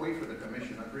 And don't wait for the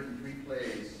commission. I've written 3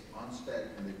 plays on spec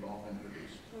and they've all been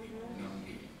produced. You know?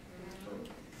 So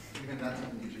even that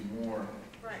gives you more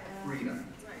freedom.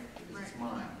 It's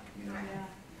mine. You know,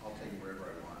 I'll take it wherever I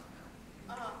want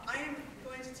now. I am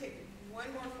going to take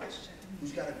one more question.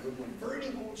 Who's got a good one?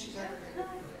 Bernie, oh, she's out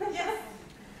there. Yes.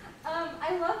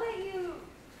 I love that you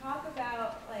talk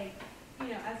about, like, you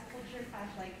know, as Culture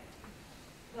Clash, like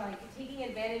taking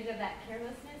advantage of that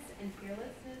carelessness and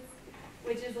fearlessness,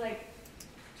 which is like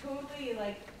totally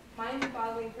like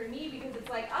mind-boggling for me, because it's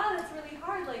like, oh, that's really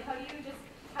hard. Like, how do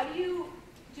you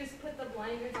just put the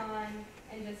blinders on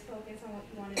and just focus on what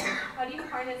you want to do? How do you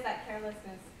harness that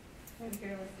carelessness and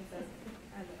fearlessness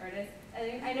as an artist?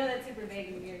 I know that's super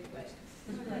vague and weird, but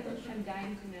like, I'm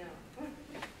dying to know.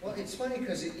 Well, it's funny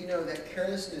because you know, that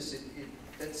carelessness,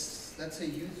 that's a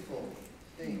youthful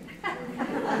thing.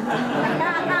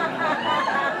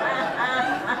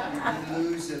 You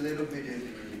lose a little bit of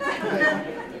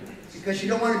it, because you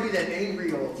don't want to be that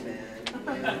angry old man.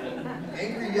 You know?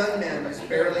 Angry young man is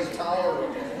barely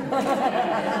tolerable.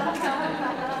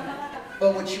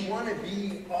 But what you want to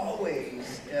be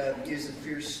always is a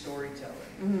fierce storyteller.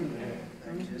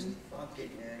 And just fuck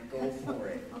it, man, go for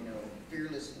it. You know,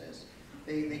 fearlessness.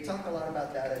 They talk a lot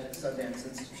about that at Sundance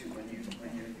Institute when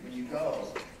you go.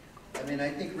 I mean, I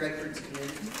think Redford's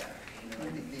committed to that. You know, I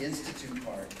think the institute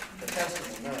part, the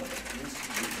festival, no, but the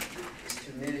institute is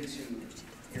committed to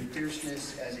your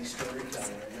fierceness as a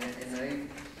storyteller.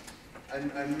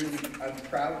 I'm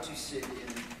proud to sit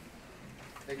in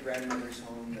the grandmother's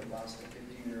home that lost a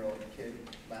 15-year-old kid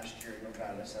last year in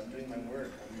Nogales. I'm doing my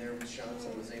work. I'm there with Sean and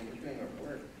Jose. We're doing our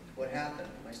work. What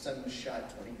happened? My son was shot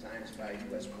 20 times by a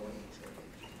U.S. Border Patrol.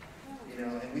 You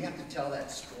know, and we have to tell that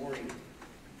story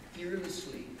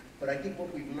fearlessly. But I think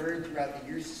what we've learned throughout the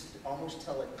years is to almost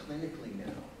tell it clinically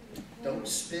now. Don't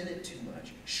spin it too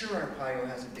much. Sure, Arpaio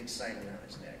has a big sign around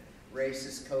his neck.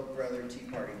 Racist, Koch brother, Tea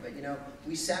Party. But you know,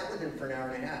 we sat with him for an hour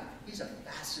and a half. He's a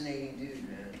fascinating dude,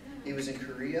 man. He was in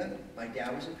Korea. My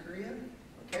dad was in Korea.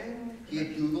 Okay? He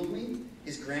had Googled me.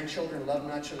 His grandchildren love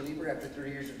Nacho Libre. After 30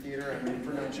 years of theater, I'm in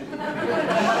for Nacho Libre.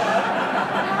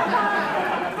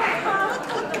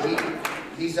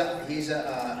 He's a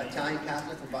Italian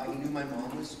Catholic. He knew my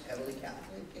mom was heavily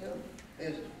Catholic, you know?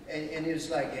 And it was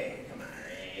like, hey, come on,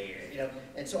 hey, you know?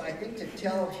 And so I think to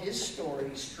tell his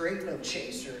story straight, no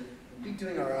chaser, we'd be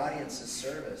doing our audience a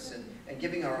service and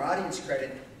giving our audience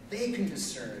credit. They can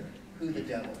discern who the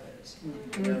devil is.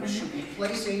 You know, should we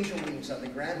place angel wings on the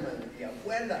grandmother, the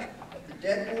abuela of the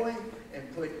dead boy,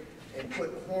 and put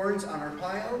horns on our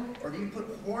pile, or do you put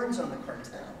horns on the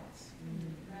cartels?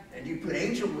 And you put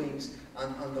angel wings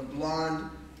on the blonde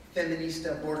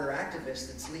feminista border activist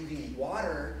that's leaving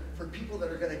water for people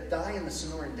that are going to die in the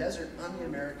Sonoran Desert on the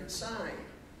American side.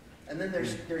 And then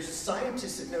there's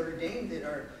scientists at Notre Dame that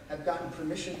have gotten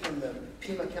permission from the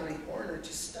Pima County coroner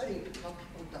to study how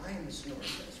people die in the Sonora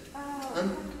Desert.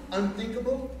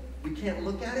 Unthinkable. We can't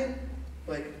look at it,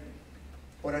 but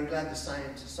I'm glad the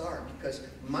scientists are, because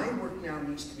my work now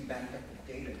needs to be backed up with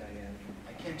data, Diane.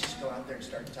 I can't just go out there and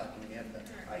start talking yet.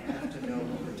 I have to know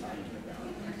what we're talking about.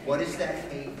 What is that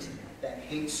hate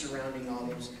surrounding all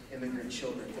those immigrant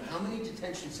children? How many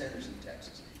detention centers in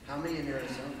Texas? How many in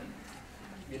Arizona?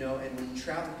 You know, and when you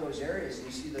travel those areas and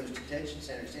you see those detention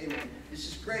centers, hey man, this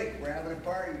is great, we're having a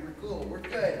party, we're cool, we're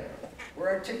good, we're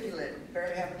articulate,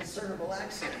 barely have a discernible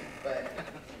accent, but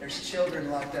there's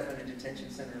children locked up in a detention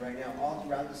center right now, all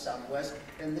throughout the Southwest,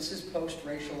 and this is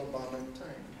post-racial Obama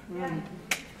time. Yeah.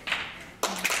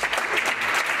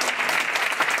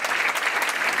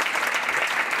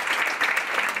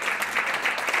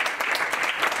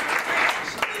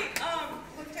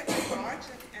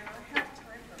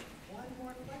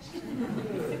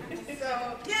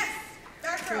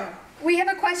 We have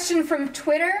a question from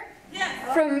Twitter.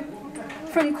 Yes.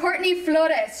 From Courtney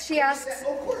Flores. She asks,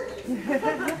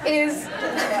 is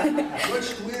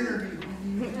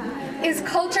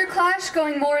Culture Clash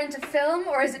going more into film,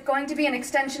 or is it going to be an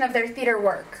extension of their theater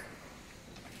work?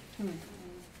 You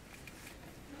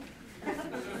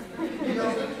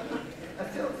know,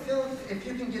 film, if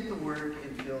you can get the work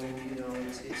in film, you know,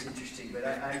 it's interesting, but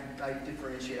I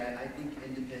differentiate. I think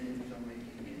independent filmmaking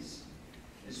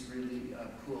is really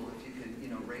cool if you could, you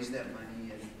know, raise that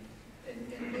money and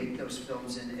make those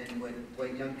films, and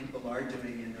what young people are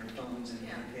doing in their phones and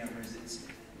their cameras. It's,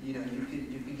 you know, you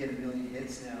can get 1 million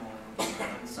hits now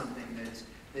on something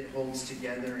that holds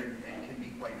together and can be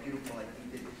quite beautiful. I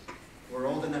think that we're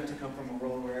old enough to come from a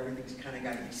world where everything's kind of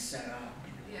got to be set up.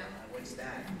 Yeah. What's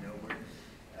that? You know, where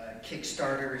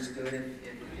Kickstarter is good if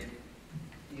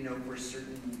you know, for a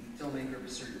certain filmmaker of a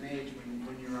certain age.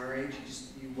 When you're our age,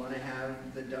 you want to have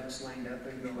the ducks lined up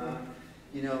and go out.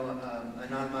 You know, an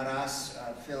Almaraz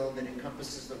film that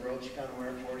encompasses the Royal Chicano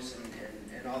Air Force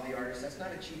and all the artists. That's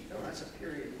not a cheap film. That's a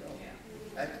period film. Yeah.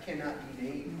 That cannot be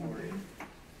made for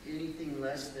anything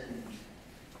less than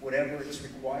whatever it's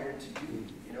required to do.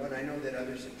 You know, and I know that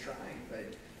others have tried,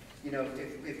 but you know,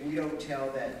 if we don't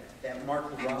tell that Mark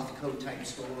Rothko type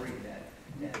story,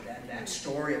 that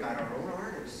story about our own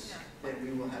artists, then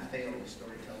we will have failed as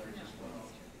storytellers as well.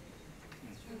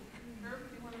 Herb,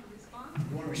 do you want to respond?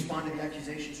 You want to respond to the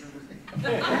accusations, Herbert?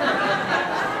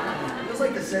 Feels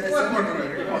like the Senate.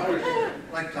 I'd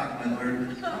like to talk to my lawyer.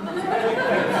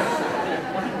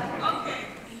 Okay,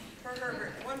 for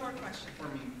Herbert, one more question. For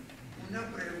me. No,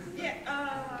 but yeah,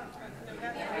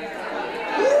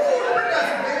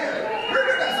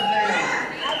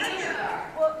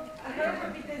 Well,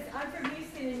 Herbert, because I'm from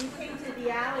Houston and you came to the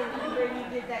alley where you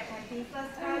did that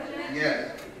Cantinflas project.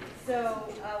 Yes. So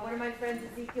one of my friends,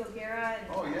 Ezekiel Guerra, and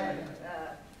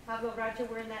Pablo Bracho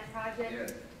were in that project.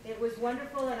 Yes. It was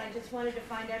wonderful, and I just wanted to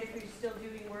find out if you're still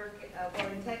doing work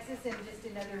both in Texas and just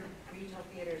in other regional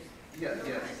theaters. Yes,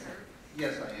 yes.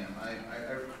 Yes, I am.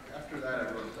 After that, I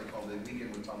wrote a play called The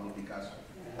Weekend with Pablo Picasso.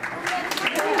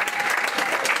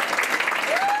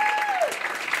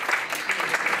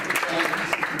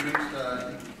 Produced, I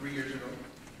think, 3 years ago,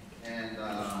 and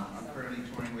I'm currently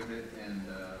touring with it, and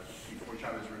before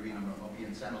Chavez Ravine, I'll be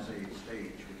in San Jose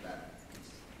stage with that.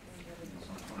 So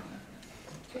I'm touring that.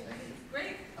 Thank you.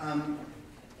 Great.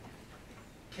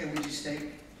 Can we just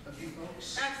take a few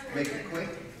folks? Absolutely. Make it quick?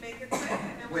 Make it quick.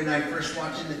 When I first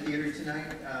walked in the theater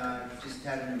tonight, just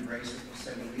had an embrace of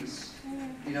Jose Luis.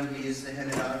 You know, he is the head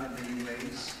of God in many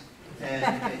ways. And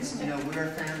it's, you know, we're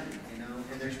a family, you know,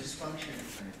 and there's dysfunction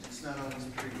at times. It's not always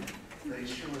pretty. But it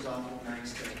sure was awful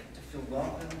nice to feel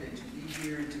welcomed and to be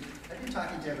here. I've been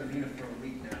talking to Evelina for a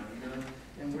week now, you know,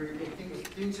 and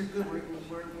things are good. We're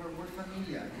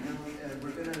familia, you know,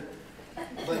 we're gonna,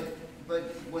 but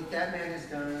what that man has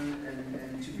done,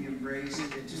 and to be embraced,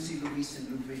 and to see Luis and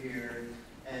Lupe here,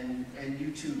 and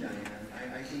you too, Diane.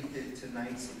 I think that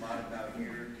tonight's a lot about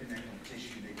your connective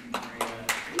tissue that you bring.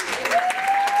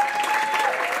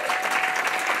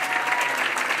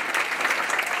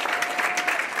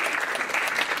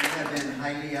 You have been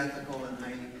highly ethical and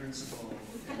highly principled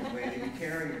in the way that you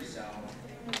carry yourself,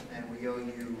 and we owe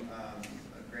you a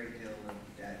great deal of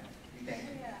that. We thank you.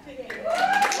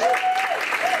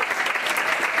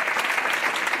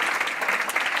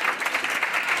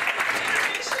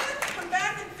 Come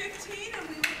back in 15 and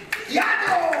we will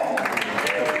continue.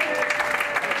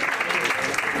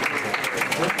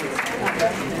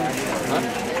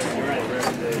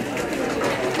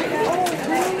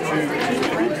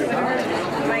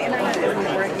 My internet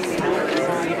isn't working.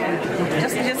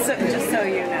 Just so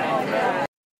you know.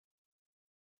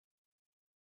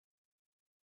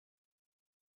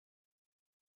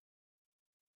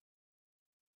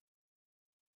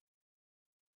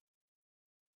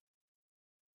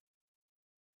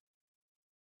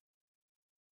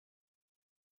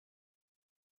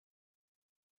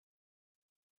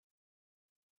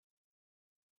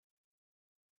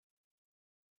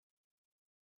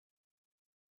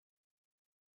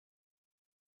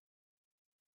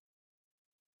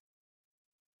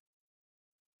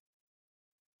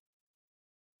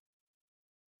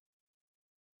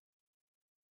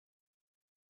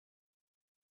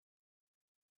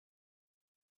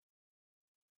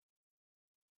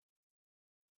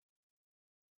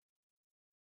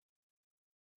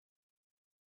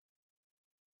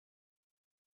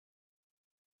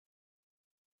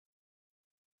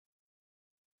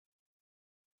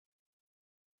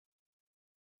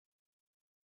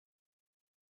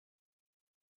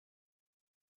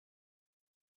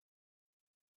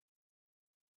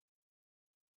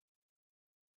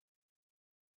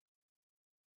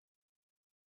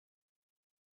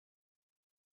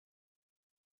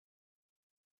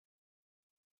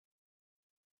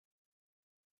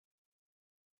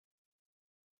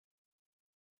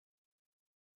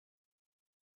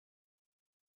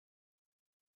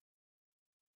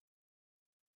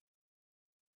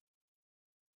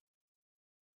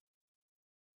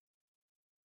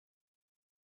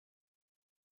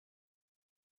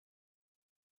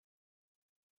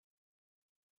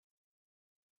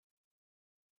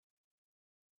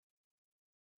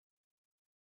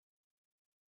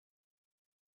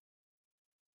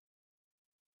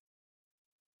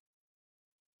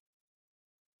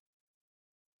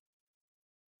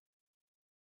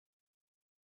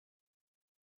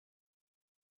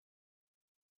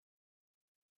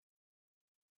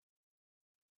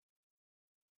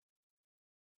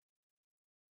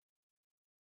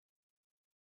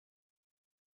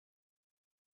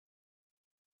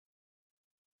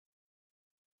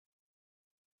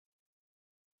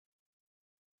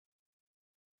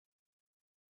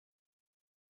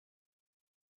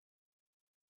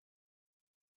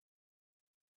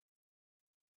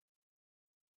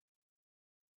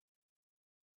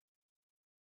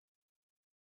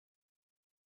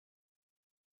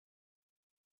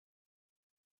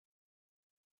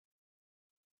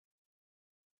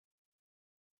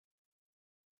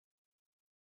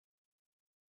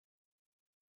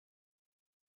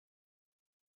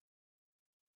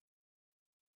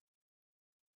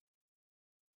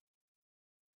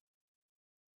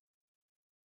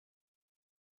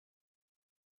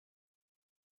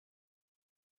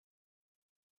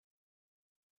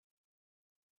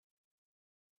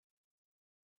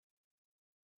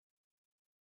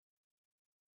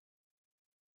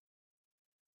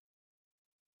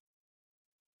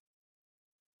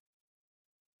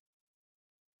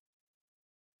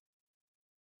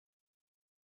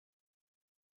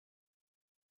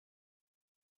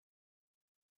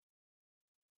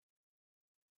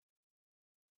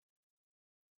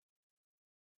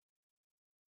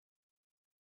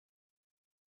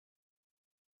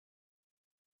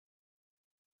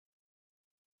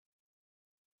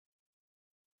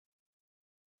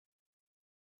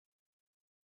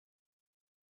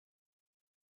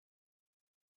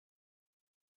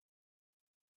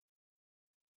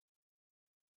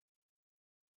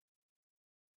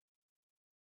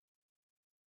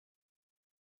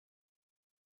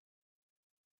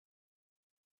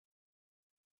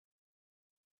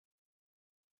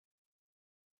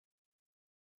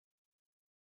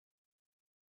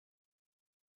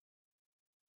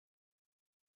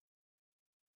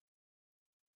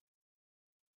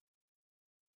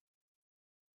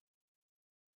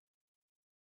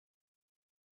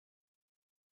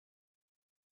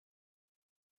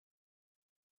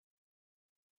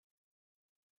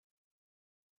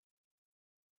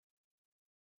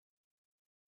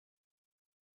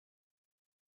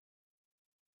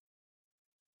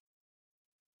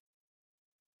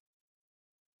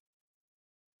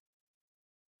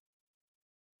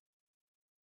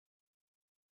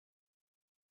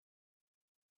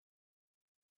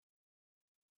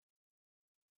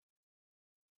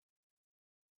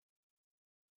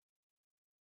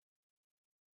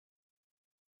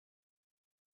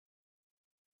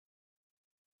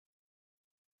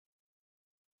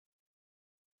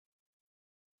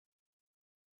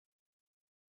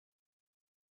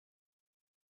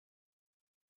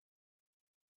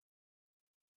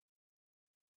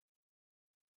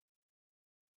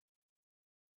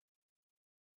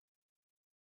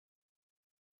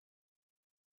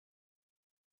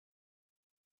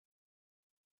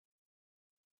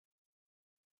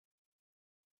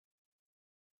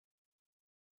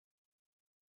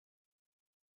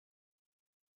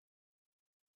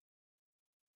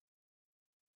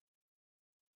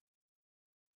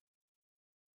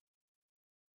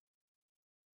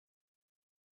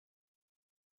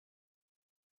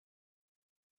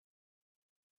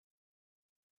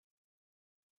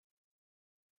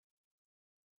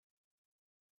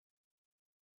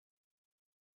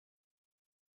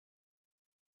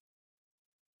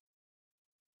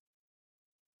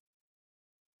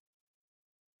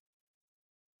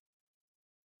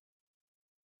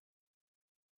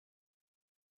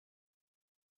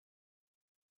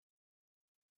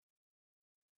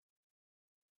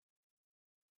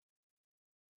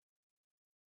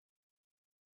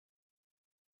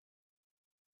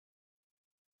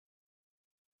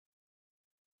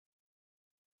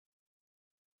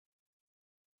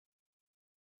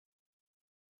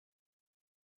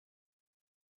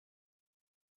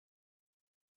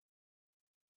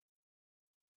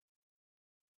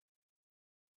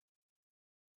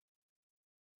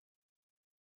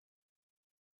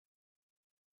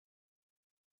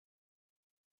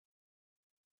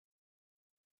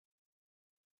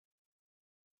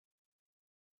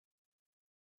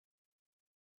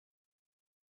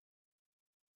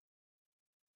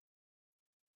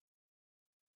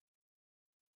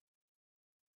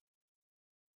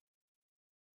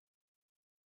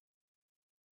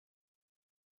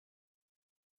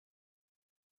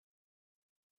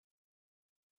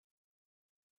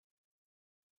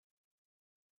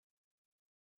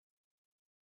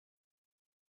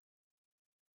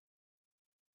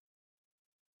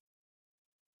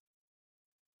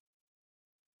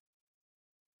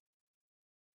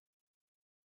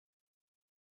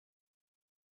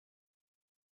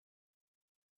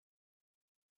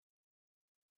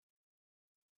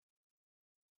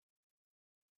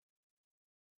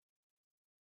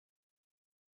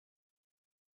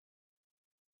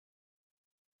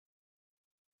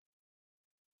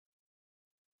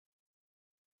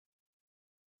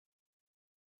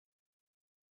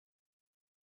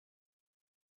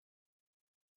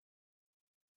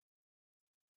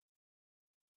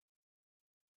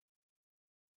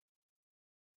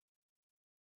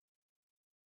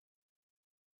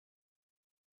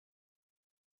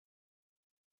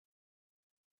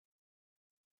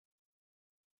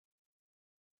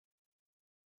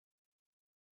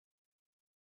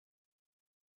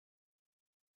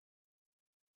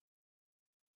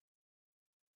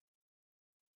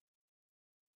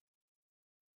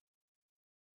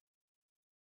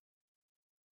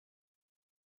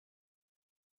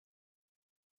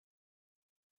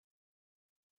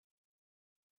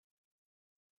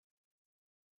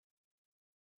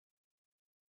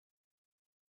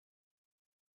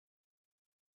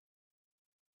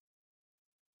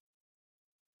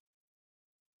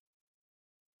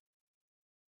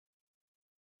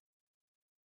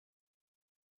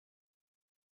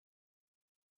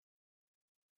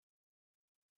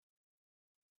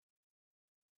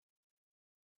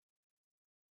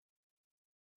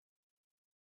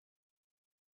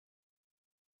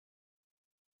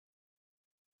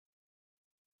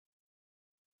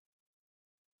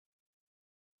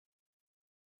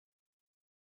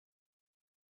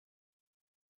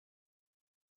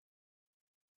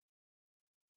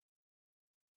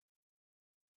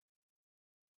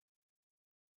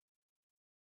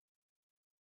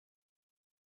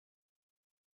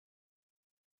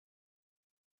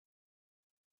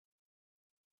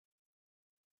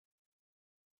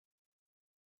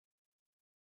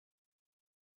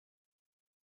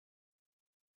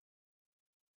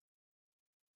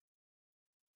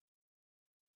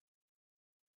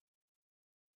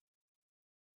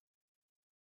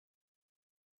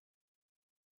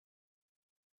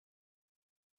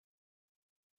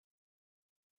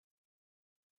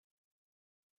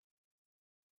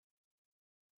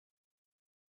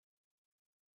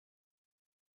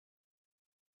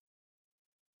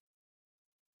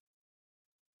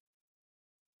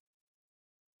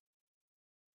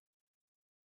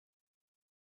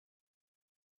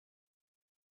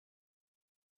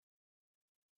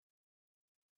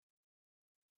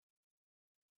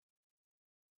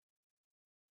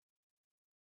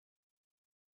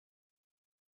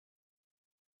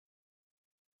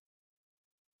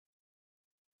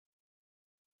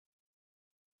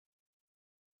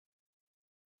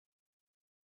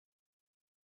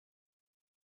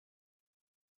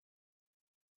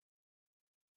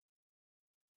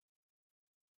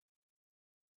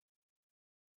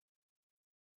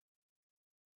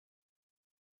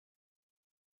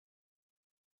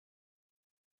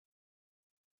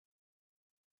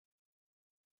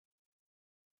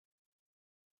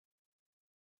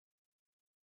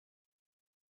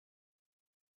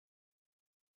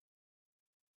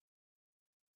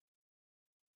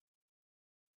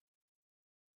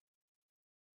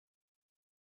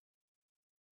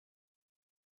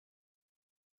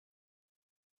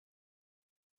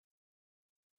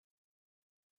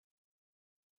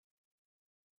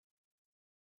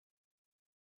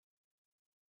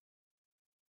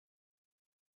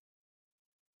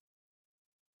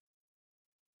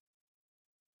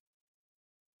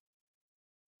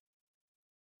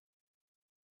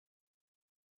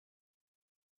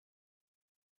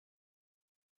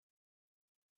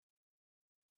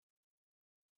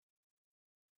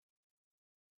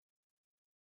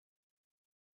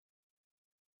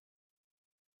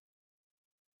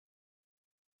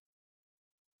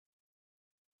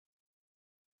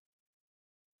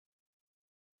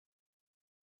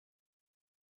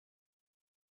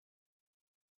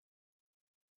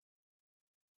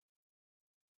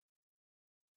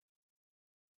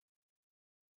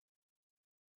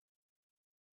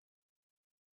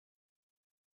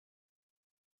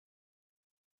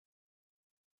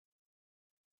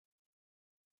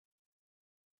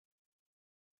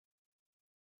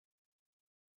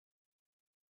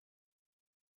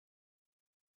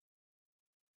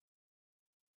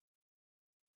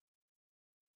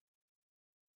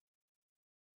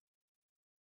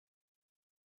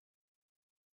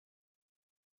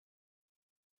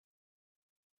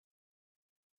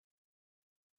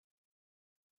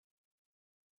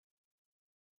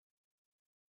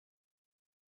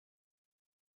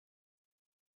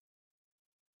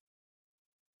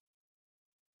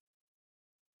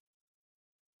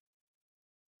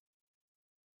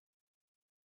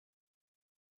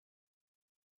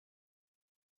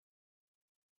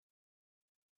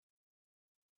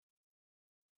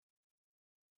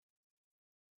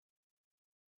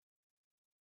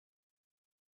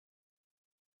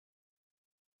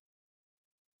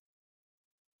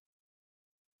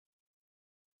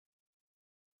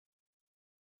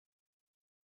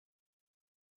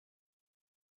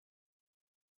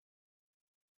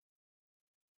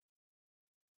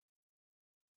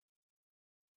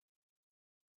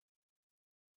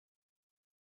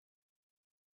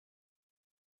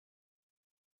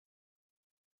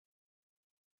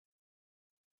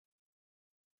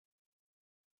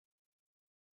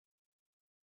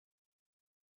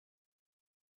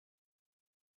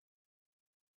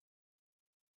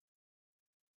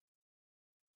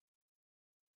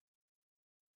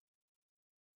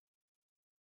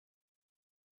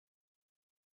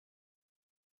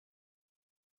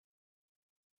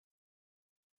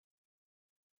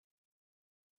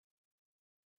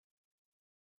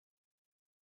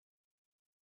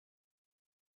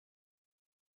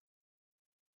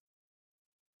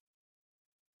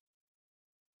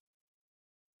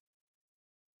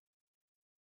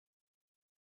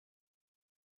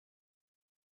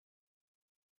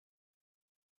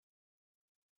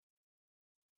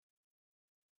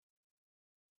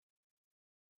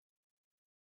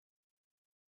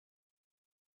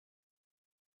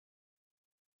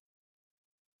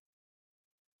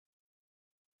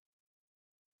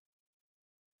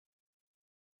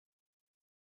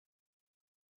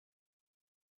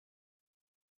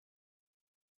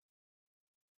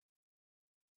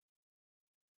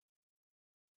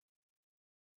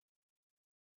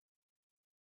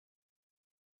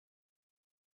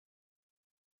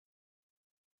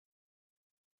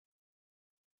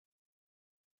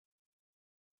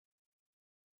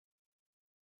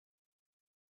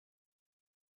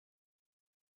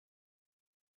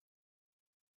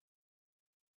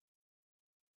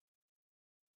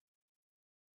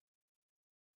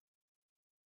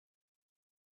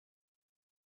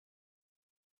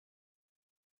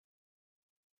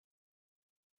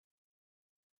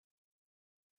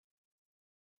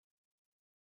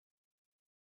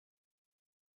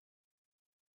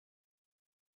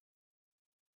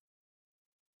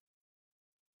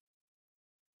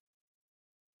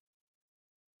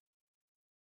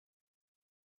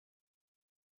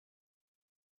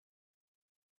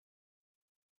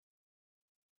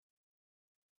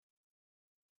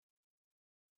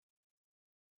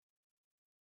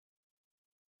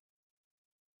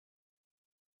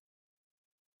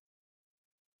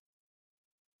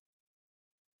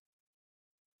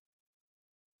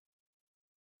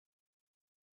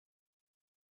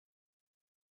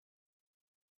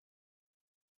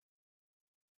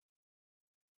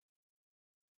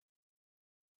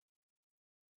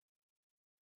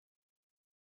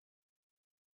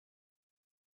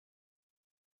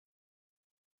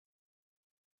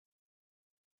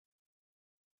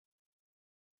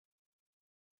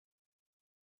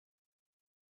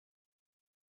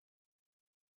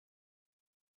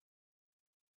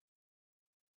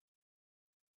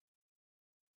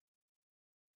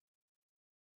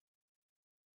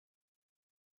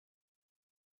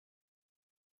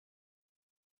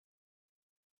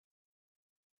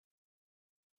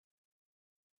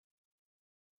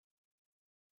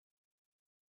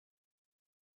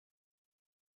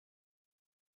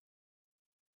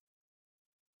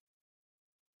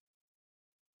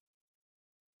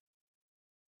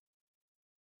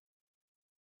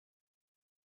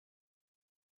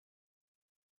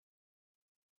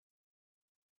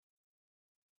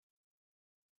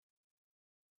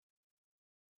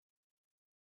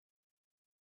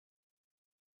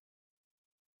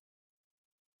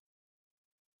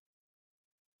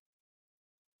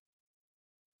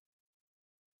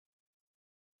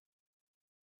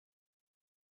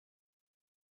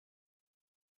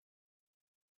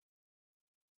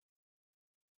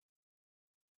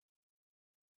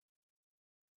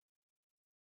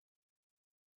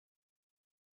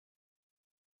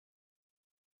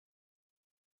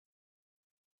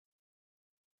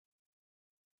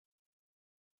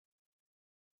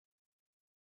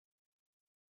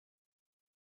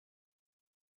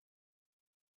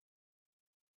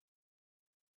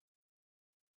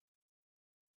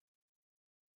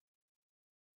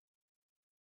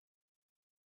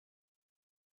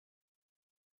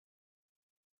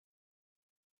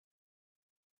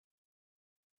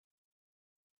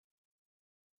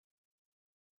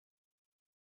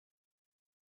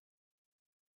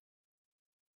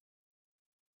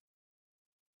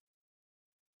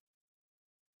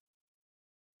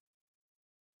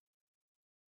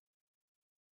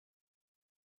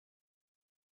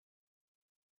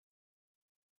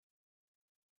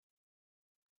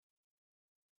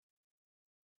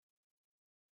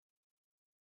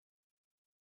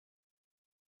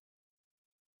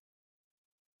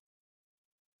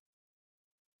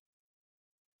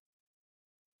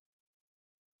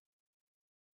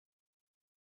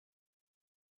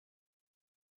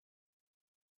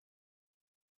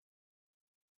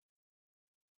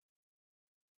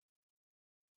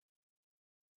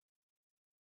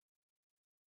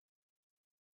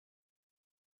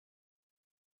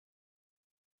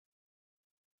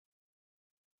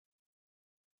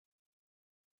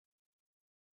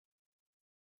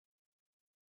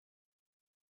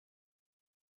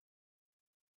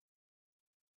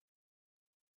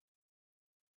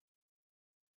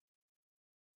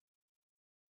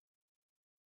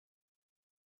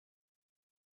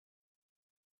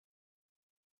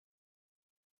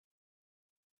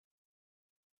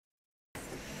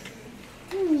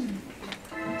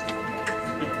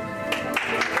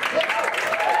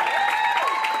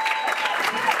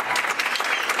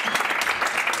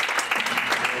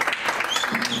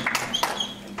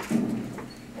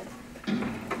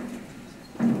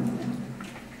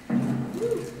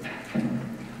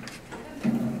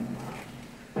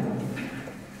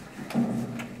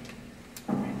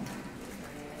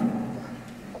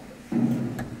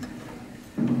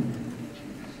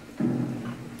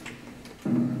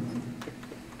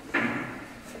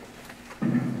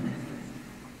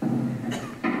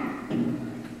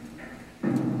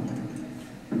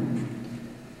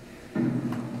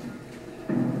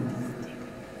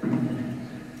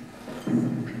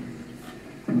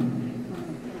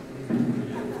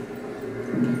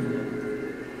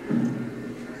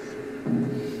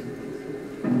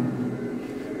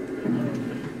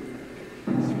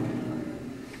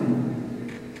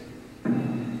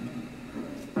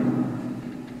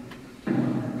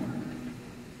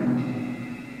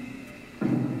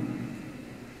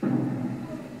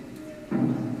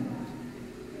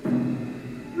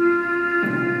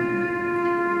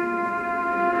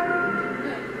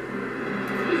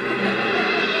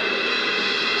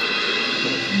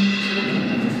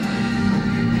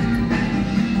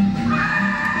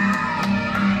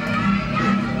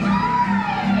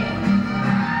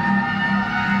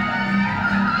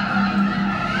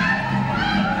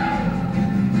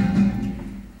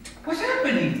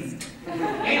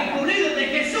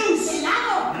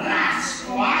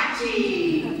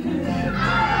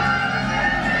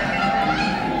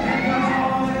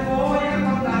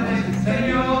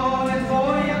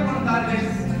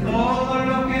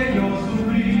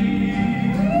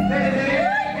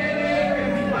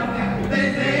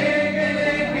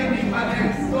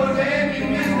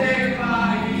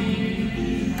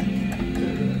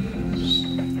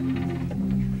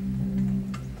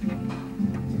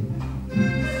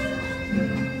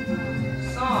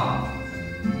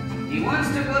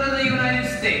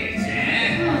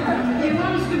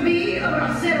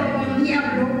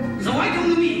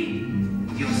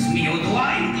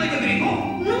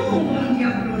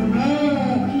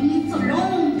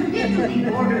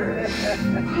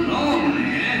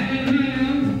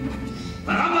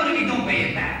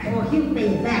 you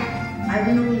pay back.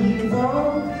 I've known him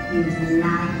all his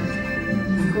life.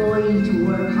 He's going to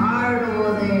work hard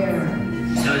over there.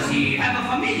 Does he have a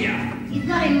familia? He's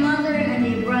got a mother and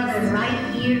a brother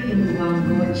right here in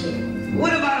Guangoche.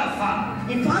 What about a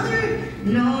father? A father?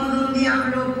 No, Don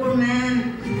Diablo, poor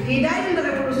man. He died in the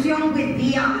revolution with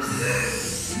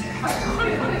Diaz.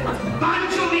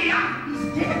 Pancho Villa!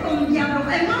 He's dead, Don Diablo.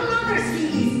 Among others, he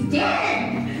is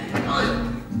dead.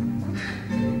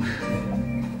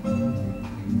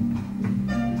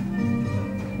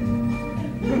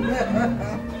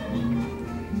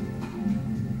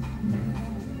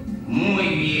 Muy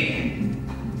bien.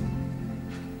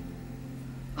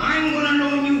 I'm gonna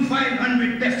loan you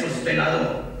 500 pesos,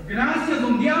 pelador. Gracias,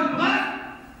 Don Diablo.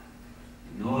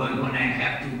 You're gonna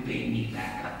have to pay me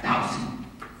back 1,000.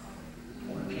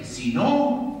 Porque si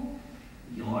no,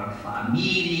 your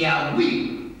familia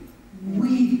will.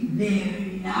 With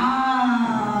their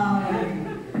love.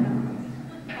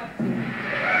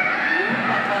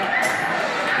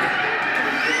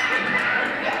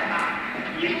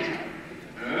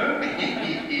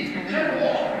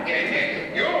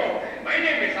 My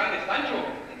name is Sancho.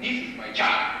 This is my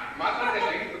child. Más antes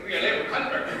I used to be a labor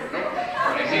contractor, ¿no?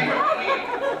 But I see what I need.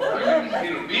 I got this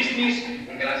little business,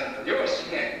 and gracias a Dios.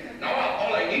 Now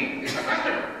all I need is a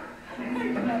customer.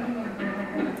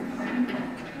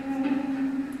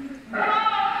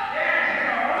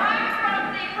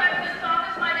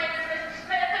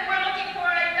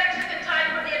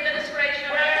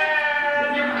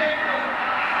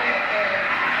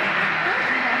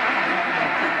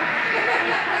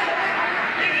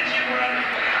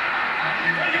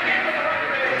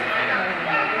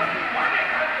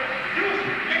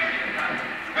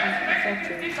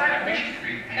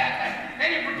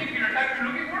 Any particular type you're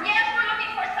looking for? Yes, we're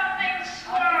looking for something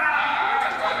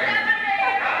suave.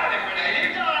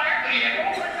 Lemonade. Dark,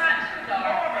 but not too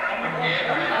dark.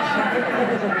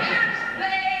 Perhaps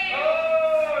beige.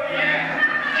 Oh, yes.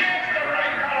 Just the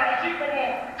right color. Así como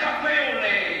café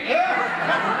olé.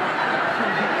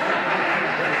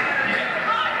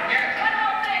 One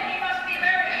whole thing, he must be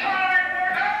very hard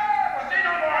working. Well, say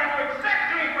no more. I know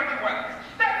exactly what you want.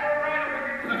 Step right over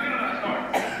into the middle of the store.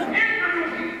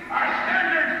 Introducing our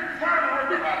standard farm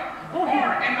worker bottle.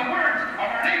 Or, in the words of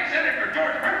our late Senator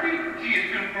George Murphy, he is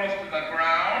built close to the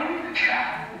ground.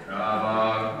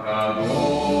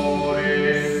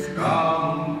 Trabajadores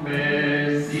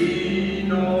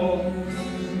campesinos,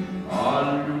 al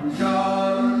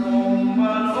luchar con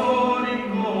valor y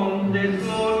con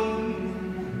tesón,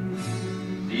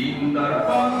 sin dar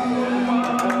paso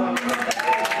más,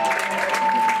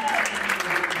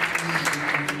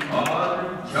 a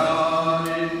luchar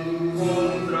en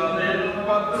contra del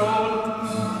patrón,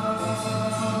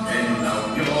 en la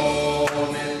unión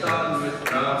está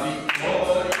nuestra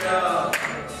victoria.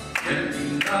 El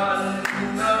final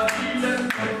una vil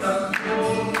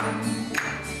explotación.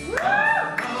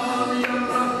 Había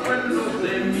más pueblos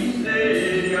de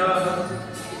miseria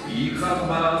y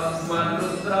jamás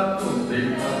malos tratos del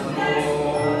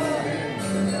patrón.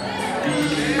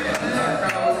 Viva la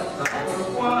causa por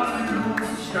cual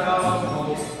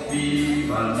luchamos,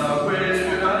 viva la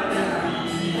huelga y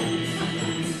el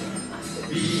fin.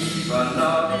 Viva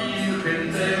la Virgen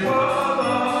de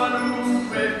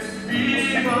Guadalupe,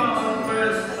 viva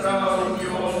nuestra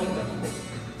unión.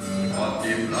 A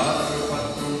temblar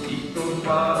patroncitos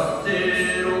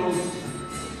barateros,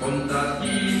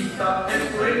 contratista el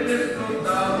cruel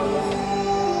explotador.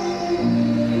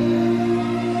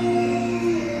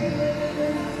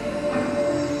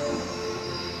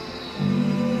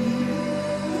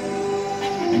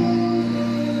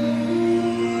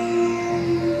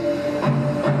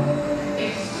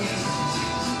 Es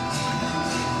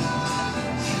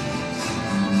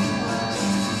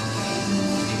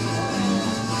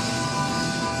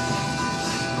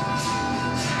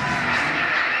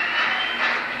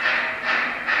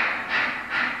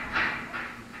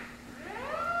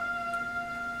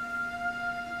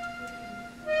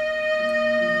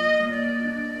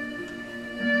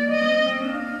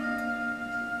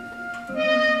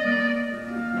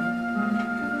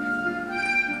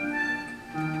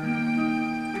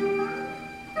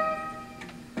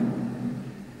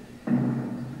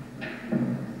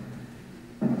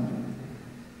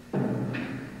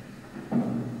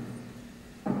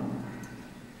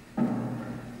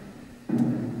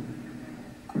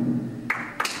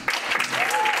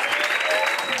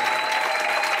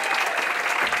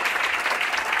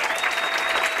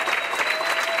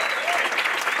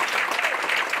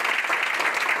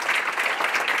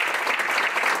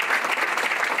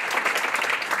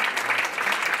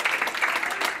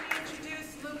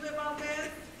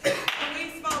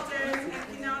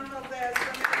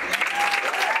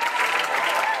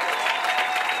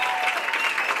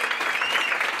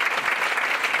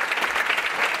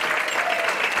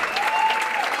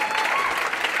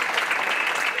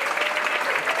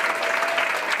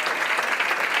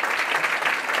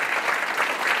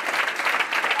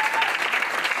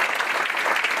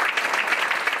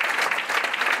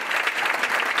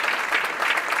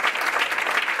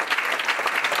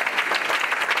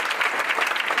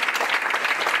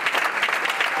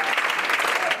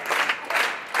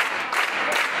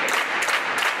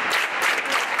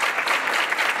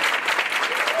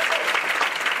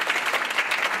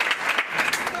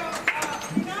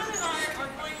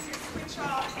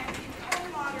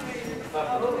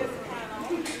of this panel.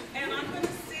 And I'm going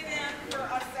to sit in for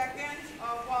a second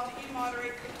while he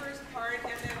moderates the first part,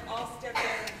 and then I'll step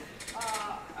in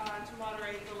to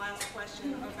moderate the last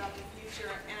question about the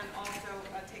future and also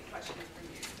take questions from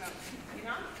you. So,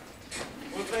 Inan?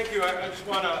 Well, thank you. I just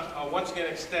want to once again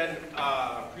extend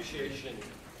appreciation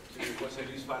to Jose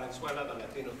Luis Valenzuela, the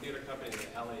Latino Theater Company, and the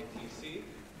LATC,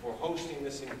 for hosting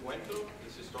this Encuentro,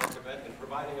 this historic event, and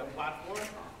providing a platform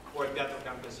for Teatro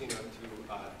Campesino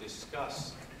to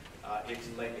discuss its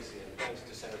legacy. And thanks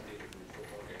to Center Theater Group for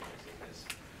organizing this.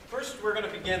 First, we're going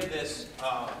to begin this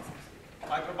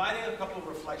by providing a couple of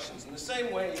reflections in the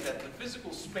same way that the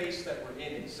physical space that we're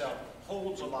in itself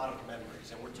holds a lot of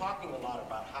memories. And we're talking a lot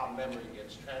about how memory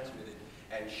gets transmitted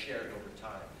and shared over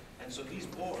time. And so these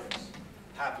boards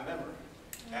have memory.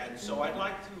 And so I'd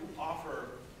like to offer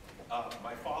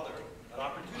my father an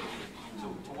opportunity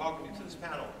to welcome you to this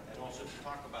panel and also to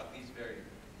talk about these very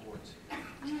boards.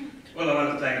 Well, I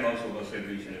want to thank also Jose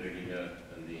Luis and Evelina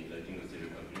and the Latino Theater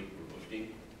Company for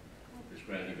hosting this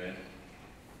grand event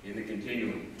in the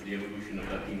continuum, the evolution of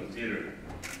Latino theater,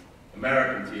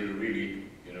 American theater, really,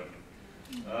 you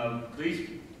know.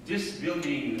 This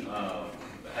building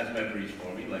has memories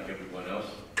for me, like everyone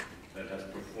else that has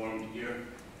performed here.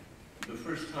 The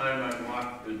first time I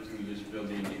walked through this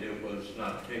building, it was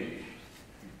not finished.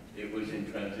 It was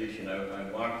in transition. I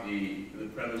walked the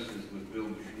premises with Bill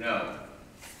Bushnell,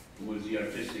 who was the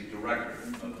artistic director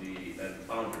of and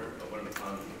founder, one of the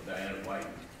founders of Diane White,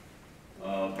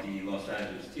 of the Los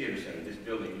Angeles Theater Center. This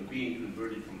building was being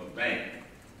converted from a bank.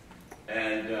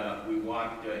 And we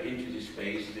walked into the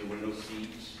space. There were no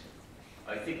seats.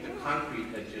 I think the concrete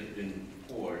had just been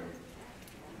poured.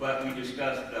 But we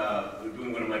discussed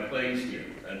doing one of my plays here.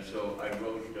 And so I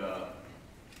wrote,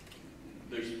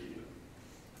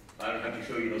 I don't have to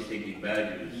show you those taking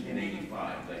badges in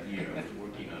 '85, that year. I was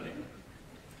working on it.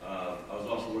 I was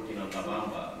also working on La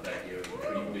Bamba that year. It was a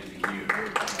pretty busy year.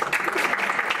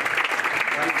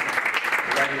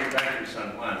 Right back in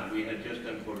San Juan, we had just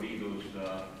done corridos.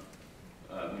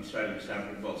 We started in San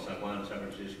Juan, San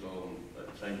Francisco,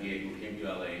 San Diego, came to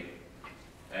LA,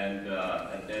 and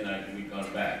then we'd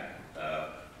gone back.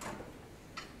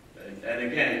 And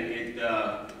again,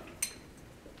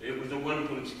 it was a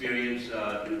wonderful experience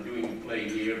doing the play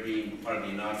here, being part of the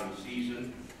inaugural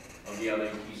season of the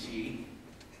LATC.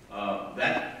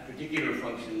 That particular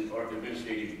function or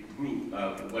administrative group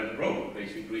went broke,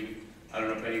 basically. I don't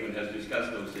know if anyone has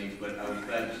discussed those things, but I was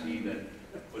glad to see that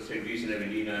Jose Luis and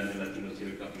Evelina and the Latino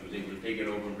Theater Company was able to take it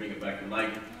over and bring it back to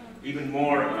life. Even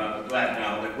more glad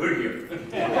now that we're here. Is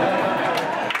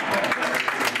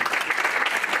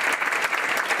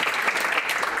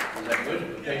that good?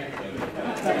 Okay.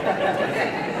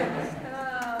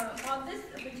 On this,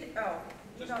 you can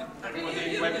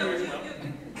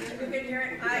hear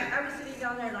it. I was sitting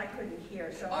down there and I couldn't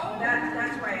hear, so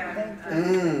that's why I'm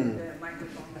the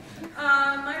microphone.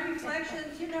 My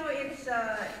reflections, it's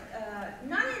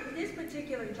not at this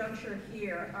particular juncture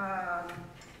here.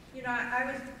 I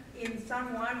was in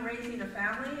San Juan raising a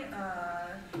family,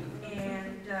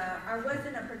 and I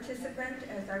wasn't a participant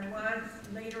as I was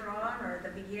later on or at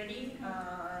the beginning.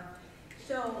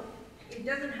 So it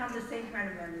doesn't have the same kind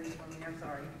of memories for me, I'm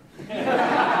sorry.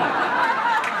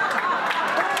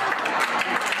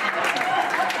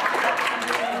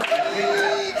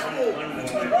 One moment,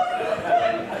 Herbert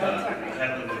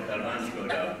Siguenza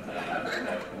showed up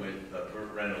with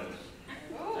Burt Reynolds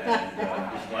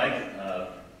and his wife,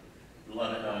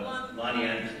 Lonnie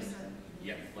Anderson.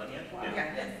 Yeah, Lonnie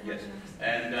Anderson? Yes.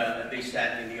 And they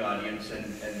sat in the audience and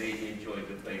they enjoyed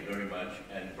the play very much.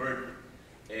 And Burt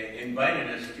invited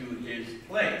us to his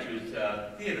play, to his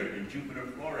theater in Jupiter,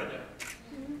 Florida.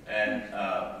 And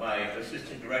my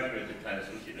assistant director at the time,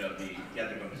 associate of the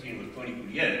Teatro Campesino, was Tony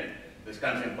Curiel.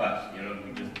 Descansa en paz.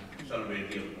 We just celebrated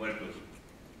Dia de los Muertos.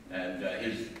 And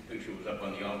his picture was up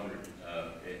on the altar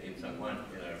in San Juan,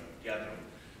 in our teatro.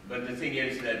 But the thing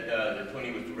is that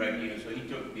Tony was directing, and so he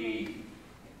took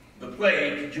the play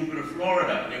to Jupiter,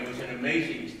 Florida, and it was an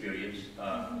amazing experience.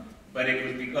 But it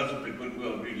was because of the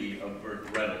goodwill, really, of Burt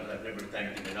Reynolds. I've never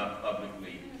thanked him enough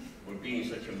publicly for being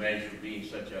such a man, for being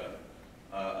such a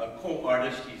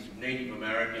co-artist. He's Native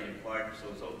American in part, so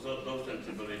those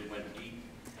sensibilities went deep.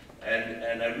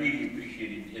 And I really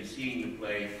appreciated seeing the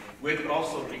play with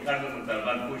also Ricardo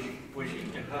Montalban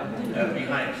pushing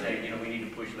behind, saying, we need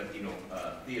to push Latino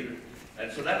theater.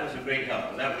 And so that was a great help.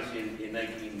 And that was in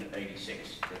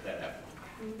 1986 that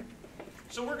happened.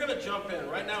 So we're going to jump in.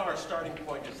 Right now our starting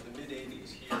point is the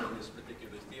mid-'80s here in this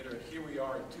particular theater. And here we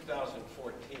are in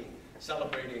 2014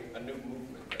 celebrating a new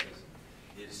movement that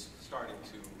is starting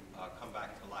to come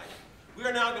back to life. We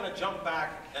are now going to jump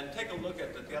back and take a look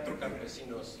at the Teatro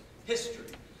Campesino's history.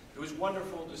 It was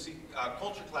wonderful to see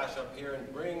Culture Clash up here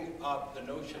and bring up the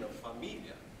notion of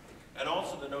familia, and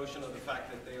also the notion of the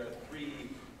fact that they are three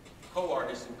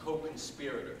co-artists and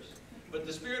co-conspirators. But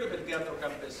the spirit of El Teatro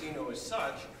Campesino is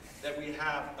such that we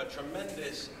have a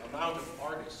tremendous amount of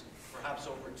artists, perhaps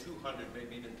over 200,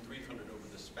 maybe even 300 over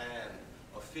the span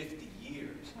of 50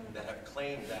 years, that have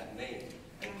claimed that name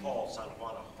and call San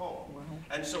Juan a home.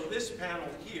 And so this panel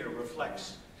here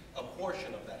reflects a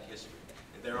portion of that history.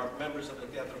 There are members of the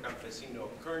Teatro Campesino,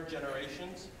 current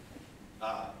generations,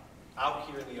 out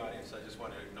here in the audience. I just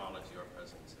want to acknowledge your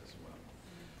presence as well.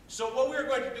 So what we're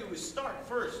going to do is start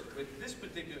first with this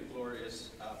particular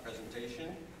glorious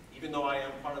presentation. Even though I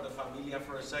am part of the familia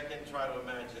for a second, try to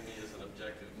imagine me as an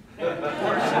objective person.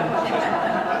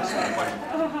 That's the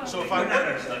question. So if I was not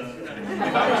your son,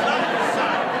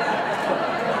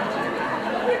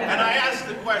 and I asked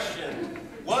the question,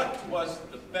 what was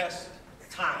the best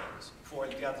times for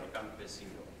El Teatro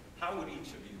Campesino? How would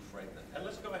each of you frame them? And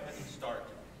let's go ahead and start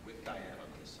with Diane on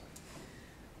this side.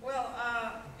 Well,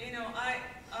 you know, I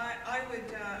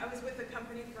was with the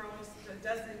company for almost a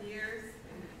dozen years,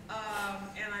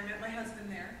 and I met my husband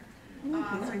there. So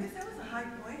I guess that was a high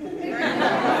point, right?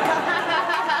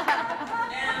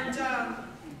 And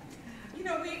you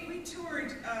know, we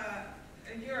toured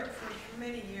Europe for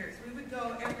many years. We would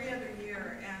go every other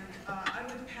year, and I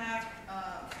would pack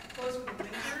clothes for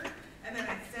winter, and then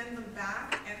I'd send them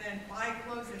back, and then buy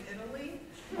clothes in Italy,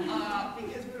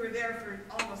 because we were there for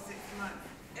almost 6 months,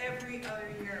 every other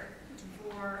year,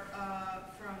 for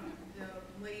from the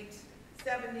late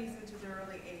 70s into the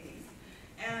early 80s.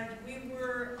 And we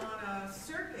were on a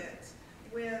circuit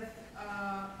with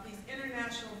these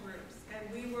international groups, and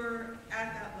we were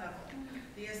at that level.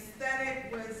 The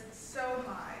aesthetic was so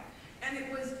high, and it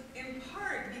was in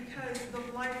part because the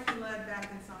life we led back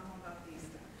in Ensemble,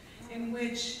 in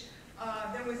which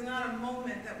there was not a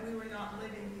moment that we were not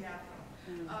living theatrical.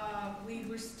 We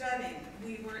were studying.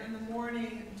 We were in the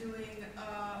morning doing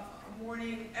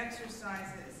morning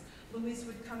exercises. Luis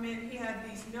would come in. He had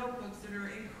these notebooks that are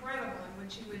incredible, in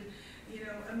which he would, you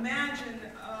know, imagine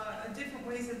different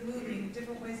ways of moving,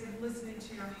 different ways of listening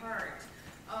to your heart.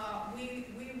 We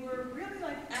were really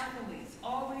like athletes,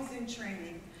 always in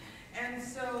training. And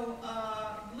so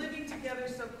living together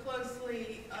so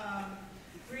closely,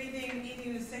 breathing,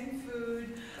 eating the same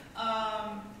food,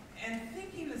 and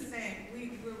thinking the same.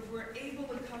 We were able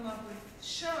to come up with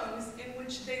shows in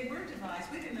which they were devised.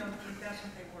 We didn't know if that's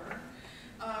what they were.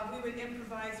 We would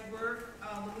improvise work.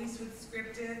 Luis would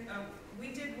script it. We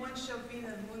did one show, Fina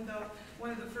del Mundo,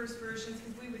 one of the first versions,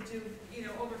 because we would do, you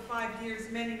know, over 5 years,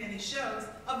 many, many shows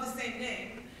of the same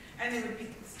name. And it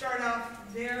would start off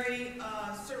very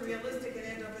surrealistic and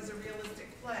end up as a realistic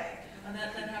play. And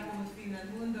that happened with Fina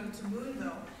del Mundo to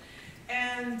Mundo.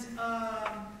 And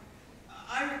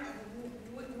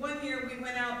one year we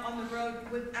went out on the road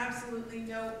with absolutely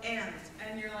no end.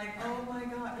 And you're like, oh my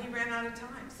God, we ran out of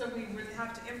time. So we would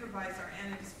have to improvise our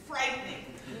end. It was frightening.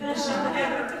 You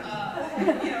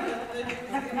know,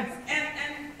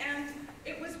 and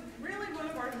it was really one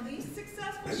of our least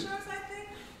successful shows, I think.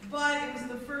 But it was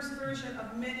the first version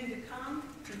of many to come,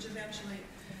 which eventually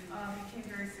became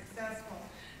very successful.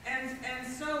 And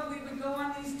so we would go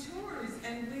on these tours,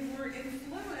 and we were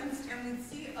influenced, and we'd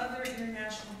see other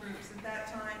international groups. At that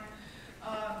time,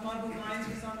 Model Lines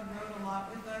was on the road a lot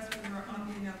with us. We were on,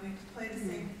 you know, we played the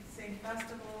same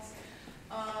festivals,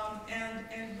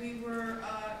 and we were,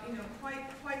 you know, quite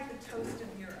the toast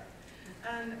of Europe.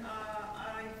 And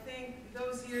I think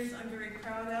those years I'm very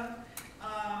proud of,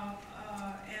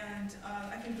 and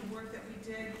I think the work that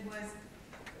we did was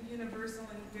universal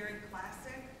and very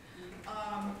classic.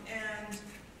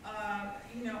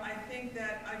 You know, I think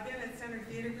that I've been at Center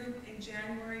Theater Group in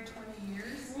January 20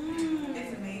 years.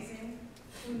 It's amazing.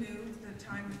 Who knew the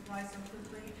time would fly so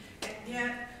quickly? And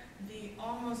yet, the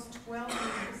almost 12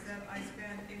 years that I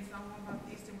spent in San Juan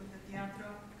Bautista with the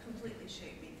Teatro completely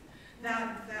shaped me.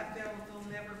 There'll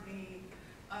never be,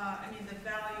 I mean, the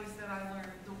values that I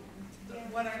learned,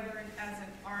 what I learned as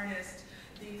an artist,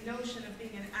 the notion of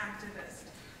being an activist,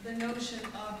 the notion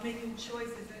of making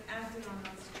choices and acting on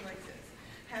those choices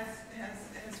has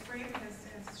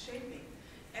shaped me.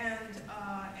 And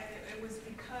it was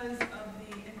because of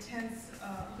the intense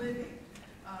living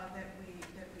that we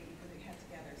really had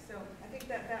together. So I think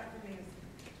that for me is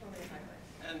totally a highlight.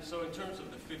 And so in terms of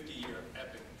the 50-year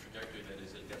epic trajectory that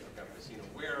is El Teatro Campesino,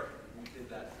 where did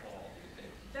that fall, do you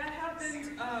think? That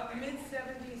happened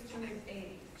mid-70s to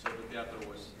mid-80s. So the teatro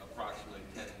was approximately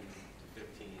 10 to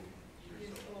 15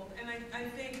 years old. and I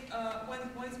think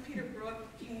once Peter Brook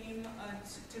came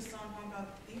to San Juan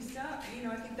Bautista, you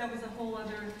know, I think that was a whole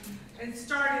other, it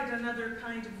started another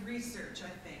kind of research,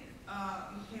 I think.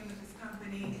 He came with his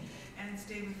company and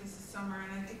stayed with us this summer,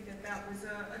 and I think that was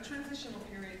a transitional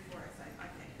period for us, I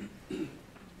think.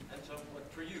 And so,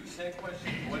 for you, same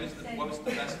question. What is the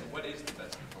best? What is the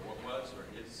best? Or what was or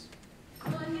is?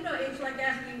 Well, you know, it's like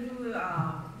asking who's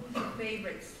your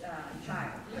favorite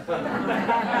child. You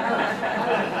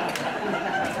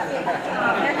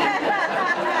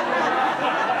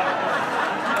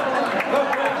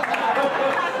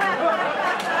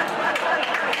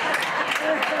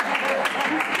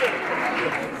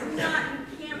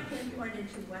can't pinpoint it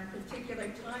to one particular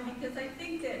time, because I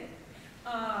think that,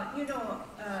 you know,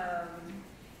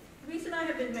 Reese and I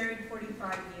have been married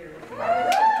 45 years.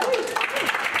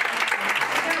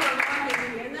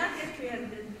 And that history has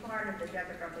been part of the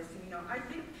Teatro Campesino. I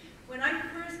think when I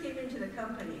first came into the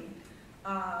company,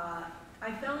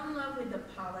 I fell in love with the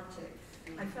politics.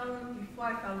 Before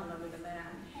I fell in love with the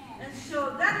man. And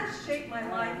so that has shaped my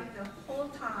life the whole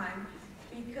time,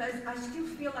 because I still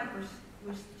feel like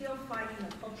we're still fighting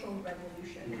a cultural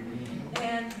revolution.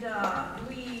 And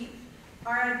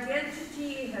our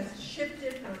identity has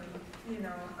shifted from, you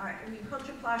know, I mean,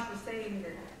 Culture Clash was saying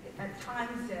that at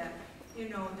times that, you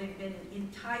know, they've been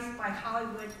enticed by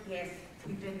Hollywood. Yes,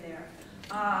 we've been there.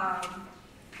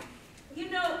 You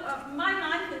know, my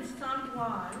life in San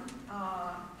Juan,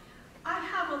 I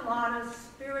have a lot of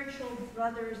spiritual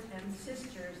brothers and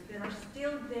sisters that are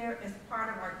still there as part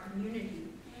of our community.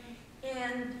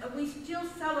 And we still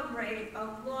celebrate a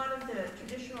lot of the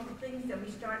traditional things that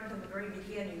we started from the very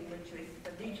beginning, which was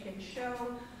the Virgen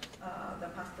show, the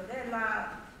pastorela.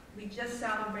 We just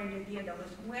celebrated Dia de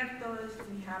los Muertos.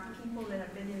 We have people that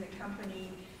have been in the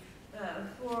company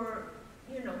for,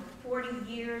 you know,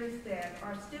 40 years that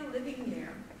are still living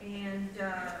there. And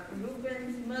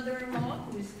Ruben's mother-in-law,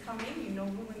 who is coming, you know,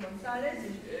 Ruben Gonzalez,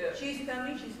 she's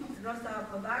coming. She's Rosa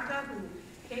Apodaca, who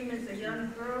came as a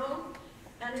young girl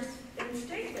and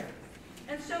stayed there.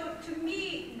 And so, to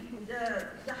me,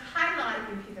 the highlight,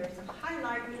 if there's a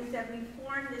highlight, is that we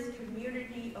formed this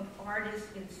community of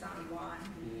artists in San Juan.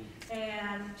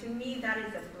 And to me, that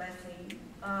is a blessing.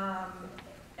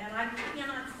 And I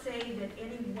cannot say that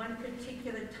any one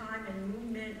particular time and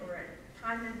movement or a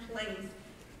time and place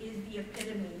is the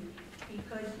epitome,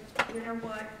 because you know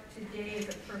what? Today is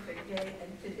a perfect day,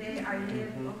 and today I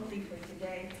live only for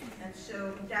today, and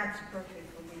so that's perfect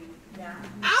for me now.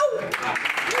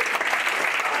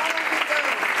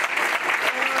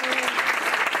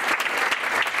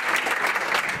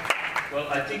 Well,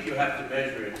 I think you have to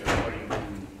measure it according to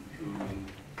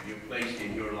your place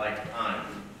in your lifetime.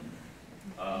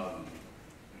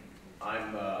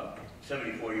 I'm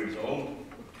 74 years old,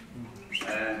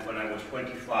 and when I was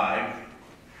 25,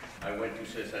 I went to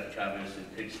Cesar Chavez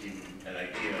and pitched him an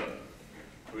idea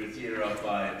for a theater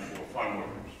outline for farm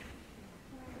workers.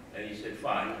 And he said,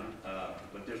 fine,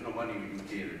 but there's no money to do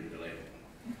theater in Delano.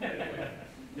 Anyway,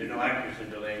 there are no actors in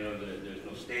Delano, there's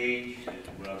no stage,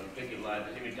 we're on the picket line,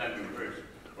 there's even time to rehearse.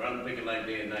 We're on the picket line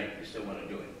day and night, we still want to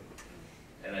do it.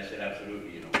 And I said,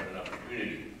 absolutely, you know, what an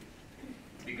opportunity.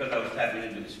 Because I was tapping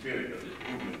into the spirit of this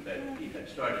movement that he had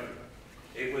started.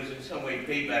 It was in some way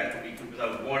payback for me because I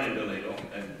was born in Delano,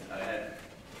 and I had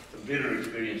some bitter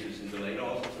experiences in Delano,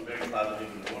 also some very positive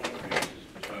and warm experiences,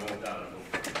 which I won't down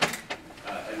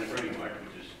and the Birdie Mart,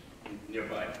 which is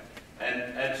nearby.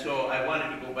 And so I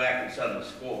wanted to go back and settle the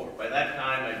score. By that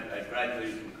time, I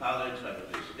graduated from college. I was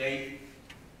a state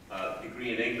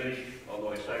degree in English,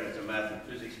 although I started as a math and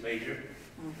physics major.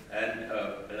 And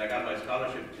I got my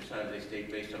scholarship to San Jose State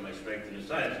based on my strength in the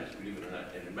sciences, believe it or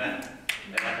not, in the math.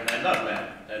 And I love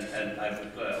math. And I was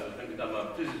going to become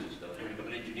a physicist, I was going to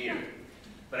become an engineer.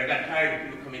 But I got tired of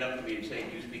people coming up to me and saying,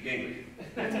 do you speak English?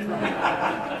 And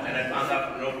I found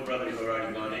out from an older brother who had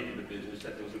already gone into the business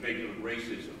that there was a great deal of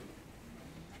racism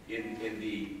in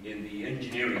the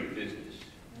engineering business.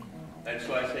 And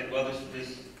so I said, well,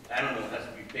 this animal has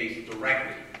to be faced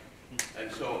directly.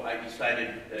 And so I decided,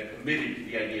 committed to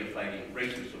the idea of fighting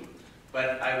racism,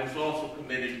 but I was also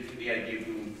committed to the idea of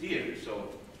doing theater. So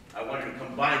I wanted to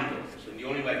combine those, and the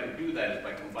only way I could do that is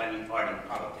by combining art and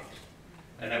politics.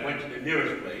 And I went to the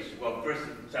nearest place, well, first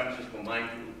the San Francisco Mine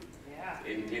Group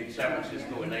in San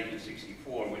Francisco in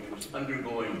 1964, which was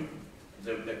undergoing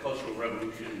the cultural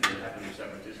revolution that happened in San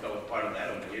Francisco. I was part of that,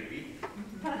 I was a hippie.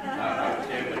 I was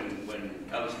there when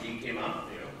LSD came out,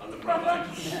 you know, on the front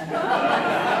lines.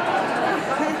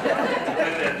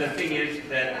 But the thing is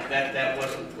that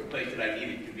wasn't the place that I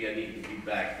needed to be. I needed to be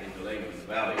back in Delano in the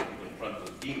valley to confront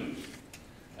those demons.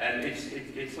 And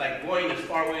it's like going as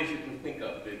far away as you can think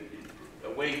of,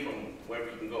 away from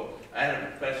wherever you can go. I had a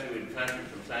professor who had transferred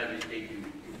from San Jose State to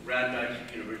Brandeis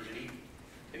University,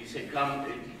 and he said, come,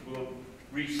 we'll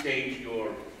restage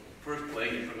your first play,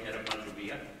 you're from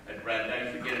Mantovilla at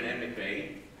Brandeis, you get an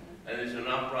MFA, and there's an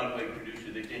off-Broadway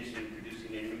producer that's interested in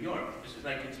producing in New York. This is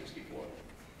 1964.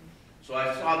 So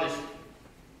I saw this,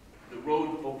 the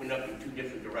road opened up in two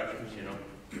different directions, you know.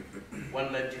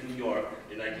 One led to New York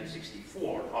in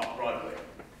 1964, off-Broadway,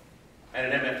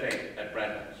 and an MFA at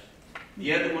Brandeis.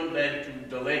 The other one led to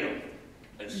Delano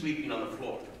and sleeping on the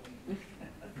floor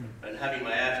and having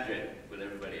my ass dragged with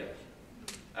everybody else.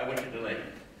 I went to Delano.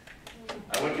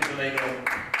 I went to Delano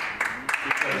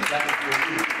because that was the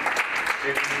route.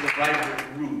 It was the right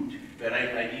route that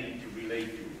I needed to relate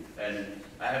to. And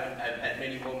I've had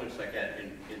many moments like that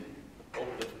in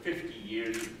over the 50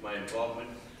 years of my involvement.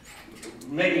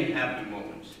 Many happy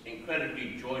moments,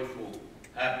 incredibly joyful,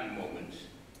 happy moments.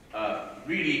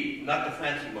 Really, not the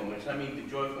fancy moments. I mean the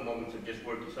joyful moments of just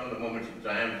working. Some of the moments that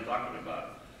Diane was talking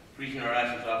about, freezing our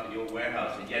asses off in the old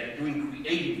warehouse, and yet doing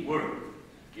creative work,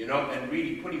 you know, and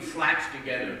really putting flats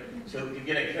together so we could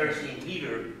get a kerosene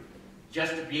heater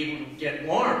just to be able to get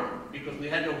warm because we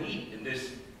had no heat in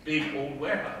this big old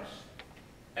warehouse.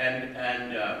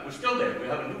 And we're still there. We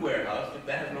have a new warehouse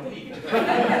that has no heat.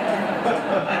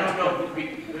 I don't know. I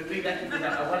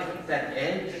want to keep that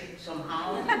edge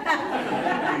somehow,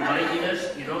 reminding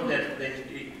us, you know, that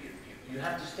you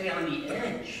have to stay on the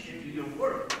edge to do your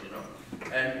work, you know.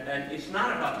 And it's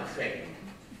not about the fame.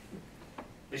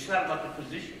 It's not about the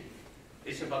position.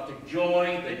 It's about the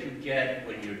joy that you get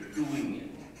when you're doing it.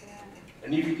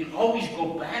 And if you can always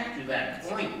go back to that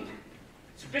point,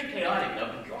 it's a bit chaotic now,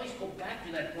 but you always go back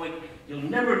to that point, you'll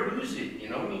never lose it, you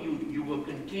know? You will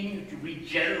continue to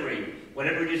regenerate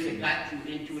whatever it is that got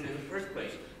you into it in the first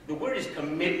place. The word is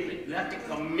commitment. You have to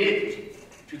commit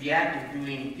to the act of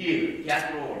doing theater,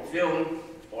 teatro or film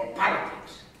or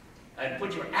politics, and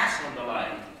put your ass on the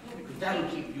line, because that'll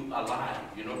keep you alive,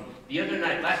 you know? The other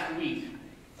night, last week,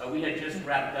 we had just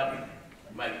wrapped up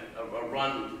a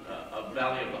run of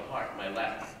Valley of the Heart, my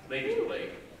latest play,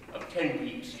 of 10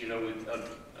 weeks, you know, with,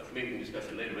 maybe we can discuss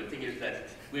it later, but the thing is that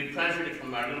we had transferred it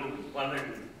from our little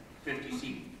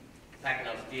 150-seat Packing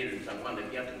House Theater in San Juan, the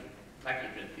Teatro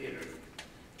Campesino Theater,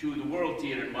 to the World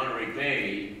Theater in Monterey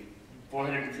Bay,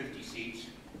 450 seats,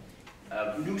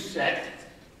 new set,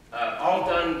 all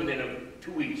done within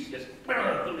 2 weeks, just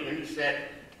building a new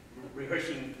set,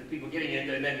 rehearsing, the people getting in,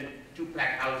 and then 2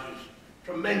 packed houses,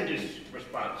 tremendous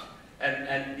response.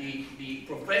 And the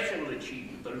professional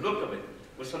achievement, the look of it,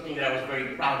 was something that I was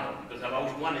very proud of, because I've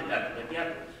always wanted that for the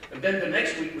theater. And then the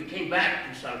next week, we came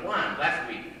back to San Juan, last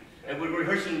week, and we were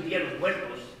rehearsing Dia de los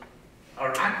Muertos,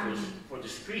 our actors, for the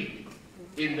street,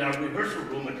 in our rehearsal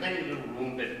room, a tiny little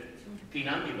room that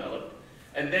Pinan developed.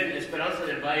 And then Esperanza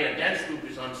del Valle, a dance group,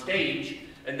 is on stage,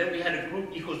 and then we had a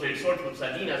group, Hijos del Sol from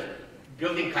Salinas,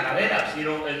 building calaveras, you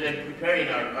know, and then preparing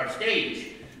our stage.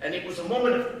 And it was a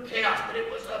moment of chaos, but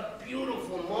it was a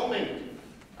beautiful moment.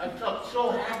 I felt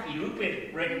so happy.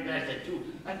 Lupe recognized that too.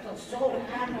 I felt so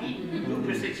happy.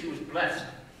 Lupe said she was blessed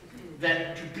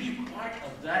that to be part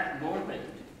of that moment.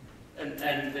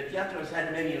 And the teatro has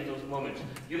had many of those moments.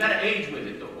 You got to age with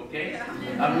it though, okay?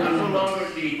 I'm no longer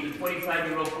the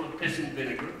 25-year-old full of piss and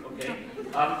vinegar, okay?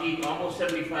 I'm the almost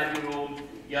 75-year-old,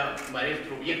 yeah,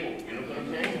 maestro viejo, you know what I'm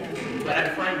saying? But I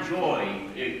find joy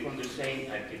from the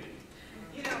same activity.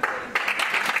 You know,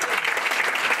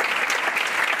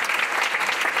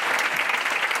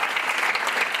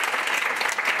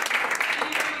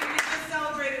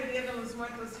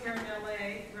 here in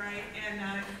LA, right?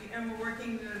 And we're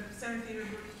working, the Center Theater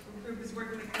group is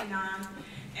working with Pinan,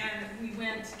 and we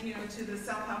went, you know, to the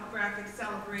self-help graphic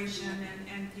celebration,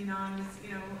 and Pinan was,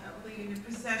 you know, leading a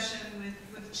procession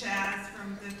with Chaz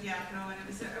from the Teatro, and it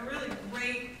was a really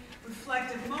great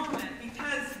reflective moment,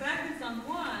 because back in San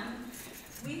Juan,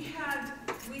 we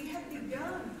had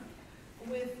begun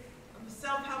with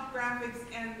self-help graphics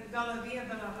and Gala Dia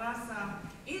de la Raza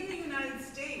in the United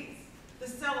States, the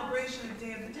celebration of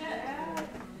Day of the Dead.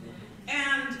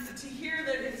 And to hear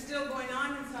that it's still going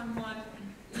on in San Juan,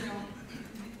 you know,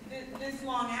 this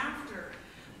long after,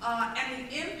 and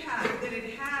the impact that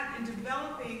it had in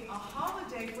developing a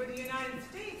holiday for the United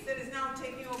States that is now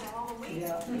taking over Halloween.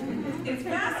 Yeah. It's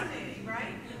fascinating,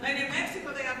 right? And in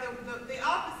Mexico, they have the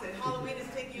opposite. Halloween is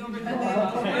taking over the Day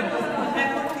of the Muertos,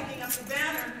 and we're picking up the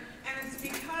banner. And it's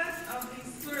because of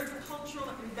these sort of cultural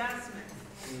investments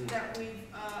that we've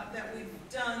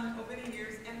done over the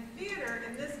years, and theater,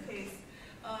 in this case,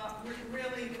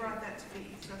 really brought that to be.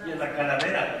 So yeah, la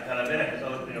calavera has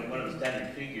always been one of the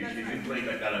standard figures. You play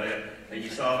la calavera. And you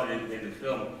saw it in the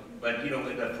film. But, you know,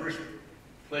 in the first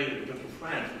play that we took to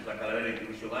France was La Calavera de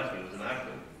Cruzolasi. It was an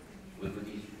actor with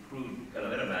these crude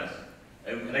calavera masks.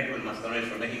 And we connected with Mascarones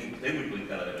from Mexico. They were doing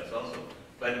calaveras also.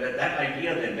 But that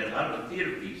idea then, that out of a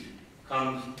theater piece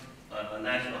comes a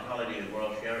national holiday that we're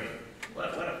all sharing. What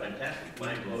a fantastic,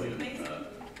 mind-blowing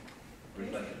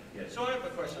reflection. Yes. So I have a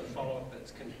question, a follow-up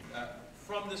that's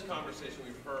from this conversation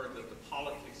we've heard that the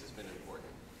politics has been important.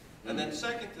 And then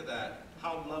second to that,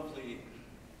 how lovely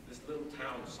this little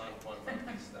town San Juan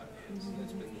Bautista is.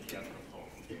 It's been the theater of home.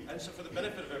 And so for the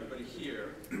benefit of everybody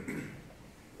here,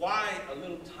 why a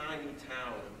little tiny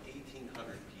town of 1,800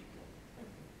 people?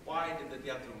 Why did the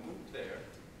teatro move there?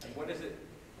 And what does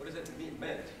it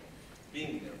meant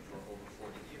being there for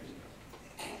over 40 years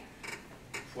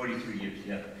now? 43 years,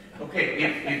 yeah. Okay,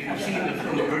 if you've seen the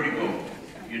film Vertigo,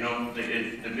 you know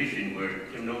the mission where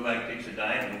Tim Novak takes a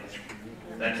dive.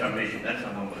 That's our mission. That's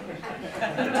our homework.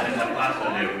 That's a plaza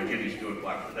there where Jimmy Stewart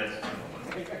walks. That's our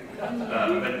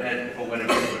homework. But for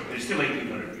whatever, there's still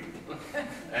 1,800 people,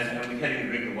 and we can't even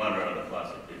drink the water out of the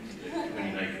faucet. It's too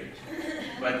many nitrates.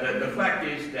 But the fact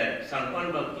is that San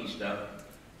Juan Bautista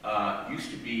used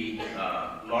to be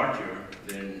larger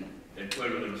than El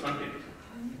Pueblo de los Ángeles.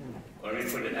 Or let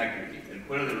me put it accurately. El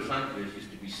Pueblo de los Ángeles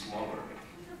used to be smaller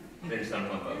than San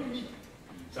Juan Bautista.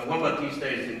 San Juan Bautista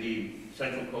is in the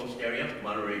Central Coast area,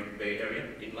 Monterey Bay area,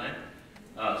 inland.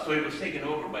 So it was taken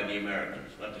over by the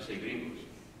Americans, not to say gringos,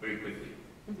 very quickly.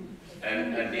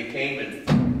 And they came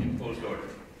and imposed order,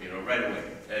 you know, right away.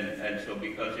 And so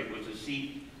because it was a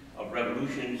seat of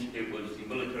revolutions, it was the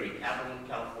military capital in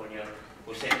California.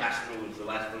 Jose Castro was the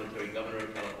last military governor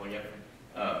of California,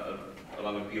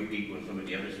 along with Pio Pico and some of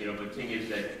the others, you know. But the thing is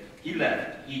that he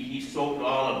left. He sold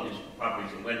all of his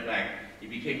properties and went back. He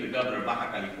became the governor of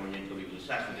Baja California until he was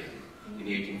assassinated in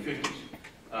the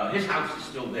 1850s. His house is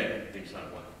still there in San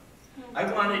Juan. I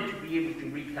wanted to be able to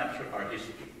recapture our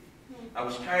history. I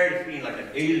was tired of feeling like an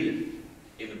alien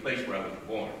in the place where I was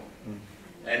born.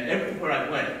 And everywhere I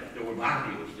went, there were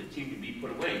barrios that seemed to be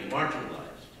put away,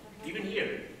 marginalized. Even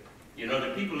here. You know,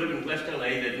 the people live in West LA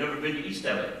that had never been to East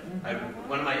LA.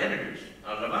 One of my editors,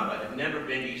 La Bamba, had never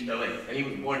been to East LA, and he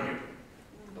was born here.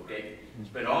 Okay?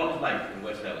 Spent all his life in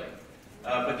West LA.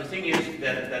 But the thing is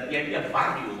that the idea of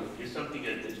barrio is something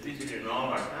that is visited in all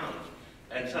our towns.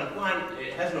 And San Juan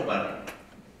has no barrio.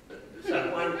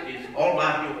 San Juan is all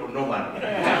barrio or no barrio.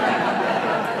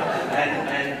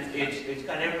 and it's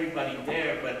got everybody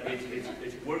there, but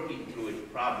it's working through its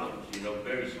problems, you know,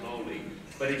 very slowly.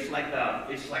 But it's like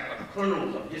a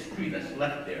kernel of history that's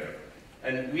left there.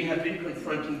 And we have been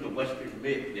confronting the Western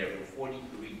myth there for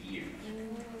 43 years.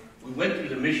 We went through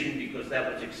the mission because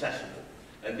that was accessible.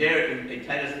 And there, they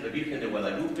tied us to the Virgen de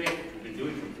Guadalupe, which we've been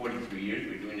doing for 43 years,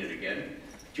 we're doing it again,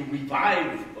 to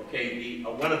revive, okay,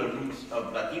 one of the roots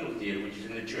of Latino theater, which is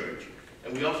in the church.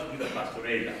 And we also do the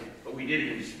pastorela, but we did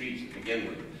it in the streets to begin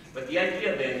with. But the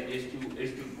idea then is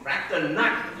to crack the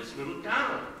nut of this little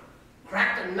town.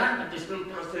 Crack the nut of this little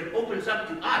town so it opens up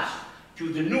to us, to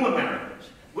the new Americans.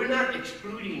 We're not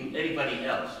excluding anybody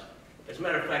else. As a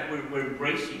matter of fact, we're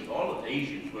embracing all of the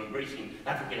Asians, we're embracing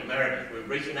African Americans, we're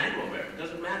embracing Anglo-Americans. It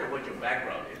doesn't matter what your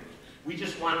background is. We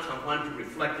just want San Juan to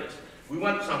reflect this. We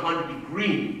want San Juan to be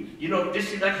green. You know,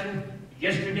 this election,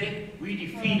 yesterday, we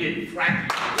defeated fracking.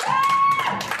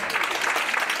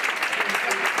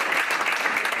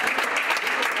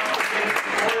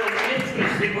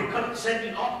 They were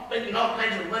spending all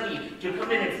kinds of money to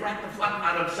come in and frack the fuck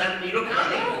out of San Benito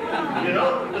County. You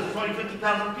know, it was only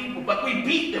 50,000 people, but we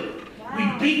beat them. Wow. We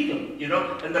beat them, you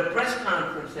know. And the press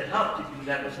conference that helped to do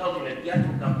that was held in a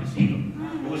Teatro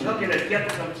Campesino. It was held in a Teatro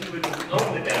Campesino because we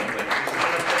owned the damn place.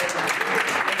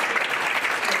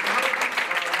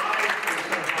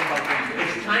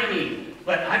 It's tiny,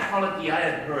 but I call it the eye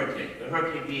of the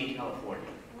hurricane being California.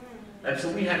 And so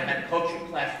we have had culture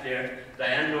clash there.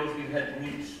 Diane knows we've had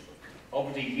roots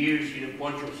over the years, you know,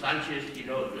 Poncho Sanchez, you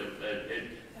know,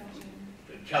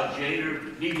 Cal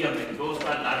Jader, Lidia Mendoza,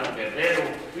 Lalo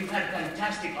Guerrero. We've had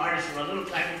fantastic artists in a little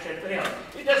tiny Chetreo.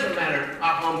 It doesn't matter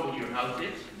how humble your house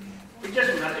is. It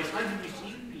doesn't matter. It's how you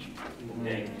receive people,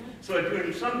 okay? So if you're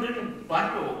in some little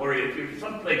barrio or if you're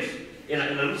someplace in a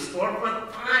little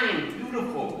storefront, fine,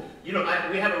 beautiful. You know,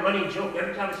 we have a running joke.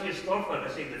 Every time I see a storefront, I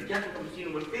say, the Teatro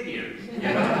Campesino will fit here. You know?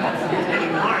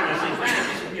 Anymore, and I say, man,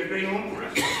 this would be a great home for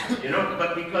us. You know,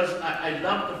 but because I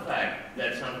love the fact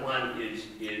that San Juan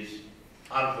is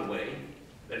out of the way,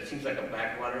 that it seems like a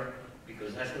backwater,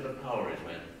 because that's where the power is,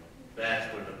 man. That's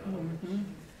where the power is.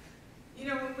 You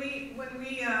know, when we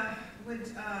would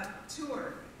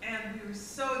tour, and we were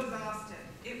so exhausted,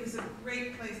 it was a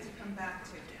great place to come back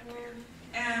to.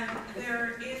 And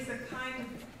there is a kind of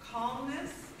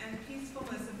calmness and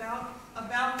peacefulness about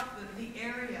the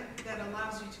area that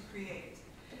allows you to create.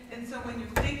 And so when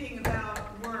you're thinking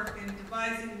about work and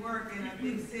devising work in a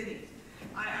big city,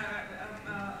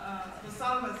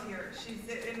 Rosalba's here, she's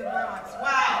in the Bronx.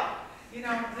 Wow! You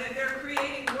know, they're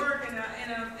creating work in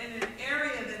an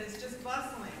area that is just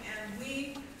bustling, and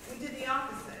we did the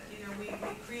opposite. You know, we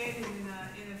created in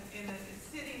a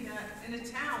city in a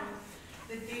town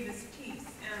that gave us peace,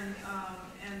 and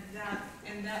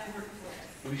that worked for us.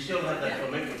 We still have that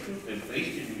flamenco troupe that's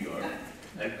based in New York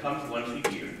and comes once a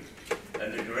year.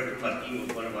 And the director Martin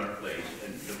was one of our plays,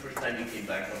 and the first time he came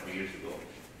back a couple of years ago,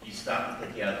 he stopped at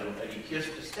the Teatro and he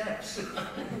kissed the steps.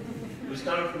 He was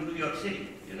coming from New York City,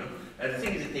 you know. And the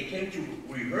thing is that they came to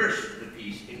rehearse the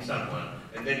piece in someone,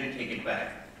 and then you take it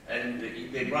back. And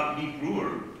they brought Lee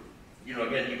Brewer, you know,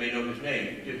 again, you may know his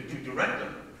name, to direct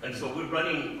them. And so we're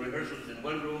running rehearsals in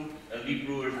one room, and Lee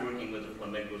Brewer's working with the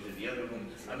flamencos in the other room.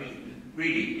 I mean,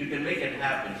 really, you can make it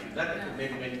happen. You've got the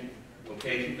commitment,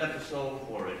 okay, you've got the soul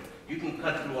for it. You can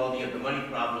cut through all the money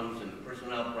problems and the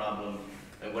personnel problems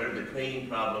and whatever the training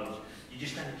problems. You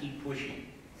just got to keep pushing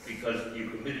because you're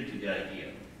committed to the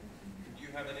idea. Do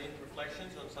you have any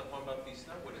reflections on San Juan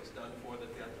Bautista, what it's done for the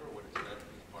theater, or what it's done as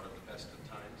part of the best of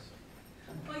times?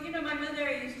 Well, you know, my mother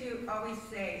used to always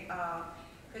say,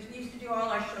 because we used to do all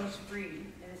our shows free,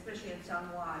 and especially in San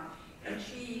Juan, and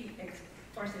she,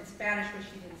 of course in Spanish, because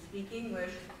she didn't speak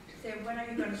English, said, when are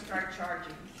you going to start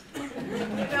charging? You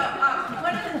know,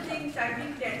 one of the things I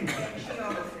think that, and she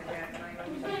always said that, and I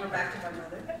always refer back to my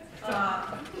mother,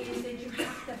 is that you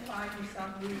have to find yourself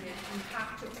rooted. You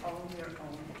have to own your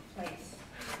own place.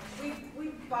 We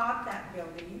bought that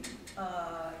building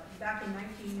back in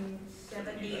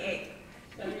 1978,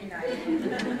 79.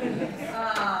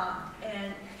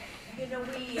 And, you know,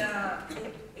 we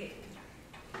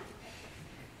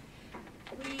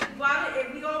bought it,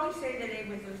 and we always say that it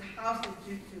was a house that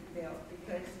Jutsu built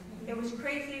because it was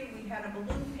crazy. We had a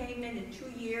balloon payment in 2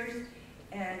 years,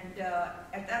 and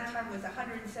at that time it was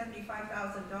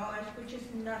 $175,000, which is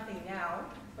nothing now.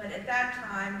 But at that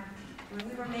time, when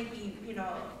we were making,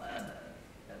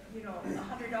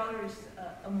 $100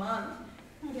 a month,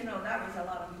 that was a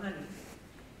lot of money.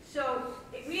 So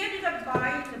we ended up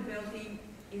buying the building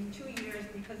in 2 years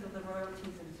because of the royalties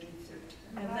of Jutsu.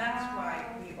 And that's why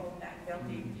we own that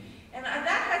building. And that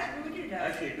has rooted us.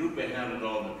 Actually, Lupe handled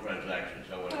all the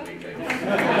transactions. I want to make that clear.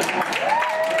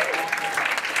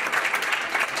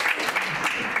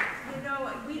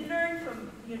 We learn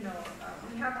from, we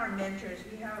have our mentors,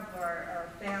 we have our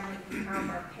family, we have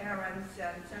our parents,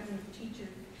 and some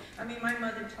teachers. I mean, my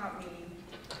mother taught me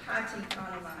how to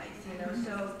economize,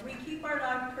 so we keep our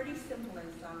life pretty simple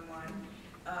in San Juan.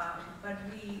 But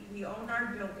we own our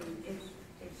building. It's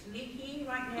leaking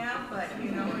right now, but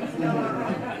it's still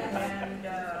around.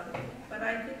 But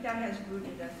I think that has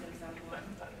rooted us in San Juan.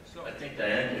 I think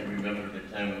Diane can remember the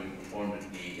time when we performed at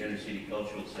the Inner City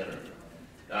Cultural Center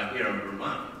here in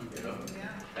Vermont, Yeah.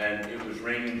 And it was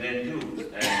raining then too,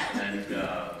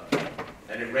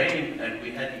 and it rained, and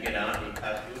we had to get out in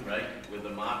costume, right, with the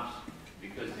mops,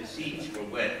 because the seats were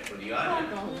wet for the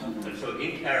audience. And so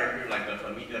in character, like a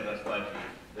familia raspachi,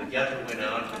 the teatro went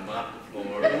out and mopped the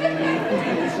floor, and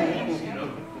the seats,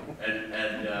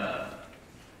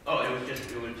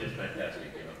 it was just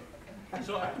fantastic,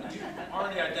 So you've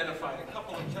already identified a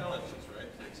couple of challenges, right?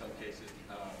 In some cases,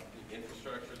 the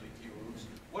infrastructure, the key roofs.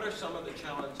 What are some of the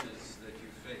challenges that you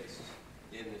face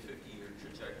in the 50-year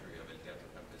trajectory of El Teatro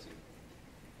Campesino?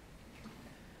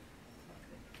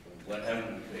 What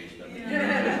haven't we faced?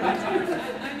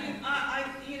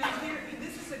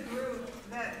 This is a group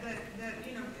that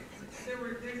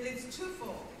it's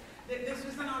twofold. This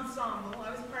was an ensemble.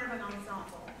 I was part of an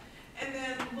ensemble. And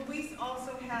then Luis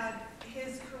also had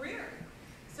his career.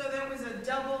 So there was a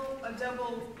double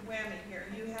whammy here.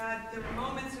 There were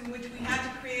moments in which we had to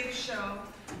create a show,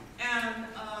 and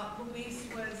Luis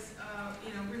was,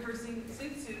 rehearsing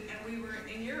Zoot Suit, and we were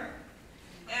in Europe.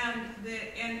 And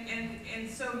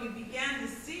so you began to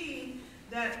see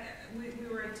that we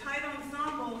were a tight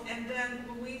ensemble, and then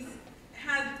Luis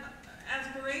had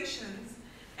aspirations,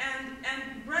 and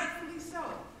rightfully so.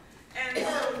 And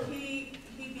so he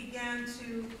began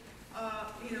to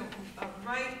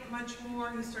write much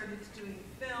more. He started doing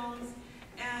films,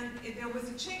 and there was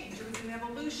a change. There was an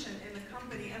evolution in the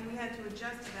company, and we had to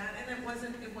adjust to that, and it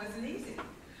wasn't easy.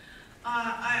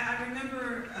 I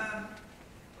remember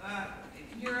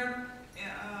Europe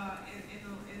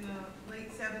in the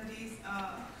late 70s.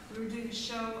 We were doing a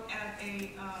show at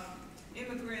a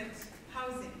immigrant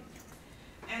housing,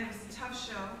 and it was a tough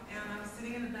show. And I was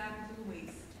sitting in the back with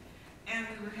Luis, and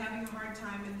we were having a hard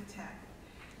time in the tech.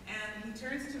 And he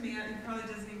turns to me, and he probably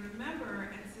doesn't even remember,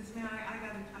 and says, "Man, I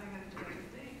gotta do other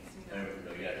things." You know?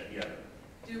 Yeah.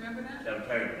 Do you remember that? I'm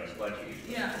tired of us watching.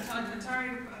 Yeah, I'm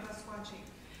tired of us watching.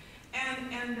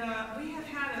 And we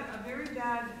had a very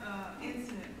bad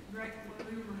incident right when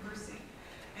we were rehearsing,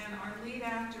 and our lead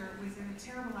actor was in a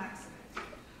terrible accident.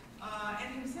 And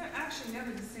he was actually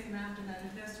never the same after that.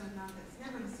 It does not, it's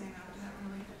never the same after that,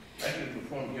 really. Actually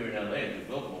performed here in LA at the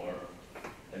Biltmore,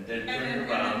 and then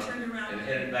turned around and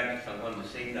headed back to San Juan the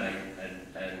same night,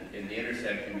 and in the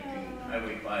intersection between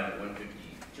Highway 5 and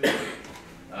 152,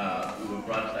 we were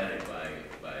broadsided by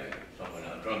someone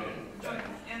out drunken.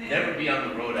 Never be on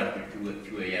the road after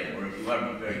 2 a.m. or if you are,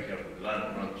 be very careful. A lot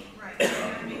of drunks. Right. I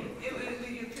mean, people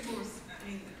were. I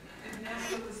mean,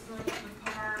 Nessa was thrown from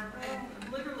the car,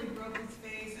 literally broke his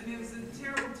face. I mean, it was a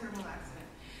terrible, terrible accident.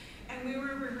 And we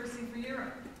were rehearsing for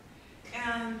Europe,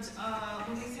 and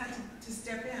Luis had to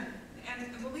step in. And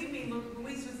believe me,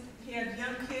 Luis he had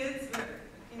young kids.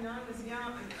 You know, he was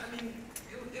young. I mean,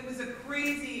 it was a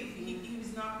crazy. He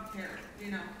was not prepared.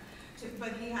 You know.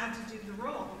 But he had to do the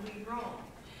role, the lead role,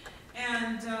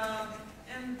 and it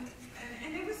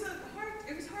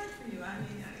was hard for you. I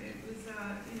mean, it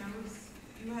was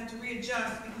you had to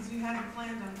readjust because you hadn't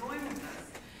planned on going with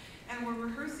us, and we're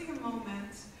rehearsing a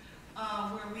moment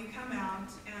where we come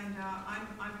out, and I'm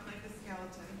playing the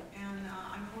skeleton, and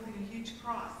I'm holding a huge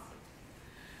cross,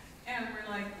 and we're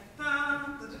like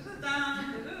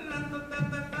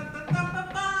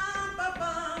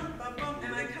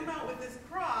and I come out with this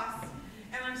cross,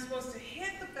 and I'm supposed to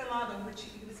hit the pelado, which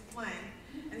he was playing,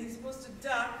 and he's supposed to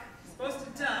duck, and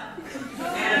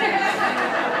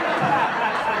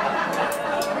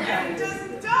he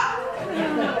doesn't duck,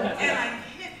 and I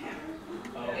hit him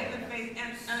in the face,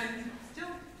 and I'm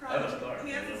still probably,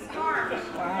 he has a scar.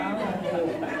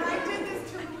 And I did this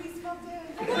to Luis Valdez.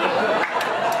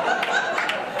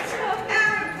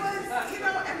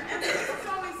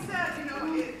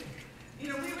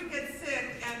 We would get sick,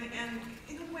 and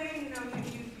in a way,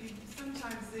 you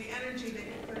sometimes the energy that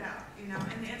you put out, and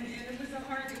it was a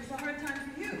hard time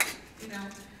for you,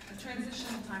 a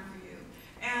transitional time for you,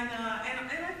 and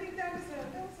I think that was a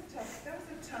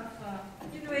tough.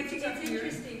 It's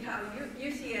interesting how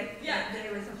you see it. Yeah. That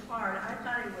it was hard. I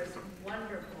thought it was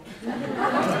wonderful.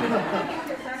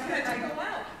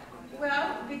 Well,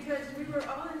 because we were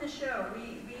all in the show.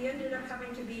 We ended up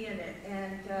having to be in it,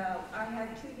 and I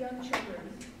had 2 young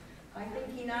children. I think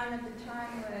Inan at the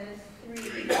time was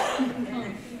 3,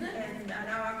 and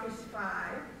Arawak was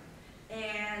 5.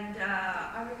 And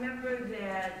I remember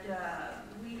that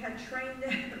we had trained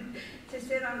them to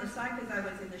sit on the side because I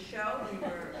was in the show.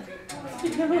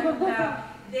 And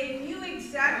they knew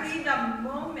exactly the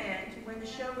moment when the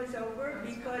show was over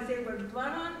because they would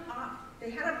run on up. They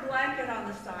had a blanket on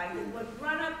the side. They would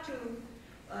run up to,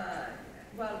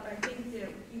 I think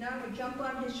Inan would jump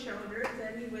on his shoulders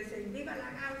and he would say, "Viva la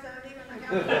causa, viva la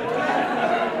causa."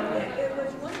 It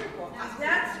was wonderful.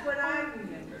 That's what I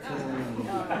remember.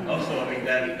 Also, I mean,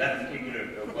 that particular,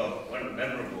 one of the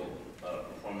memorable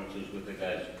performances with the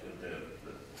guys, with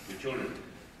the children,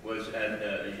 was at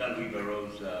Jean-Louis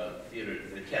Barrault's theater,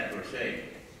 the Teatro Campesino,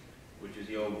 which is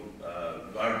the old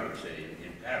Gare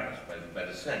in Paris, by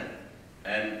the Seine.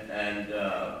 And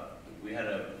we had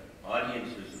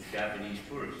audiences of Japanese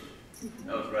tourists.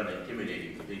 That was rather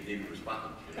intimidating, but they didn't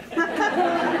respond. I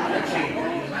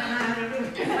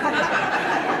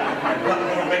got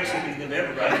more Mexican than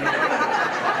ever.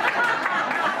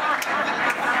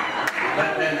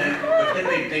 But then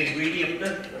they really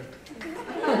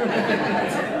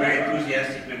very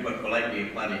enthusiastically but politely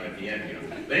applauding at the end,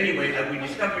 But anyway, we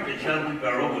discovered that Jean-Louis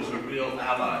Barrault was a real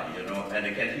ally, and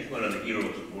again, he's one of the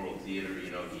heroes of world theater,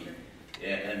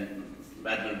 and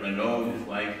Madeleine Renaud, his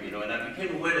wife, and I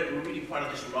became aware that we were really part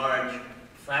of this large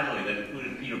family that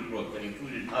included Peter Brook, that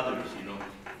included others,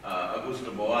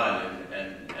 Augusto Boal,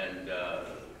 and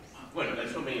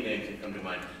there's so many names that come to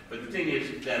mind. But the thing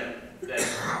is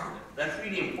that's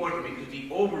really important because the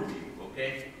overview,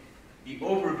 okay? The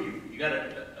overview, you got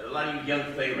a lot of you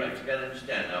young playwrights, you got to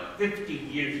understand now, 50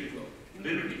 years ago,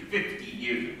 literally 50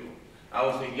 years ago, I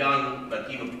was a young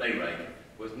Latino playwright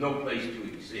with no place to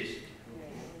exist.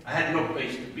 I had no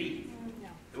place to be.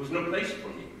 There was no place for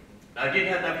me. Now, I did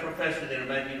have that professor that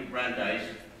invited me to Brandeis,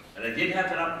 and I did have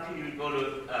that opportunity to go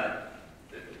to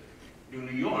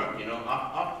New York,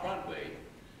 off Broadway,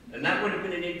 and that would have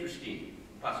been an interesting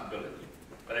possibility.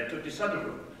 But I took this other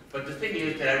route. But the thing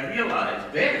is that I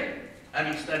realized then,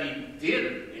 having studied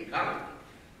theater in college,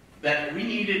 that we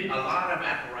needed a lot of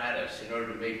apparatus in order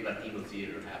to make Latino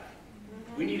theater happen.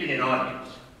 We needed an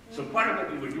audience. So part of what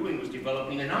we were doing was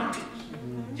developing an audience,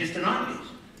 just an audience.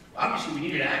 Obviously, we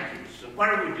needed actors. So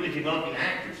part of what we were doing is developing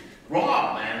actors.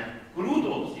 Raw, man,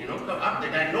 crudos, you know, up they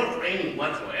had no training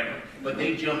whatsoever, but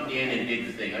they jumped in and did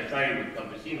the thing. I tried it with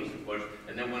Campesinos, of course,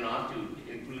 and then went on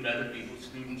to include other people,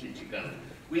 students in Chicano.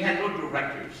 We had no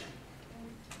directors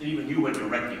that even knew what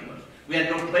directing was. We had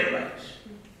no playwrights,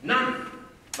 none.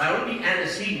 My only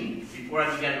antecedent before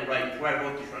I began to write, before I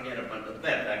wrote the Shrangera Panta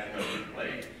Theft, actually my first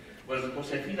play, was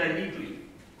Josefina Nigli,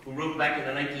 who wrote back in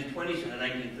the 1920s and the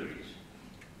 1930s.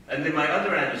 And then my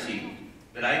other antecedent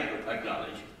that I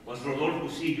acknowledge was Rodolfo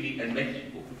Sigli and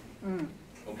Mexico.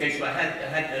 Okay, so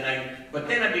but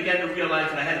then I began to realize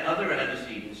that I had other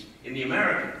antecedents in the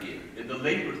American theater, in the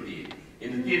labor theater,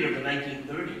 in the theater of the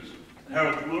 1930s,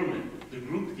 Harold Flurman, the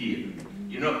group theater,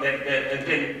 you know, and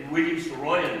then William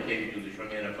Soroyan came to the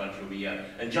Shrangera Pancho Villa,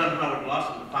 and John Howard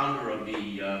Lawson, the founder of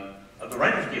the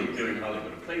Writers Guild here in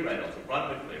Hollywood, a playwright, also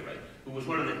Broadway playwright, who was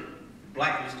one of the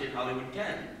blacklisted Hollywood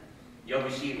 10. You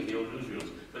always see him in the old newsreels.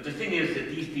 But the thing is that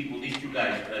these people, these two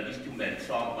guys, these two men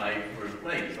saw my first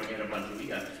play, Shrangera Pancho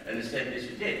Villa, and they said, this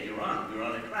is it, you're on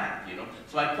a track, you know.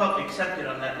 So I felt accepted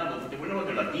on that level, but there were no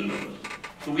other Latinos.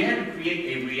 So we had to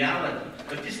create a reality.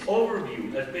 But this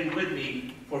overview has been with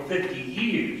me for 50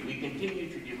 years. We continue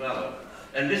to develop.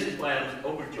 And this is why I'm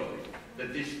overjoyed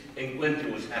that this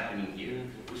Encuentro is happening here,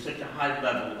 with such a high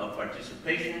level of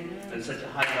participation and such a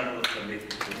high level of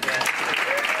commitment.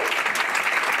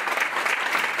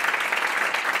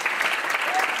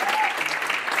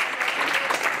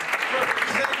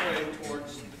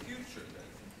 Towards the future, then.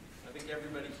 I think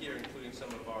everybody here, including some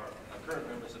of our current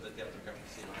members of the Teatro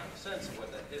Campesino, have a sense of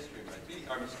what that history might be,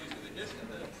 or excuse me, the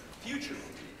future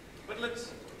will be. But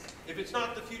if it's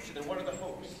not the future, then what are the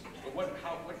hopes? Or what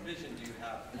vision do you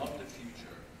have of the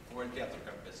future for Teatro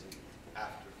Campesino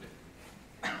after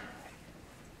 50?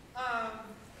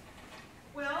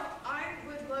 Well, I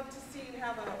would love to see you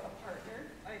have a partner.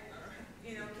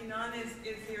 You know, Kinan is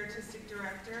the artistic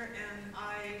director, and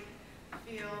I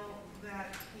feel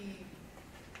that he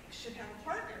should have a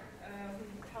partner who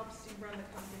helps you run the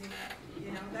company.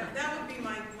 You know, that would be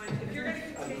my if you're going to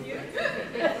continue,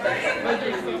 right?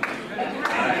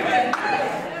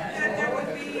 And there would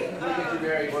be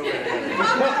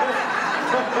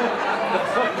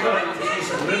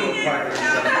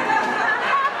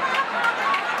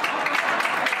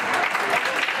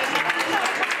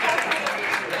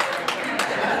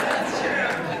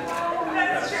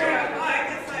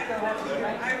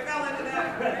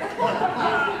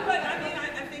but I mean, I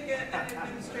think an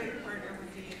administrative partner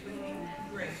would be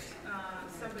great.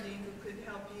 Somebody who could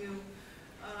help you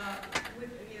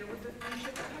with the future of the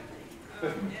company.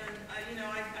 And you know,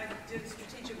 I did a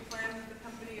strategic plan with the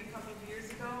company a couple of years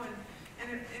ago, and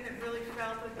it really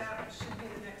felt that should be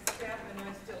the next step, and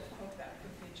I still hope that for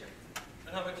the future.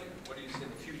 And how about you? What do you see in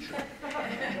the future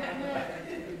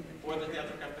for the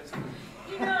Teatro Campesino?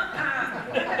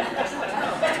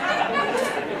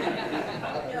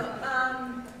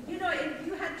 You know, if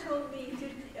you had told me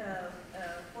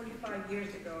 45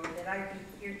 years ago that I'd be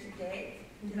here today,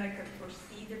 that I could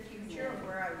foresee the future of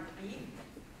where I would be,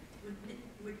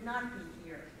 would not be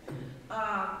here.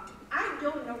 I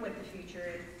don't know what the future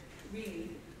is,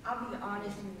 really. I'll be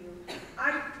honest with you.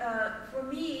 For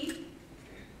me,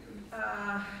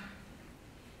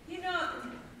 you know,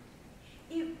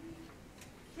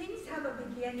 things have a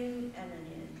beginning and an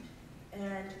end,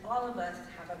 and all of us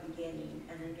have a beginning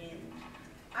and an end.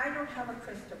 I don't have a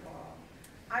crystal ball.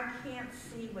 I can't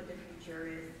see what the future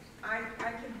is. I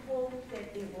can hope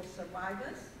that it will survive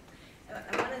us.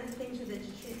 One of the things that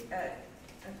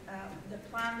the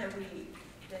plan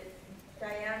that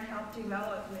Diane helped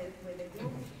develop with the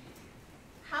group,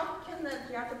 how can the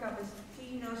Teatro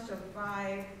Campesino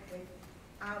survive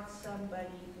without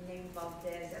somebody named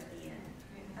Valdez at the end?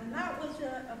 And that was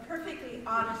a perfectly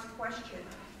honest question,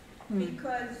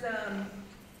 because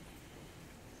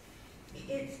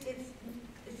it's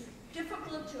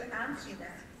difficult to answer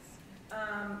that.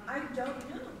 I don't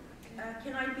know.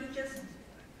 Can I be just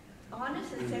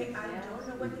honest and say I don't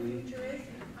know what the future is?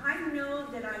 I know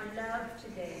that I love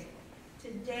today.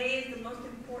 Today is the most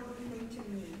important thing to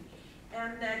me,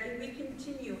 and that if we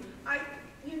continue,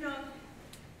 you know,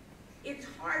 it's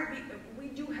hard. We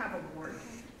do have a board.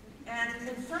 And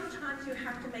sometimes you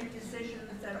have to make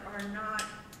decisions that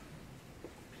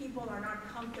people are not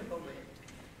comfortable with.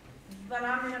 But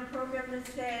I'm in a program that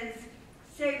says,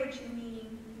 say what you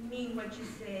mean what you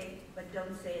say, but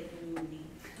don't say it meanly.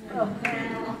 And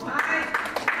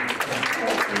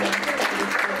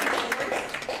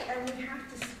we have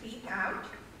to speak out,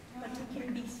 but we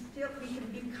can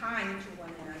be kind to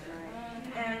one another.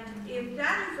 And if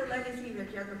that is the legacy of the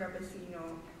Teatro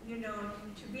Campesino, you know,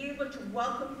 to be able to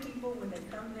welcome people when they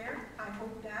come there. I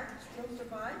hope that still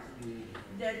survives.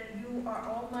 That you are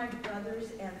all my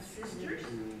brothers and sisters.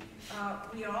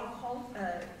 We are all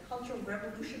cultural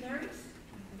revolutionaries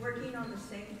working on the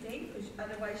same thing, because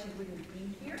otherwise you wouldn't be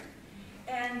here.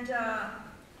 And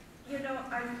you know,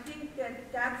 I think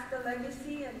that that's the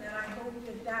legacy, and that I hope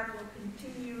that that will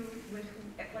continue with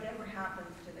whatever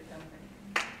happens to the company.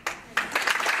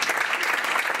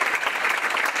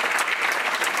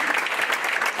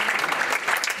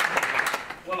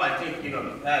 Well, I think, you know,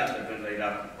 the paths have been laid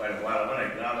out for quite a while. I want to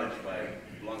acknowledge my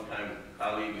longtime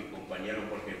colleague and compañero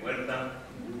Jorge Huerta.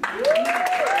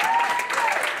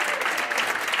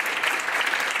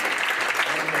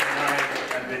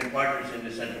 I've been partners in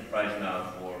this enterprise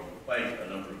now for quite a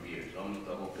number of years, almost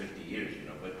the whole 50 years, you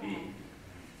know. But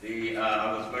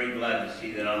I was very glad to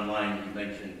see that online you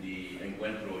mentioned the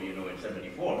Encuentro, you know, in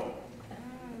 '74.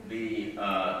 The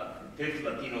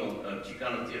Teatro Latino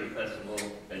Chicano Theater Festival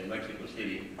in Mexico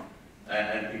City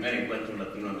and Primer Encuentro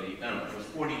Latinoamericano. It was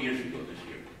 40 years ago this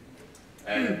year.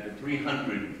 And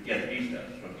 300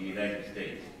 teatristas from the United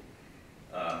States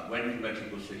went to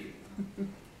Mexico City,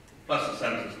 plus the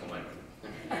San Francisco Micro.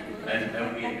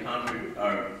 And we encountered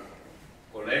our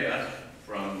colegas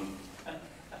from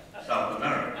South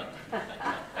America.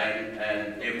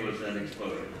 And it was an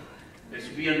explosion. This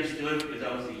to be understood because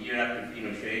that was the year after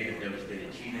Pinochet had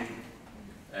devastated Chile,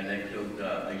 and then killed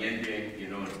Allende, you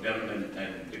know, and government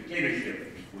and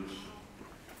dictatorship was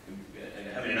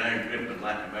having an iron grip on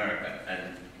Latin America.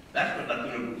 And that's what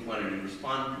Latino groups wanted to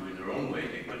respond to in their own way.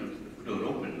 They couldn't do it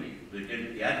openly, they did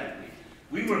it theatrically.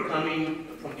 We were coming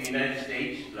from the United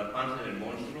States, La Panza del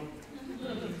Monstruo,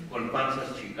 con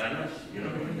panzas chicanas, you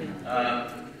know,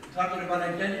 talking about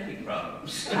identity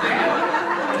problems. Who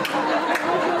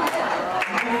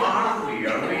are we?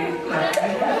 Are we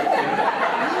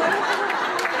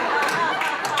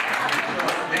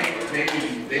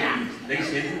they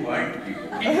said, who are you?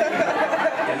 You know,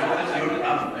 that's your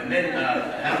problem. And then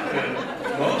after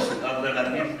most of the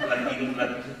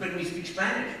Latinos couldn't speak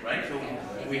Spanish, right? So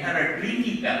we had our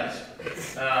críticas.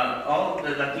 All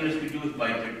the Latinos could do was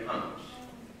bite their tongues.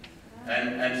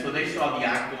 And so they saw the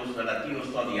actos, the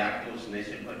Latinos saw the actos, and they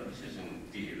said, but this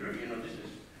isn't theater, you know,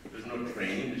 there's no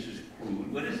training, this is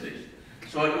crude, what is this?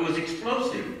 So it was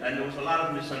explosive, and there was a lot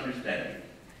of misunderstanding.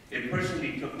 It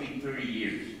personally took me 30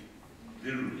 years,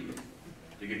 literally,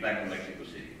 to get back to Mexico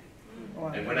City. Wow.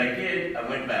 And when I did, I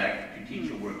went back to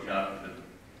teach a workshop with the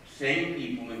same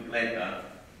people in Cleta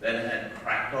that had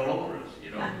cracked all over us,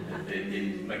 you know,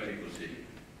 in Mexico City.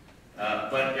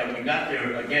 But yeah, we got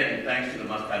there, again, thanks to the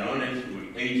Mascarones, who were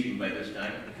aging by this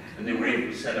time, and they were able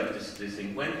to set up this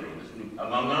Encuentro,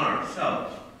 among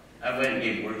ourselves. I went and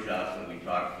gave workshops, and we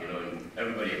talked, you know, and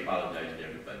everybody apologized to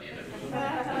everybody.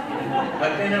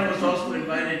 But then I was also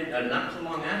invited, not so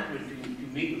long afterwards, to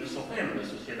meet with the SOGEM, the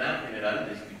Sociedad General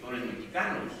de Escritores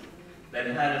Mexicanos, that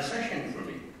had a session for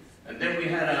me. And then we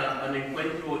had an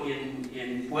Encuentro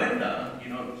in Puebla, you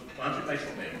know, sponsored by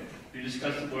SOGEM, to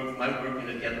discuss my work in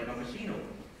the Teatro Campesino.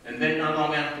 And then not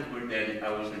long afterward, then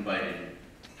I was invited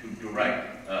to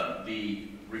direct the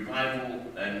revival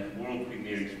and world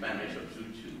premiere in Spanish of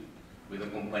Zutsu with the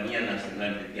Compañía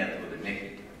Nacional de Teatro de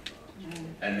México.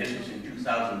 And this was in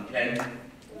 2010.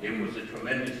 It was a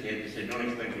tremendous hit. They said, don't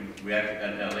expect the reaction we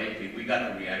got in LA. We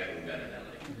got the reaction we got in LA.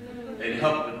 It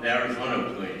helped that Arizona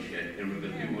was going to shit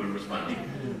because people were responding.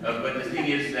 But the thing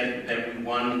is that we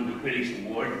won the Critics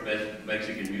Award, Best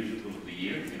Mexican Musical of the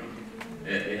Year. You know,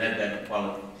 it had that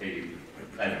qualitative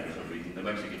title for some reason, the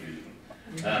Mexican musical.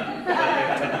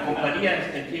 But the Compañía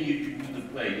has continued to do the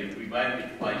play. They've revived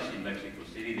it twice in Mexico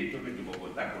City. They took it to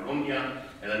Bogotá, Colombia,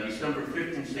 and on December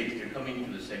 5th and 6th, they're coming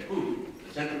to the CECUT,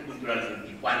 the Centro Cultural in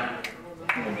Tijuana.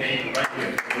 Okay, right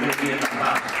here. We're going to be in the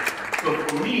house. So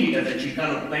for me, as a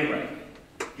Chicano playwright,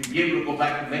 to be able to go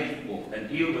back to Mexico and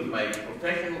deal with my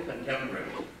professional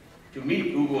contemporaries, to meet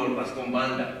Hugo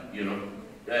Pascombanda, you know,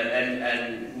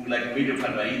 and like Emilio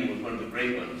Calvaín was one of the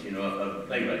great ones, you know, of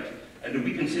playwrights, and to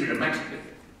be considered a Mexican,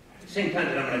 at the same time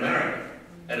that I'm an American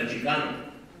and a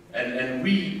Chicano, and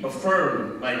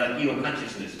reaffirm my Latino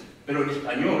consciousness, pero en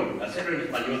español, hacerlo en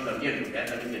español también, porque ya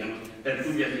también tenemos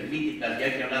tertulias y críticas, y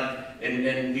hay que hablar en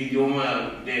el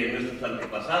idioma de nuestros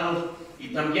antepasados, y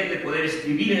también de poder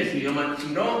escribir en ese idioma,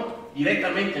 sino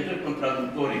directamente entonces con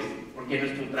traductores, porque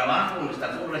nuestro trabajo,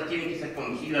 nuestras obras tienen que ser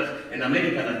conocidas en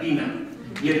América Latina,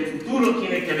 y el futuro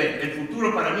tiene que ver, el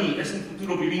futuro para mí es un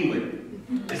futuro bilingüe.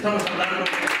 Estamos hablando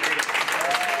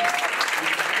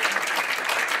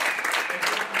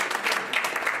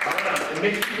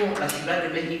México, la Ciudad de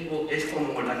México es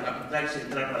como la capital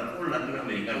central para todos los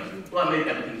latinoamericanos. Toda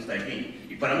América Latina está aquí.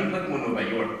 Y para mí fue como Nueva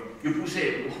York. Yo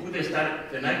pude estar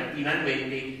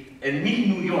finalmente en mi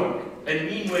New York, en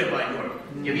mi Nueva York,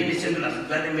 que viene siendo la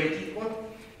Ciudad de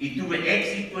México, y tuve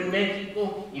éxito en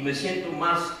México y me siento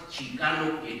más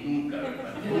chicano que nunca,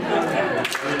 ¿verdad?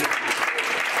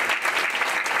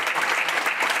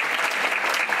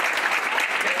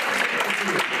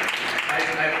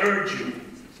 I urge you,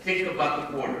 think about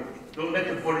the border. Don't let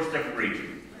the border separate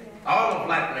you. All of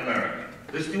Latin America.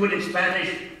 Let's do it in Spanish,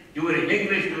 do it in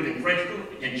English, do it in French, do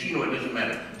it in Chino, it doesn't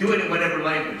matter. Do it in whatever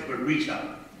language, but reach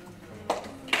out.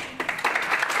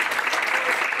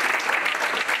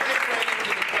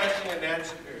 Question and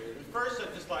answer period. First,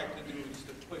 I'd just like to do just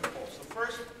a quick poll. So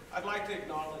first, I'd like to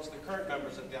acknowledge the current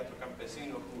members of Teatro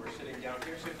Campesino who are sitting down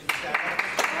here. So if you can stand up.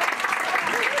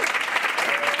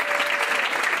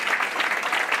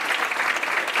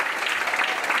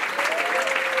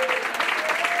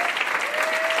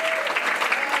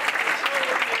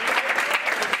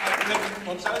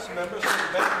 Gonzalez, members of the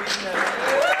best region.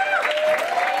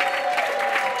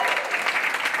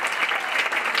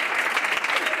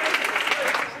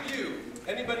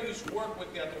 Anybody who's worked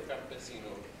with Teatro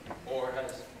Campesino or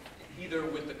has either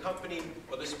with the company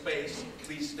or the space,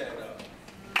 please stand up.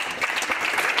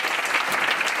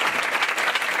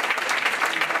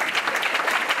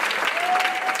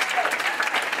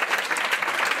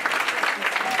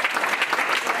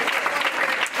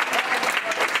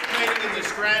 Participating in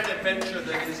this grand adventure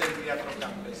that is in Teatro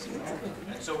Campesino.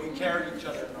 And so we carry each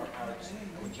other in our hearts,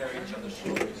 and we carry each other's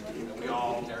stories, and we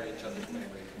all carry each other's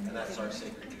memory, and that's our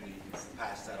sacred duty.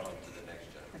 Pass that on to the next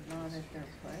generation.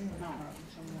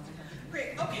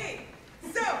 Great. Okay.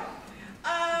 So,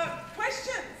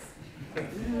 questions?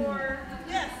 For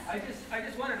yes. I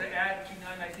just wanted to add,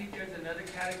 Jinan, I think there's another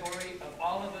category of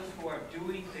all of us who are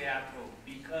doing teatro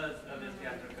because of the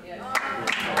Teatro Campesino.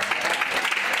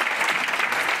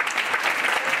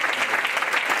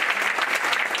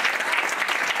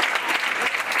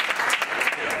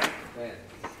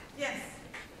 Yes.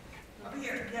 Over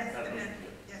here. Yes. And then.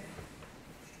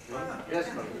 Yes,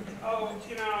 oh,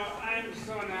 you know, I'm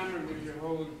so enamored with your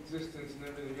whole existence and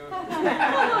everything else.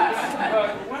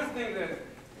 But one thing that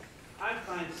I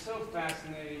find so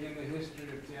fascinating in the history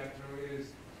of teatro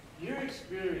is your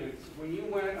experience when you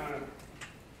went on a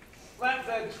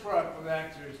flatbed truck with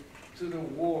actors to the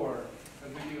war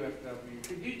of the UFW.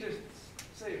 Could you just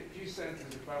say a few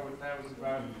sentences about what that was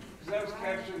about? Because that was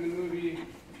captured in the movie.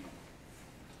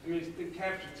 I mean, it's been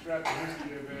captured throughout the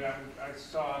history of it. I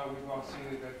saw, we've all seen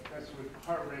it, that's a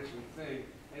heart-wrenching thing.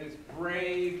 And it's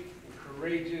brave and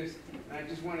courageous, and I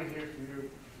just want to hear from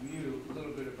you a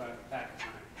little bit about that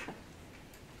time.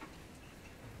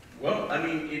 Well, I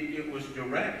mean, it was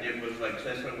direct. It was like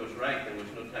Cesar was right. There was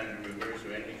no time to reverse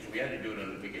or anything, so we had to do it on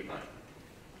the picket line.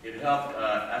 It helped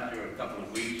after a couple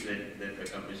of weeks that the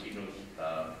campesinos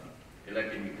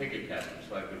elected me picket captain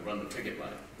so I could run the picket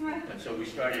line. And so we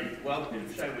started, well, we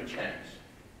started with chants.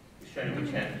 So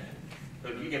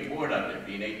if you get bored out there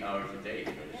being 8 hours a day, you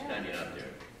know, just standing out there.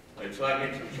 And so I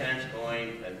get some chants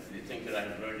going, and the things that I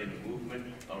had learned in the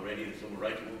movement already, the civil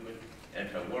rights movement,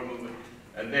 anti-war movement,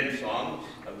 and then songs.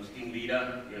 I was Team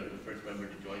Lida, you know, the first member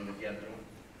to join the teatro.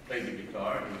 Played the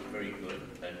guitar, it was very good,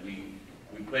 and we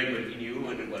played what he knew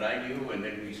and what I knew, and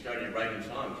then we started writing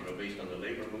songs, you know, based on the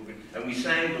labor movement. And we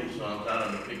sang those songs out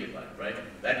on the picket line, right?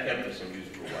 That kept us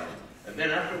amused for a while. And then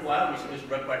after a while, we saw this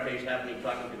repartee happening,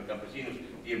 talking to the campesinos.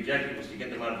 The objective was to get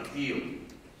them out of the field.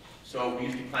 So we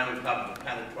used to climb on top of the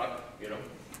panel truck, you know,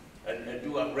 and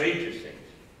do outrageous things.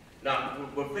 Now,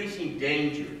 we're facing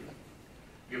danger.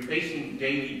 You're facing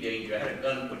daily danger. I had a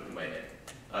gun put to my head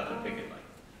out the picket line.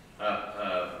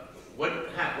 What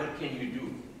can you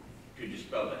do to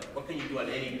dispel that? What can you do on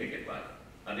any picket line,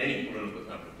 on any political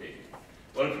confrontation?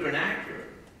 Well, if you're an actor,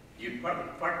 you're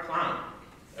part clown.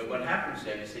 And what happens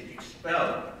then is that you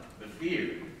expel the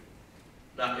fear.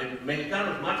 Now,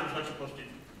 Mexicanos, machos aren't supposed to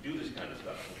do this kind of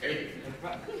stuff, okay?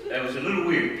 That was a little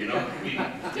weird, you know? Me, I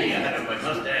had my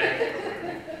mustache.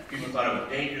 People thought I was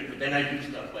dangerous, but then I do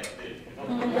stuff like this.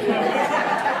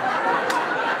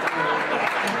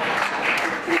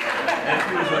 And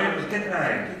he was like, get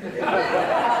right.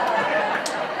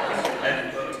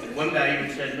 And one guy even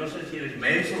said, no sé si eres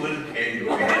menso o eres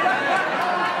genio.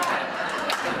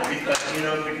 Because, you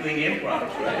know, we're doing improv,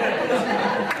 right?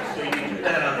 So you do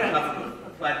that on top of a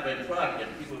flatbed truck, and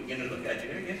people begin to look at you,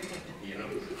 you know.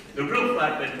 The real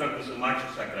flatbed truck was the Marcha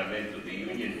Sacramento. The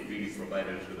union really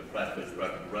provided us with a flatbed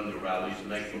truck to run the rallies,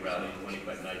 nightly rallies,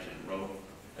 25 nights in a row.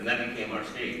 And that became our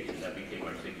stage, and that became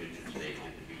our signature stage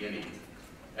at the beginning.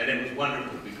 And it was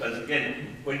wonderful because,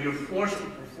 again, when you're forced to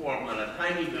perform on a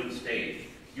tiny little stage,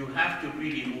 you have to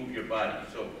really move your body.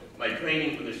 So my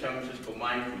training for the San Francisco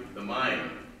the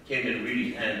mime came in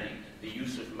really handy. The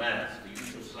use of math, the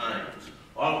use of signs,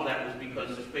 all of that was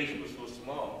because the space was so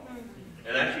small.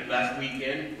 And actually last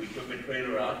weekend, we took a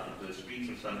trailer out to the streets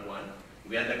of San Juan.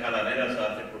 We had the calaveras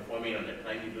out there performing on that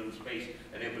tiny little space,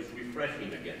 and it was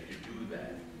refreshing again to do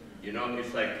that. You know,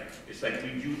 it's like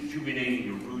rejuvenating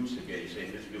your roots again,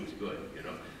 saying this feels good, you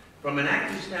know. From an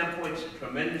acting standpoint, it's a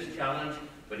tremendous challenge,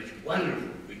 but it's wonderful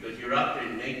because you're out there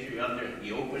in nature, you're out there in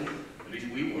the open. At least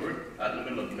we were, out in the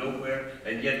middle of nowhere,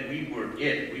 and yet we were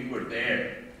we were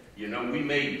there. You know, we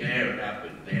made there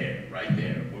happen there, right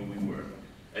there where we were.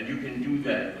 And you can do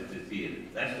that with the theater.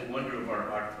 That's the wonder of our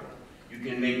art form. You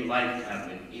can make life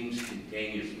happen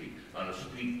instantaneously on a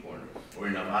street corner or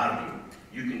in a barrio.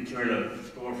 You can turn a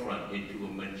storefront into a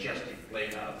majestic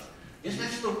playhouse. Yes,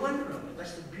 that's the wonder of it.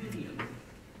 That's the beauty of it.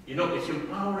 You know, it's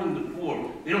empowering the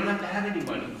poor. They don't have to have any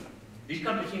money. These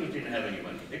campesinos didn't have any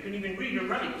money. They couldn't even read or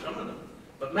write, some of them.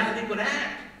 But man, they could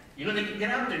act. You know, they could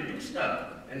get out there and do stuff.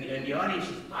 And the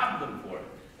audiences loved them for it.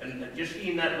 And just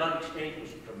seeing that love exchange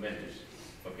was tremendous.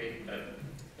 Okay?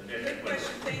 Good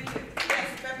question, thank you. Yes,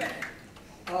 Pepe.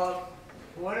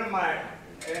 One of my,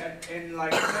 in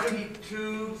like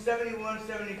 72, 71,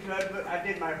 72, I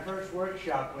did my first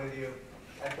workshop with you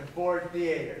at the Ford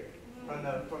Theater from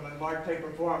the Marte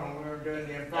Perform when we were doing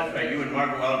the improv. That's right, you and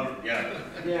Marco Albert, yeah.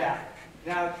 Yeah.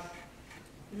 Now,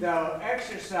 the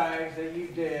exercise that you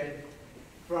did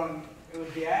from, it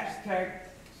was the Aztec,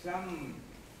 I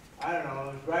don't know,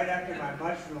 it was right after my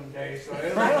mushroom day, so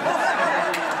it was...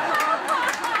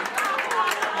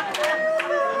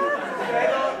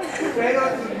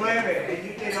 and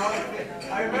you did all the things.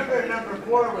 I remember number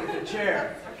 4 was the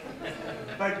chair.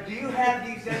 But do you have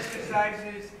these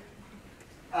exercises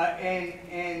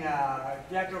in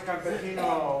Teatro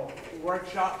Campesino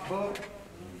workshop book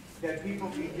that people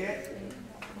can get?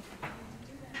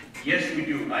 Yes, we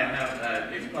do. I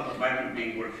have, it's called the Vibrant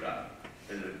Being Workshop.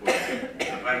 The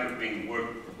Vibrant Being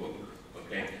Workbook,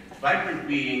 okay? Vibrant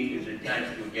Being is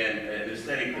attached to, again, an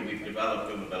aesthetic that we've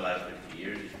developed over the last 50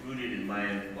 years. It's rooted in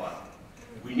Mayan thought.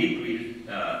 Uniquely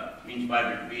means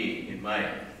vibrant being in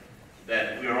Maya,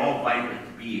 that we are all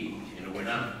vibrant beings. You know, we're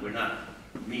not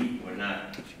meat, we're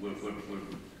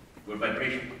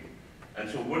vibration. And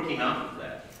so working off of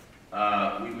that,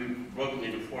 we've broken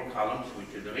into 4 columns,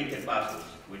 which are the 20 pasos,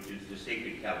 which is the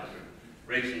sacred calendar.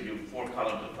 Breaks into 4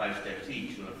 columns of 5 steps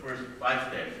each. So the first 5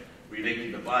 steps relate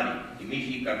to the body.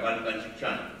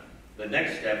 The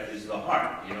next step is the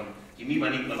heart, you know.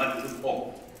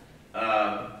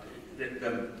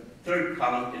 The third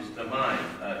column is the mind,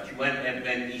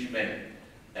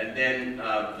 and then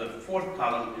the 4th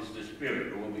column is the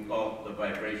spirit, or what we call the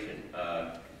vibration.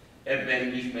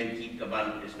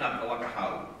 It's not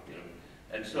kawakahau, you know.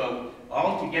 And so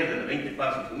all together, the 20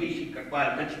 pasos,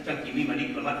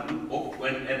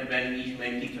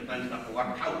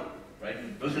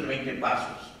 right? Those are the 20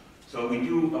 pasos. So we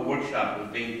do a workshop with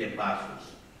 20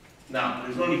 pasos. Now,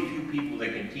 there's only a few people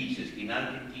that can teach this.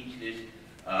 Kinan can teach this.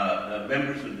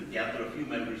 Members of the teatro, a few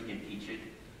members can teach it.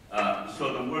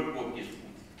 So the workbook is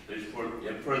for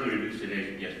further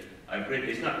elucidation. Yes, I've read it.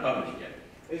 It's not published yet.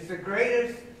 It's the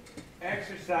greatest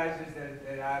exercises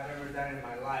that I've ever done in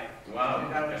my life. Wow.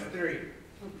 And I was 3.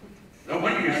 No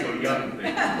wonder you're so young.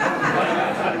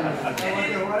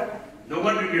 No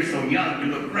wonder you're so young.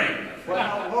 You look great.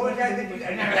 Well, what was I thinking?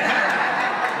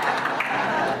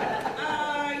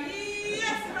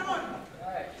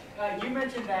 You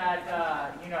mentioned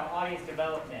that, you know, audience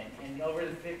development, and over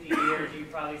the 50 years,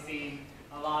 you've probably seen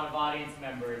a lot of audience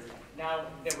members. Now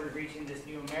that we're reaching this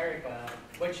new America,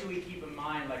 what should we keep in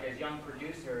mind, like as young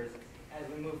producers, as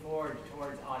we move forward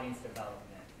towards audience development?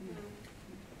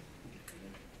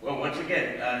 Well, once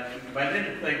again, my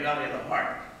little play Valley of the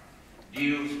Heart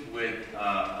deals with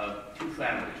 2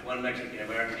 families, one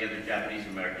Mexican-American, the other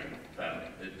Japanese-American family.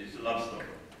 It's a love story,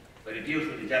 but it deals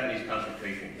with the Japanese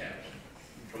concentration camps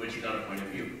from a Chicano point of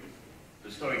view.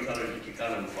 The storyteller is a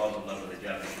Chicano who falls in love with a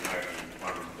Japanese-American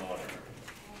farmer's daughter.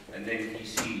 And then he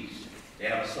sees, they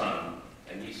have a son,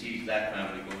 and he sees that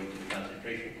family go into the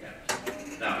concentration camps.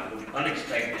 Now, the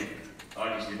unexpected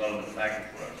audience development factor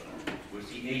for us was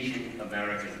the Asian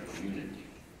American community.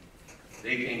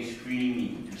 They came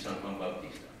streaming to San Juan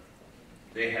Bautista.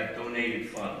 They have donated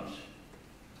funds.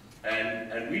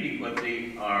 And really what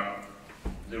they are,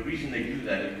 the reason they do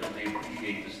that is because they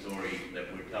appreciate the story that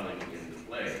we're telling in the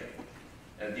play.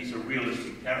 And these are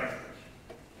realistic characters,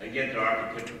 and yet they're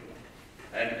archetypical.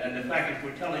 And the fact is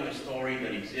we're telling a story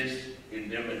that exists in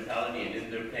their mentality and in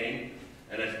their pain,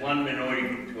 And as one minority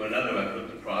group to another, I've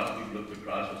looked across, we've looked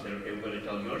across and said, okay, we're going to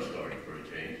tell your story for a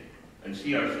change and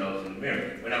see ourselves in the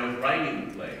mirror. When I was writing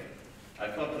the play, I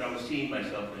felt that I was seeing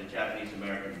myself in a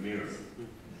Japanese-American mirror.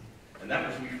 And that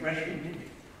was refreshing to me.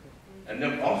 And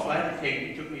then also I had to take,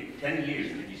 it took me 10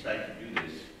 years to decide to do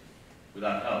this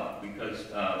without help,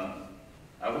 because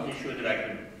I wasn't sure that I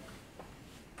could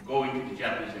go into the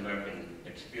Japanese-American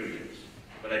experience.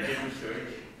 But I did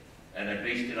research, and I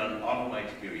based it on all of my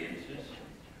experiences.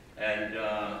 And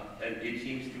it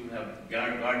seems to have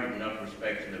garnered enough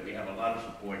respect so that we have a lot of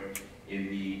support in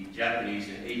the Japanese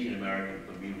and Asian American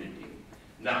community.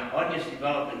 Now, audience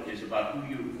development is about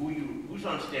who's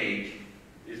on stage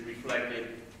is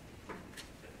reflected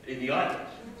in the audience.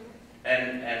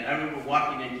 And I remember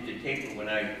walking into the table when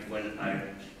I went in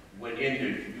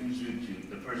there to do Zoot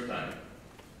the first time.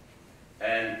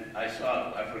 And I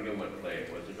saw, I forget what play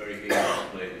it was, a very famous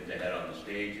play that they had on the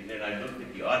stage. And then I looked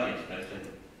at the audience and I said,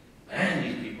 man,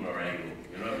 these people are Anglo.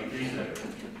 You know, I mean,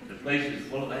 the place is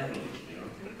full of Anglos, you know.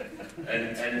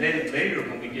 And then later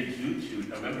when we did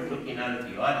Zoot, I remember looking out at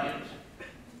the audience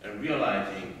and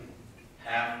realizing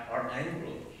half are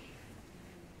Anglos.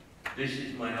 This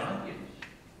is my audience.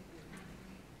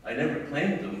 I never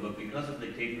claimed them, but because of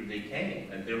the taper they came,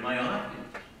 and they're my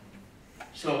audience.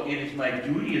 So it is my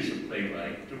duty as a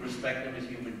playwright to respect them as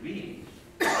human beings.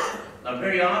 Now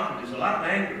very often, there's a lot of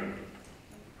anger.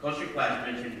 Culture class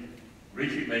mentioned,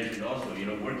 Richard mentioned also, you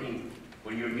know, working,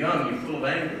 when you're young, you're full of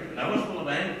anger. And I was full of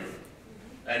anger.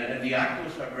 And the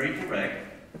actors are very direct,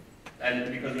 and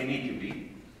because they need to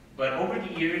be. But over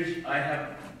the years, I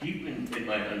have deepened in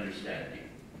my understanding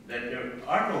that there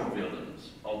are no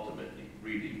villains, ultimately,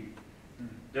 really.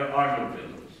 There are no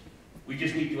villains. We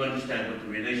just need to understand what the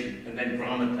relation, and then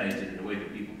dramatize it in a way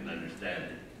that people can understand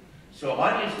it. So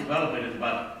audience development is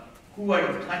about who are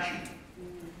you touching?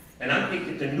 And I think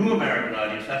that the new American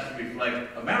audience has to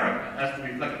reflect America, has to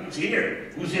reflect who's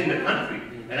here, who's in the country.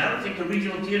 And I don't think the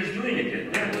regional theater is doing it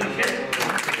yet. They're doing it.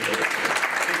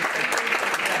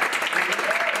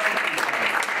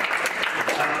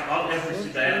 All efforts to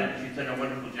Diane, she's done a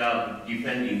wonderful job of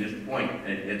defending this point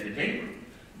at the taper.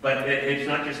 But it's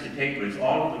not just the taper, it's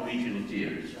all of the regional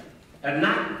theaters.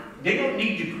 They don't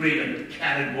need to create a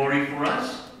category for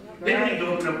us. They don't need to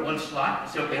open up one slot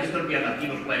and say, okay, this is going to be a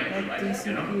Latino play, right?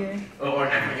 You know? Or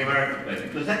an African American play,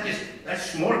 because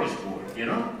that's smorgasbord, you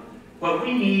know? What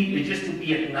we need is just to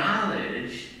be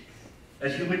acknowledged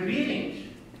as human beings.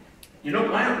 You know,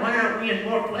 why aren't we in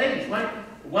more plays?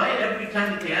 Why every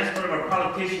time that they ask one of our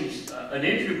politicians an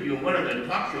interview in one of the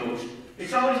talk shows,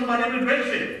 it's always about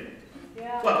immigration?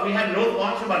 Yeah. What, we have no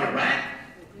thoughts about Iraq?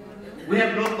 We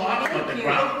have no thoughts about the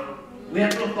drought? We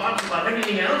have no thoughts about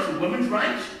everything else, and women's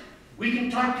rights? We can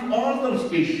talk to all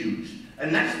those issues,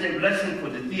 and that's the lesson for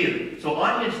the theater. So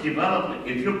audience development,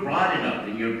 if you're broad enough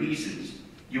in your pieces,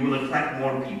 you will attract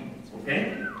more people,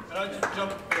 okay? Can I just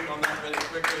jump in on that really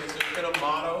quickly? There's been a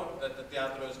motto that the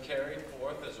Teatro has carried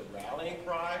forth as a rallying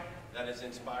cry that has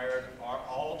inspired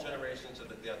all generations of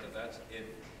the theater. That's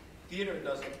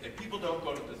if people don't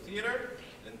go to the theater,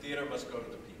 then theater must go to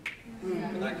the people.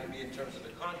 Mm-hmm. And that can be in terms of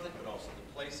the content, but also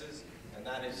the places, and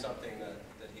that is something that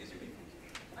he is speaking to.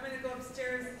 I'm going to go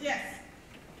upstairs. Yes.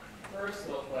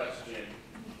 Personal question.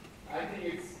 I think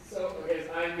it's so, because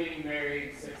I'm getting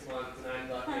married 6 months, and I'm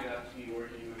lucky enough to be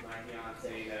working with my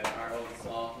fiance at our own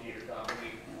small theater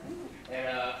company. And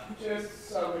just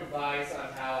some advice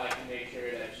on how I can make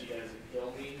sure that she doesn't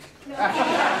kill me.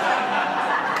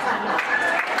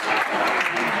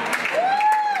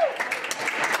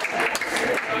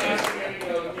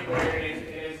 Get married,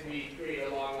 and as we create a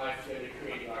long life together,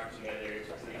 creating art together,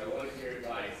 what is your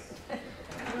advice?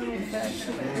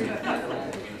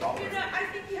 I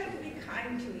think you have to be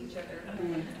kind to each other.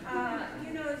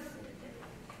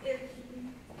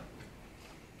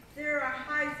 There are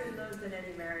highs and lows in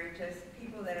any marriage, as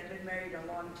people that have been married a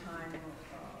long time will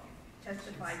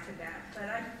testify to that. But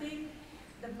I think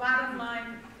the bottom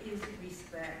line is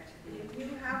respect. If you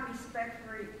have respect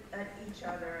for each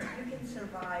other, you can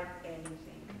survive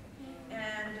anything.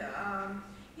 And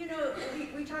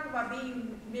we talk about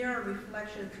being mirror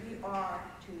reflections. We are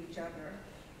to each other.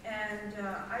 And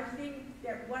I think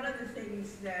that one of the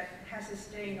things that has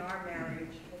sustained our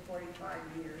marriage for 45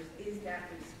 years is that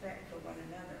respect for one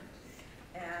another.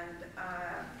 And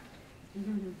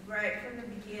right from the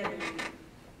beginning,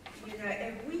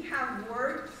 if we have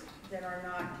words that are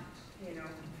not,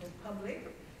 for public,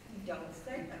 we don't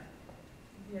say them.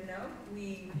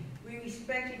 We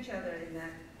respect each other in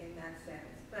that sense.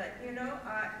 But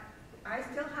I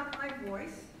still have my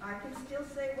voice. I can still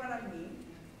say what I mean,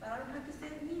 but I don't have to say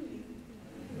it meanly.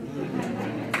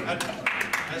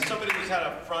 As somebody who's had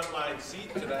a frontline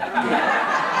seat to that,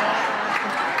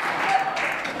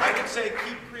 I would say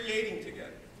keep creating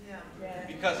together. Yeah.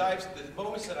 Because the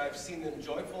moments that I've seen them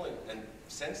joyful and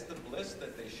sense the bliss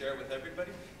that they share with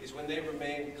everybody is when they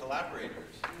remain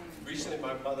collaborators. Recently,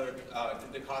 my mother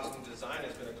did the costume design,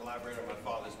 has been a collaborator on my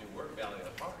father's new work, Valley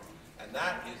of the Heart. And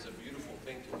that is a beautiful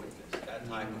thing to witness, that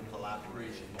type of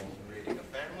collaboration, both creating a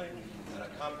family and a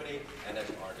company and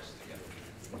as artists together.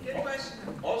 Good question.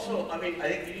 Also, I mean, I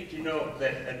think you need to know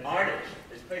that an artist,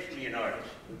 especially an artist,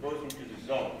 who goes into the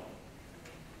zone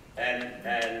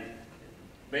and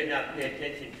may not pay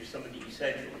attention to some of the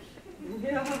essentials,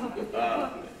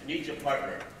 needs a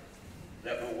partner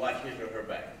that will watch his or her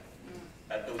back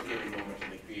at those given moments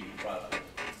in the creative process.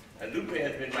 And Lupe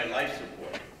has been my life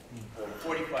support for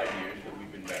 45 years that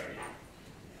we've been married,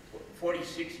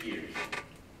 46 years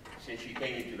since she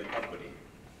came into the company.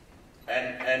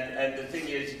 And the thing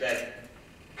is that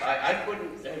I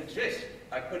couldn't exist.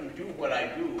 I couldn't do what I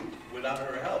do without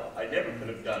her help. I never could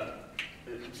have done.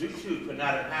 Zuzu could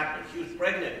not have happened. She was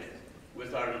pregnant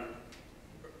with our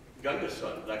youngest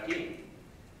son, Lakin,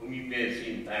 whom you may have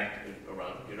seen act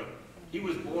around, you know. He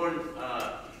was born,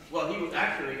 well, he was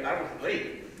actually, I was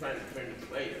late trying to turn the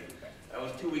play. I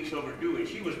was 2 weeks overdue, and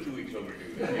she was 2 weeks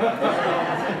overdue.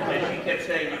 And she kept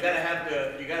saying, you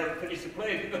gotta finish the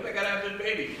play because I gotta have this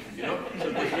baby, you know? So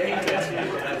the day that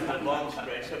after the long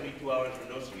stretch, 72 hours for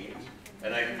no scenes,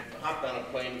 and I hopped on a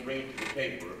plane, bring it to the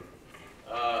paper.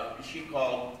 She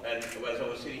called, and as I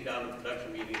was sitting down in the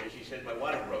production meeting, and she said, my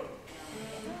water broke.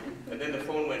 And then the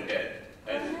phone went dead,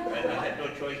 and I had no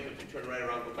choice but to turn right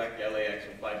around, go back to LAX,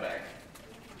 and fly back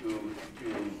to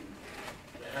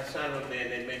San Jose,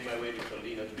 and then make my way to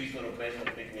Salinas. Luis Lopez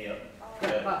to pick me up,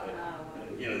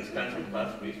 you know, this country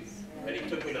class, and he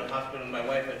took me to the hospital, and my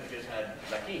wife had just had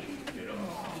Lakin, you know.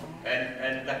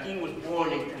 And Lakin was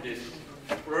born into this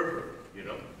fervor, you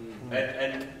know.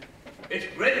 And it's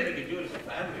great if we can do it as a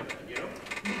family, man, you know?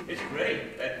 It's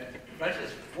great. And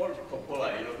Francis Ford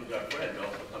Coppola, you know, who's our friend,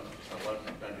 also comes to San Juan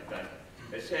from time to time.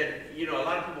 They said, you know, a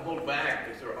lot of people hold back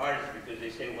if they're artists because they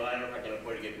say, well, I don't know if I can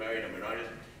afford to get married, I'm an artist.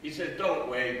 He says, don't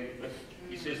wait.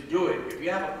 He says, do it. If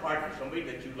you have a partner, somebody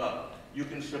that you love, you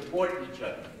can support each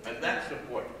other. And that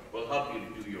support will help you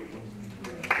to do your work.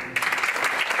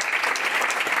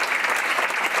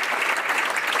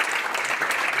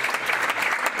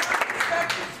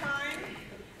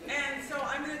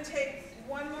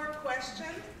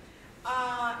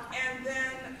 And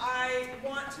then I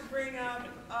want to bring up,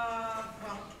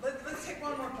 well, let's take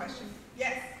one more question.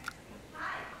 Yes?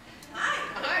 Hi. Hi.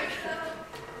 Hi. So,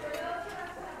 for those of us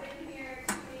who have been here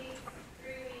 2 weeks,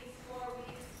 3 weeks, 4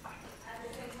 weeks at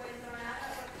this Encuentro, now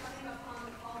that we're coming upon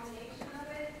the culmination of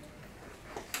it,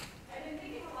 I've been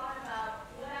thinking a lot about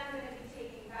what I'm going to be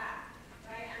taking back,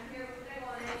 right? I'm here with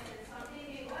Legones, and so I'm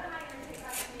thinking, what am I going to take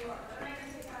back to New York? What am I going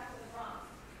to take back to the Bronx?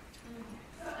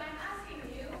 So I'm asking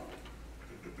you,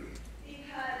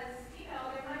 because, you know,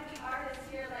 there might be artists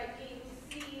here like me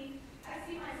who I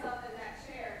see myself in that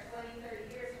chair 20,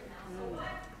 30 years from now. So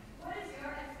what is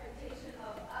your expectation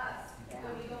of us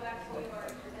when we go back to New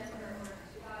York or Denver or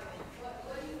Chicago?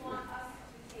 What do you want us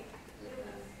to take with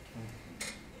us?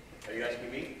 Are you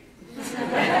asking me?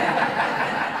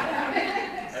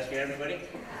 Asking everybody?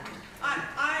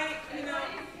 You know,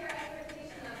 what is your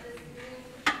expectation of this new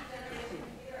generation of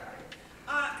theater artists?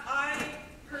 I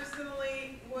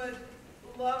personally would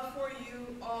love for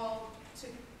you all to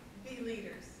be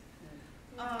leaders.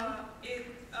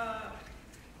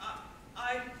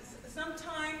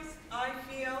 Sometimes I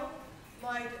feel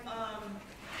like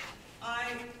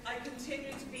I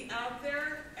continue to be out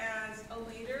there as a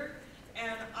leader,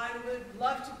 and I would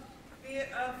love to be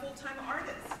a full-time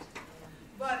artist.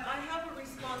 But I have a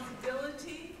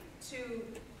responsibility to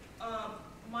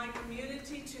my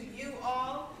community, to you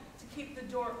all, to keep the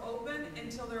door open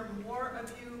until there are more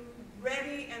of you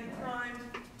ready and primed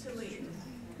to lead.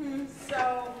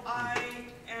 So I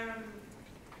am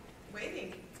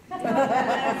waiting,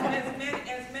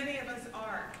 as many of us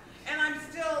are. And I'm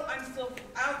still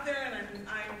out there, and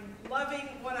I'm loving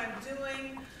what I'm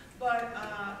doing. But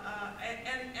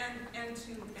and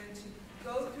to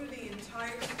go through the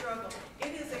entire struggle.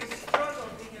 It is a struggle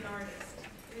being an artist.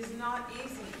 It is not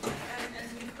easy. And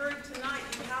as we heard tonight,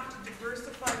 you have to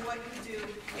diversify what you do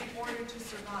in order to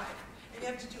survive. And you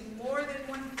have to do more than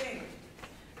one thing.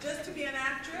 Just to be an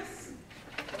actress,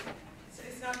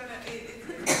 it's not gonna.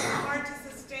 It's hard to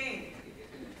sustain.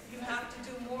 You have to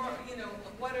do more. You know,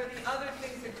 what are the other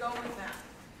things that go with that?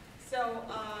 So,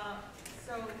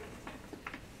 so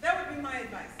that would be my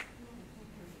advice.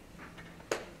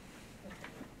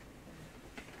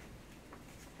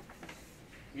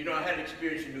 You know, I had an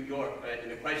experience in New York, in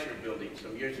the Chrysler Building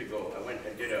some years ago. I went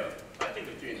and did I think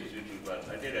it was during the Zuzu, but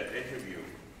I did an interview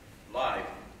live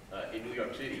in New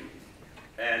York City.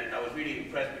 And I was really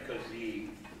impressed because the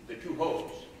two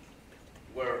hosts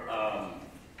were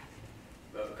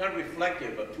kind of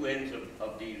reflective of two ends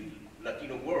of the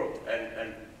Latino world.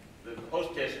 And the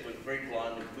hostess was very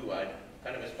blonde and blue-eyed,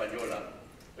 kind of Española,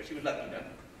 but she was Latina.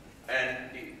 And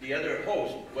the other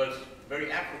host was very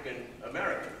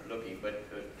African-American looking, but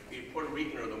Puerto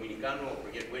Rican or Dominicano, I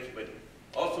forget which, but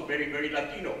also very, very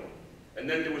Latino. And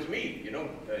then there was me, you know,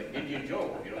 Indian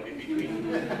Joe, you know, in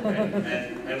between.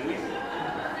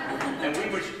 And we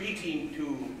were speaking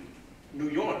to New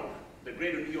York, the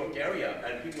greater New York area,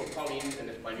 and people were calling in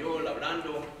Espanol,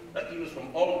 hablando, Latinos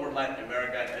from all over Latin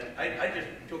America, and I just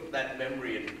took that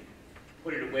memory and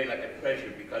put it away like a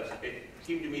treasure, because it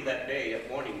seemed to me that day, that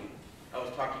morning, I was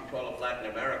talking to all of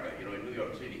Latin America, you know, in New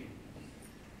York City.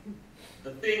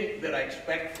 The thing that I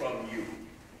expect from you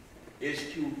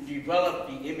is to develop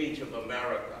the image of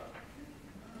America.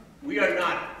 We are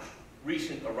not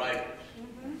recent arrivals.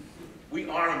 We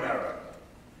are America.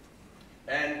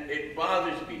 And it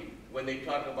bothers me when they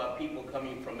talk about people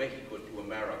coming from Mexico to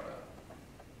America,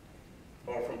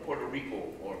 or from Puerto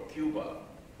Rico, or Cuba,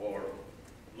 or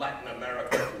Latin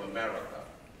America to America.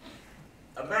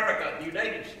 America, the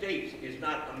United States is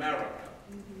not America.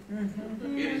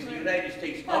 It is the United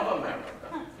States of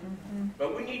America.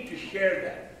 But we need to share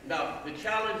that. Now, the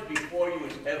challenge before you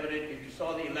is evident. If you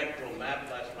saw the electoral map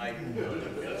last night,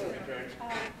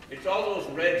 it's all those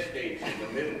red states in the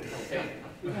middle. Okay?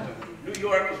 New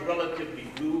York is relatively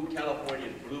blue, California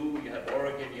is blue, you have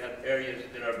Oregon, you have areas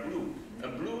that are blue.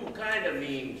 And blue kind of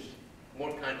means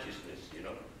more consciousness, you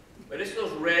know. But it's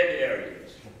those red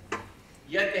areas.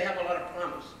 Yet they have a lot of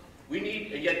promise. We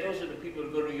need, and yet those are the people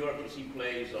who go to New York and see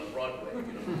plays on Broadway,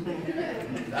 you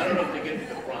know. I don't know if they get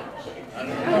to the Bronx. I don't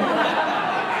know.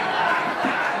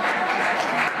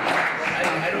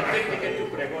 I don't think they get to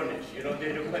Pregones, you know,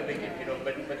 they don't quite make it, you know,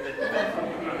 but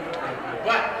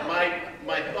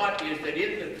my thought is that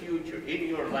in the future, in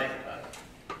your lifetime,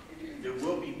 there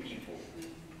will be people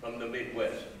from the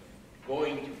Midwest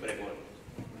going to Pregones,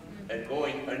 and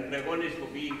Pregones will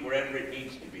be wherever it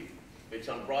needs to be. If it's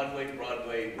on Broadway,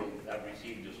 Broadway will have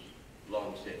received this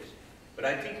long since. But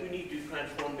I think we need to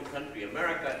transform the country.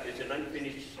 America is an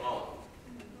unfinished song.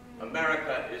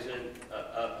 America is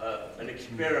an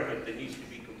experiment that needs to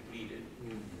be completed.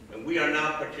 And we are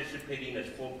now participating as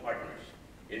full partners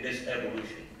in this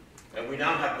evolution. And we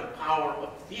now have the power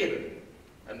of theater,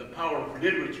 and the power of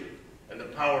literature, and the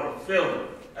power of film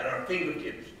at our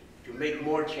fingertips to make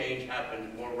more change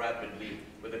happen more rapidly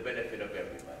for the benefit of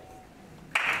everybody.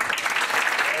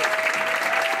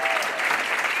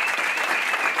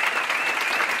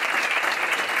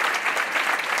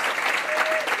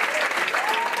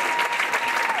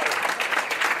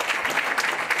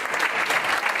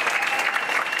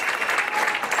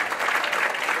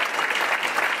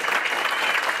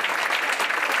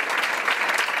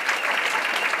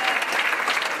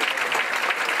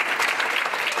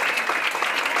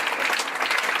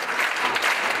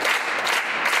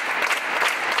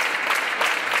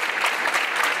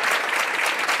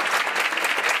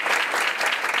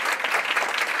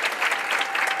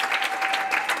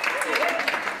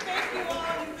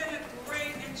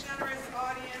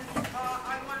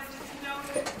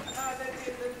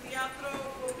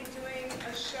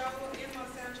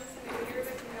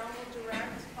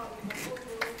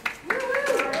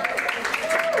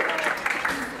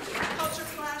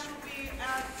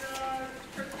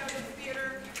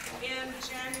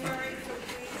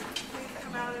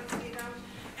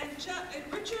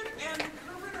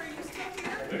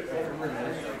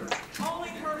 Only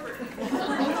Herbert.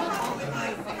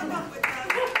 Come up with that.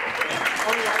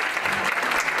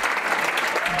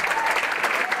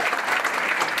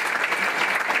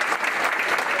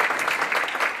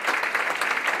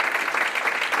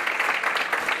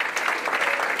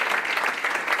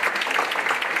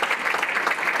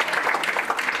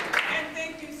 And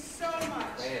thank you so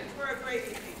much for a great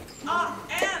evening.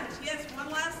 And yes, one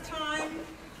last time,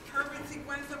 Herbert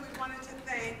Siguenza, we wanted to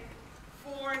thank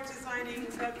for designing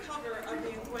the cover of the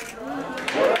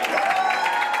Encuentro.